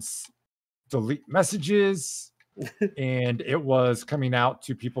mods delete messages, and it was coming out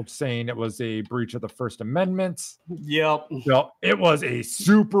to people saying it was a breach of the First Amendment. Yep. So it was a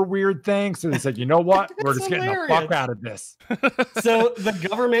super weird thing. So they said, you know what? We're just getting the fuck out of this. So the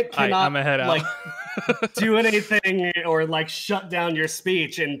government cannot I'm ahead like do anything or like shut down your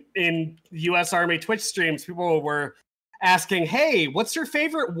speech. And in U.S. Army Twitch streams, people were asking, "Hey, what's your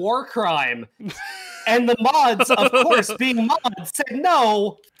favorite war crime?" And the mods, of course, being mods, said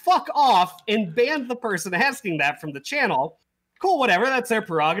no, fuck off, and banned the person asking that from the channel. Cool, whatever, that's their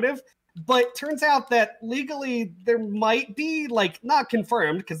prerogative. But turns out that legally there might be, like, not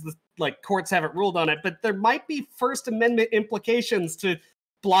confirmed because the like courts haven't ruled on it, but there might be First Amendment implications to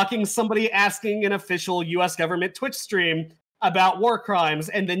blocking somebody asking an official U.S. government Twitch stream about war crimes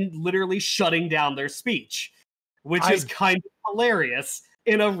and then literally shutting down their speech, which is kind of hilarious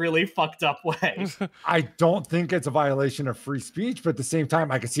in a really fucked up way. I don't think it's a violation of free speech, but at the same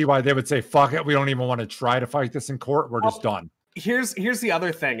time, I can see why they would say, fuck it, we don't even want to try to fight this in court. We're just done. Here's the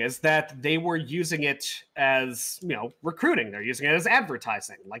other thing is that they were using it as, you know, recruiting. They're using it as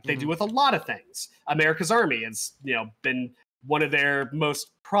advertising, like they do with a lot of things. America's Army has, you know, been one of their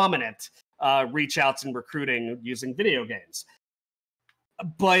most prominent reach outs in recruiting using video games.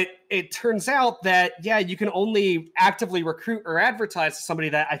 But it turns out that, yeah, you can only actively recruit or advertise to somebody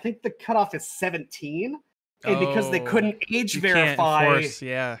that I think the cutoff is 17. And because they couldn't age verify.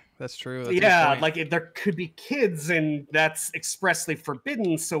 Yeah, that's true. That's like there could be kids and that's expressly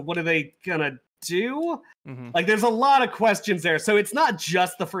forbidden. So what are they gonna do? Like there's a lot of questions there. So it's not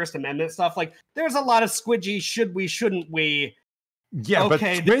just the First Amendment stuff. Like there's a lot of squidgy, should we, shouldn't we? Yeah,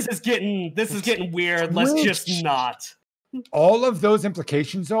 okay, this is getting weird. Let's just not. All of those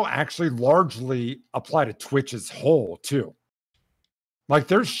implications, though, actually largely apply to Twitch as whole, too. Like,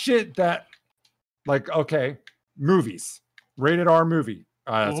 there's shit that, like, okay, movies, rated R movie.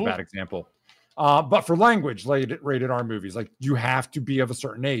 That's a bad example. But for language, rated R movies, like, you have to be of a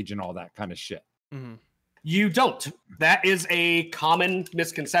certain age and all that kind of shit. You don't. That is a common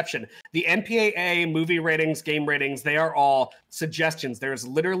misconception. The MPAA movie ratings, game ratings, they are all suggestions. There's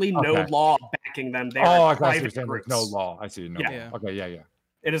literally no law backing them. They are private groups. No law. I see. No law. Okay, yeah.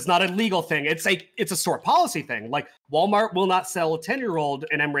 It is not a legal thing. It's a store policy thing. Like Walmart will not sell a 10-year-old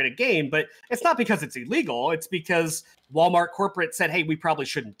an M-rated game, but it's not because it's illegal. It's because Walmart corporate said, hey, we probably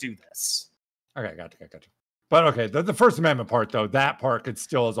shouldn't do this. Okay, gotcha. But okay, the First Amendment part, though, that part could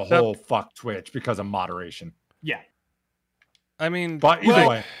still as a whole fuck Twitch because of moderation. Yeah. I mean, but either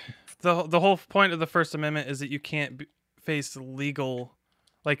way, the whole point of the First Amendment is that you can't face legal,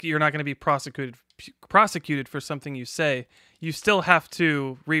 like you're not going to be prosecuted for something you say. You still have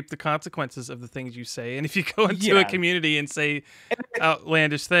to reap the consequences of the things you say. And if you go into a community and say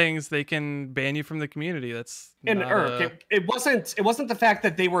outlandish things, they can ban you from the community. That's it wasn't the fact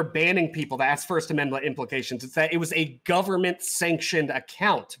that they were banning people that's First Amendment implications. It's that it was a government sanctioned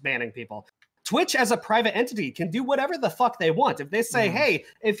account banning people. Twitch as a private entity can do whatever the fuck they want. If they say, hey,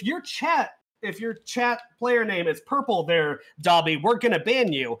 if your chat player name is purple there, Dobby, we're going to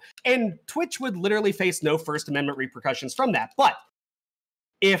ban you. And Twitch would literally face no First Amendment repercussions from that. But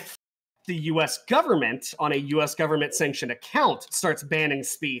if the U.S. government on a U.S. government sanctioned account starts banning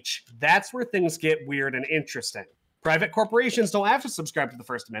speech, that's where things get weird and interesting. Private corporations don't have to subscribe to the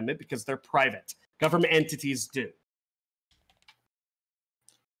First Amendment because they're private. Government entities do.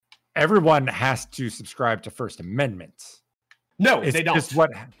 everyone has to subscribe to First Amendment. No, It's they don't. just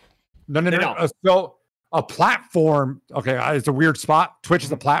what? No. Don't. So a platform. Okay, it's a weird spot. Twitch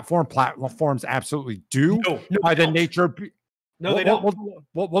is a platform. Platforms absolutely do by the nature. No, they don't.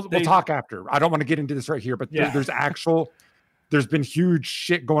 We'll talk after. I don't want to get into this right here, but there's been huge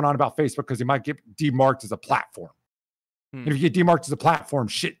shit going on about Facebook because it might get demarked as a platform. And if you get demarked as a platform,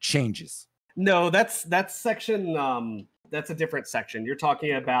 shit changes. No, that's section. That's a different section. You're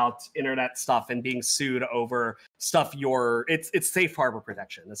talking about internet stuff and being sued over stuff. It's safe harbor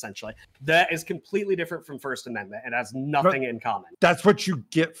protection, essentially. That is completely different from First Amendment. It has nothing in common. That's what you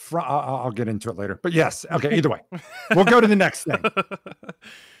get from. I'll get into it later. But yes, okay. Either way, we'll go to the next thing.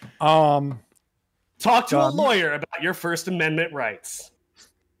 Talk to a lawyer about your First Amendment rights.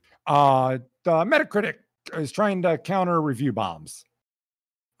 The Metacritic is trying to counter review bombs.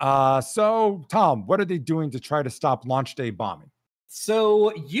 So, Tom, what are they doing to try to stop launch day bombing?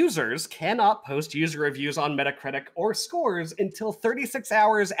 So, users cannot post user reviews on Metacritic or scores until 36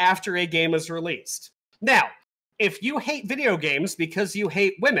 hours after a game is released. Now, if you hate video games because you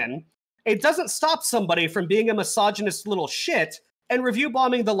hate women, it doesn't stop somebody from being a misogynist little shit and review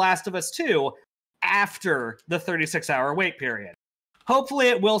bombing The Last of Us 2 after the 36-hour wait period. Hopefully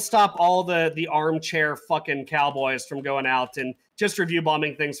it will stop all the armchair fucking cowboys from going out and just review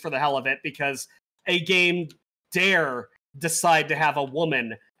bombing things for the hell of it because a game dare decide to have a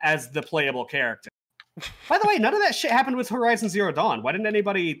woman as the playable character. By the way, none of that shit happened with Horizon Zero Dawn. Why didn't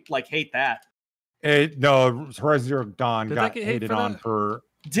anybody hate that? No, Horizon Zero Dawn got hated on for...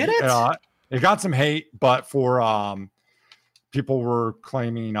 Did it? It got some hate, but for people were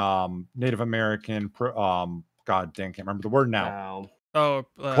claiming Native American... God dang, can't remember the word now. No.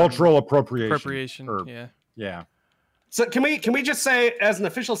 Cultural appropriation. Yeah. So can we just say, as an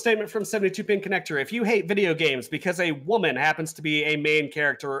official statement from 72-Pin Connector, if you hate video games because a woman happens to be a main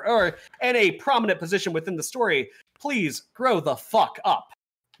character or in a prominent position within the story, please grow the fuck up.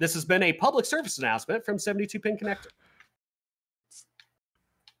 This has been a public service announcement from 72-Pin Connector.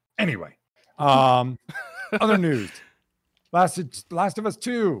 Anyway, other news. Last of Us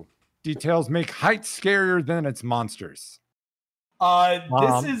 2 details make heights scarier than its monsters.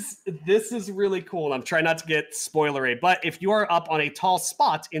 This is really cool. And I'm trying not to get spoilery, but if you are up on a tall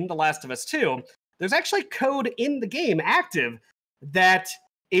spot in The Last of Us 2, there's actually code in the game active that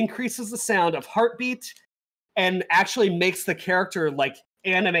increases the sound of heartbeat and actually makes the character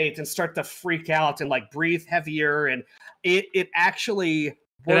animate and start to freak out and breathe heavier, and it actually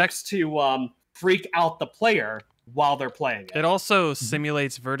works to freak out the player while they're playing it. It also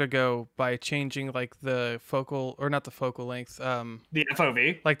simulates vertigo by changing the focal, or not the focal length, the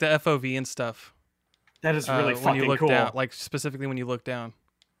FOV, the FOV and stuff. That is really when you fucking look cool. down, specifically when you look down.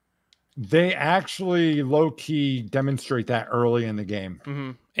 They actually low key demonstrate that early in the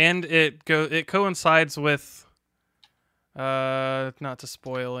game, and it coincides with, not to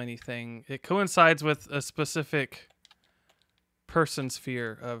spoil anything, it coincides with a specific person's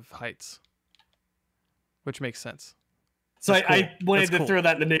fear of heights. Which makes sense. So I wanted to throw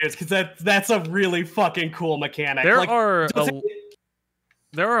that in the news because that's a really fucking cool mechanic. There are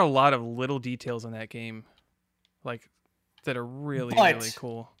a lot of little details in that game, that are really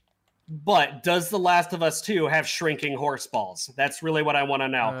cool. But does The Last of Us 2 have shrinking horse balls? That's really what I want to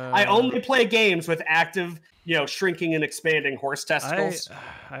know. I only play games with active, shrinking and expanding horse testicles.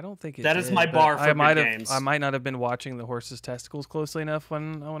 I don't think that is my bar for good games. I might not have been watching the horse's testicles closely enough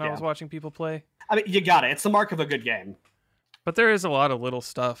when I was watching people play. I mean, you got it. It's the mark of a good game. But there is a lot of little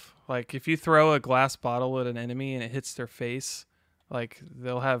stuff. If you throw a glass bottle at an enemy and it hits their face,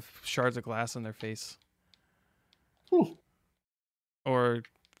 they'll have shards of glass in their face. Or,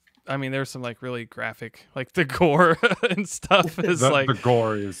 I mean, there's some really graphic, the gore and stuff is the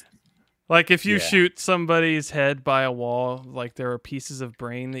gore is if you shoot somebody's head by a wall, there are pieces of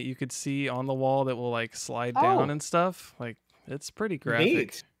brain that you could see on the wall that will slide down and stuff. It's pretty graphic.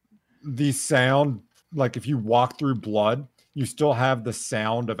 Neat. The sound, if you walk through blood, you still have the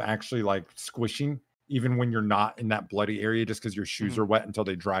sound of actually squishing, even when you're not in that bloody area, just because your shoes are wet until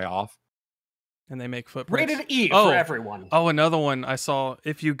they dry off. And they make footprints. Rated E for everyone. Oh, another one I saw.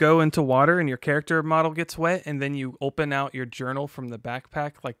 If you go into water and your character model gets wet, and then you open out your journal from the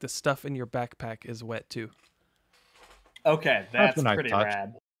backpack, the stuff in your backpack is wet too. Okay, that's pretty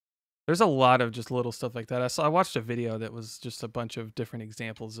rad. There's a lot of just little stuff like that. I watched a video that was just a bunch of different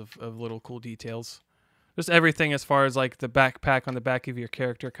examples of little cool details. Just everything as far as the backpack on the back of your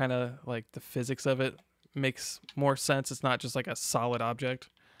character, kind of the physics of it makes more sense. It's not just a solid object.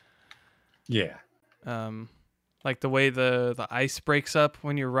 Yeah. The way the ice breaks up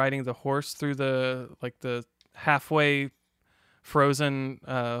when you're riding the horse through the halfway frozen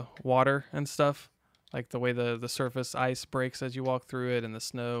water and stuff, like the way the surface ice breaks as you walk through it, and the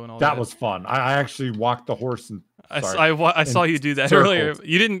snow and all that. That was fun. I actually walked the horse and I saw you do that circled. earlier.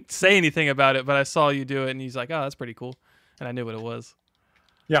 You didn't say anything about it, but I saw you do it, and he's like, "Oh, that's pretty cool," and I knew what it was.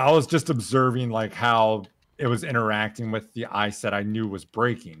 Yeah, I was just observing like how it was interacting with the ice that I knew was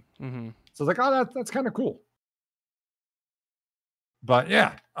breaking. Mm-hmm. So I was like, "Oh, that's kind of cool." But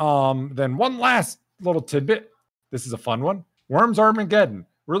yeah, then one last little tidbit. This is a fun one. Worms Armageddon,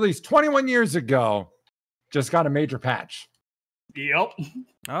 released 21 years ago, just got a major patch. Yep.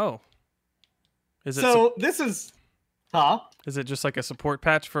 Oh. Is it so this is, Is it just like a support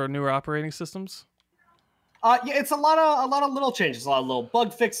patch for newer operating systems? Yeah, it's a lot of little changes, a lot of little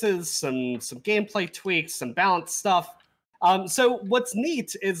bug fixes, some gameplay tweaks, some balance stuff. So what's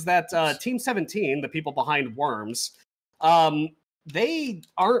neat is that Team 17, the people behind Worms, they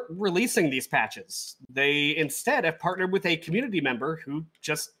aren't releasing these patches. They instead have partnered with a community member who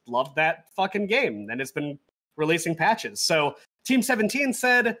just loved that fucking game and has been releasing patches. So Team 17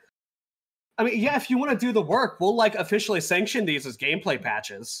 said, I mean, yeah, if you want to do the work, we'll like officially sanction these as gameplay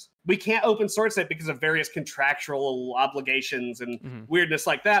patches. We can't open source it because of various contractual obligations and weirdness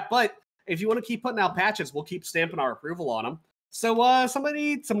like that. But if you want to keep putting out patches, we'll keep stamping our approval on them. So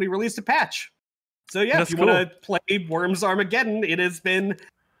somebody released a patch. So yeah, That's if you want to play Worms Armageddon, it has been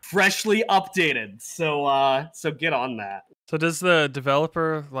freshly updated. So get on that. So does the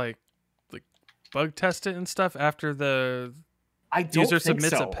developer like bug test it and stuff after the user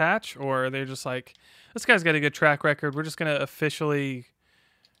submits a patch, or are they just like, this guy's got a good track record, we're just gonna officially,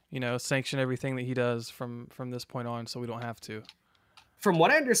 sanction everything that he does from this point on, so we don't have to? From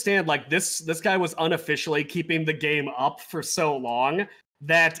what I understand, like this guy was unofficially keeping the game up for so long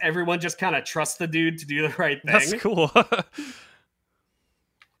that everyone just kind of trusts the dude to do the right thing. That's cool.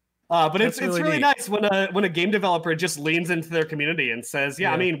 But it's really nice when a game developer just leans into their community and says,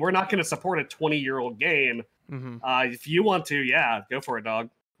 yeah. I mean, we're not going to support a 20-year-old game. If you want to, yeah, go for it,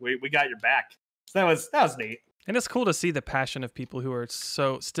 dog. We got your back. So that was neat. And it's cool to see the passion of people who are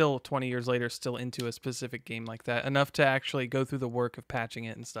still 20 years later still into a specific game like that, enough to actually go through the work of patching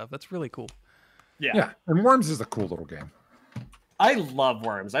it and stuff. That's really cool. Yeah, and Worms is a cool little game. I love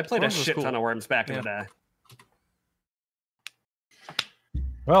Worms. I played a shit ton of Worms back in the day.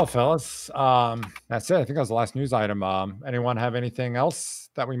 Well, fellas, that's it. I think that was the last news item. Anyone have anything else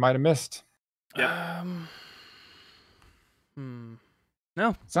that we might have missed? Yep.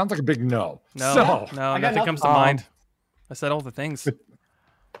 No. Sounds like a big no. No, nothing comes to mind. I said all the things.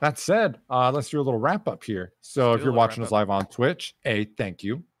 That said, let's do a little wrap up here. So if you're watching us live on Twitch, A, thank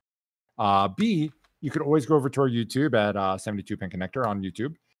you. B, you could always go over to our YouTube at 72 Pin Connector on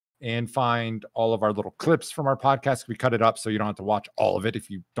YouTube and find all of our little clips from our podcast. We cut it up so you don't have to watch all of it if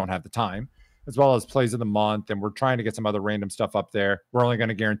you don't have the time, as well as plays of the month. And we're trying to get some other random stuff up there. We're only going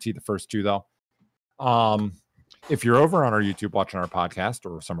to guarantee the first two, though. If you're over on our YouTube watching our podcast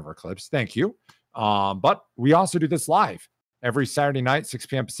or some of our clips, thank you. But we also do this live every Saturday night, 6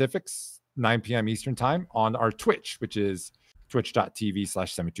 p.m. Pacific, 9 p.m. Eastern time on our Twitch, which is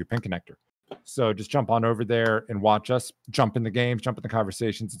twitch.tv/72pinconnector. So just jump on over there and watch us, jump in the games, jump in the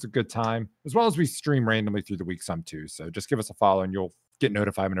conversations. It's a good time, as well as we stream randomly through the week some too. So just give us a follow and you'll get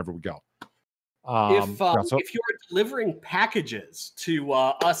notified whenever we go. If you're delivering packages to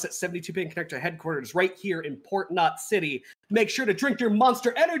us at 72 Pin Connector headquarters right here in Port Knot City, make sure to drink your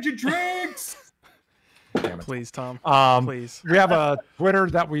Monster Energy drinks. Please, Tom. Please. We have a Twitter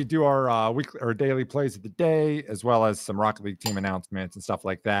that we do our weekly or daily plays of the day, as well as some Rocket League team announcements and stuff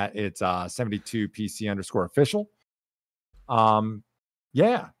like that. It's 72PC_official.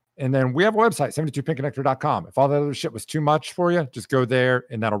 Yeah. And then we have a website, 72pinconnector.com. If all that other shit was too much for you, just go there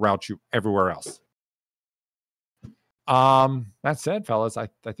and that'll route you everywhere else. That said, fellas, I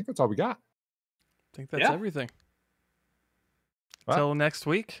think that's all we got. I think that's everything. Until next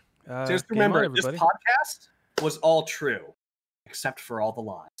week. Just remember, this podcast was all true, except for all the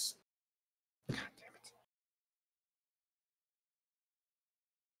lies.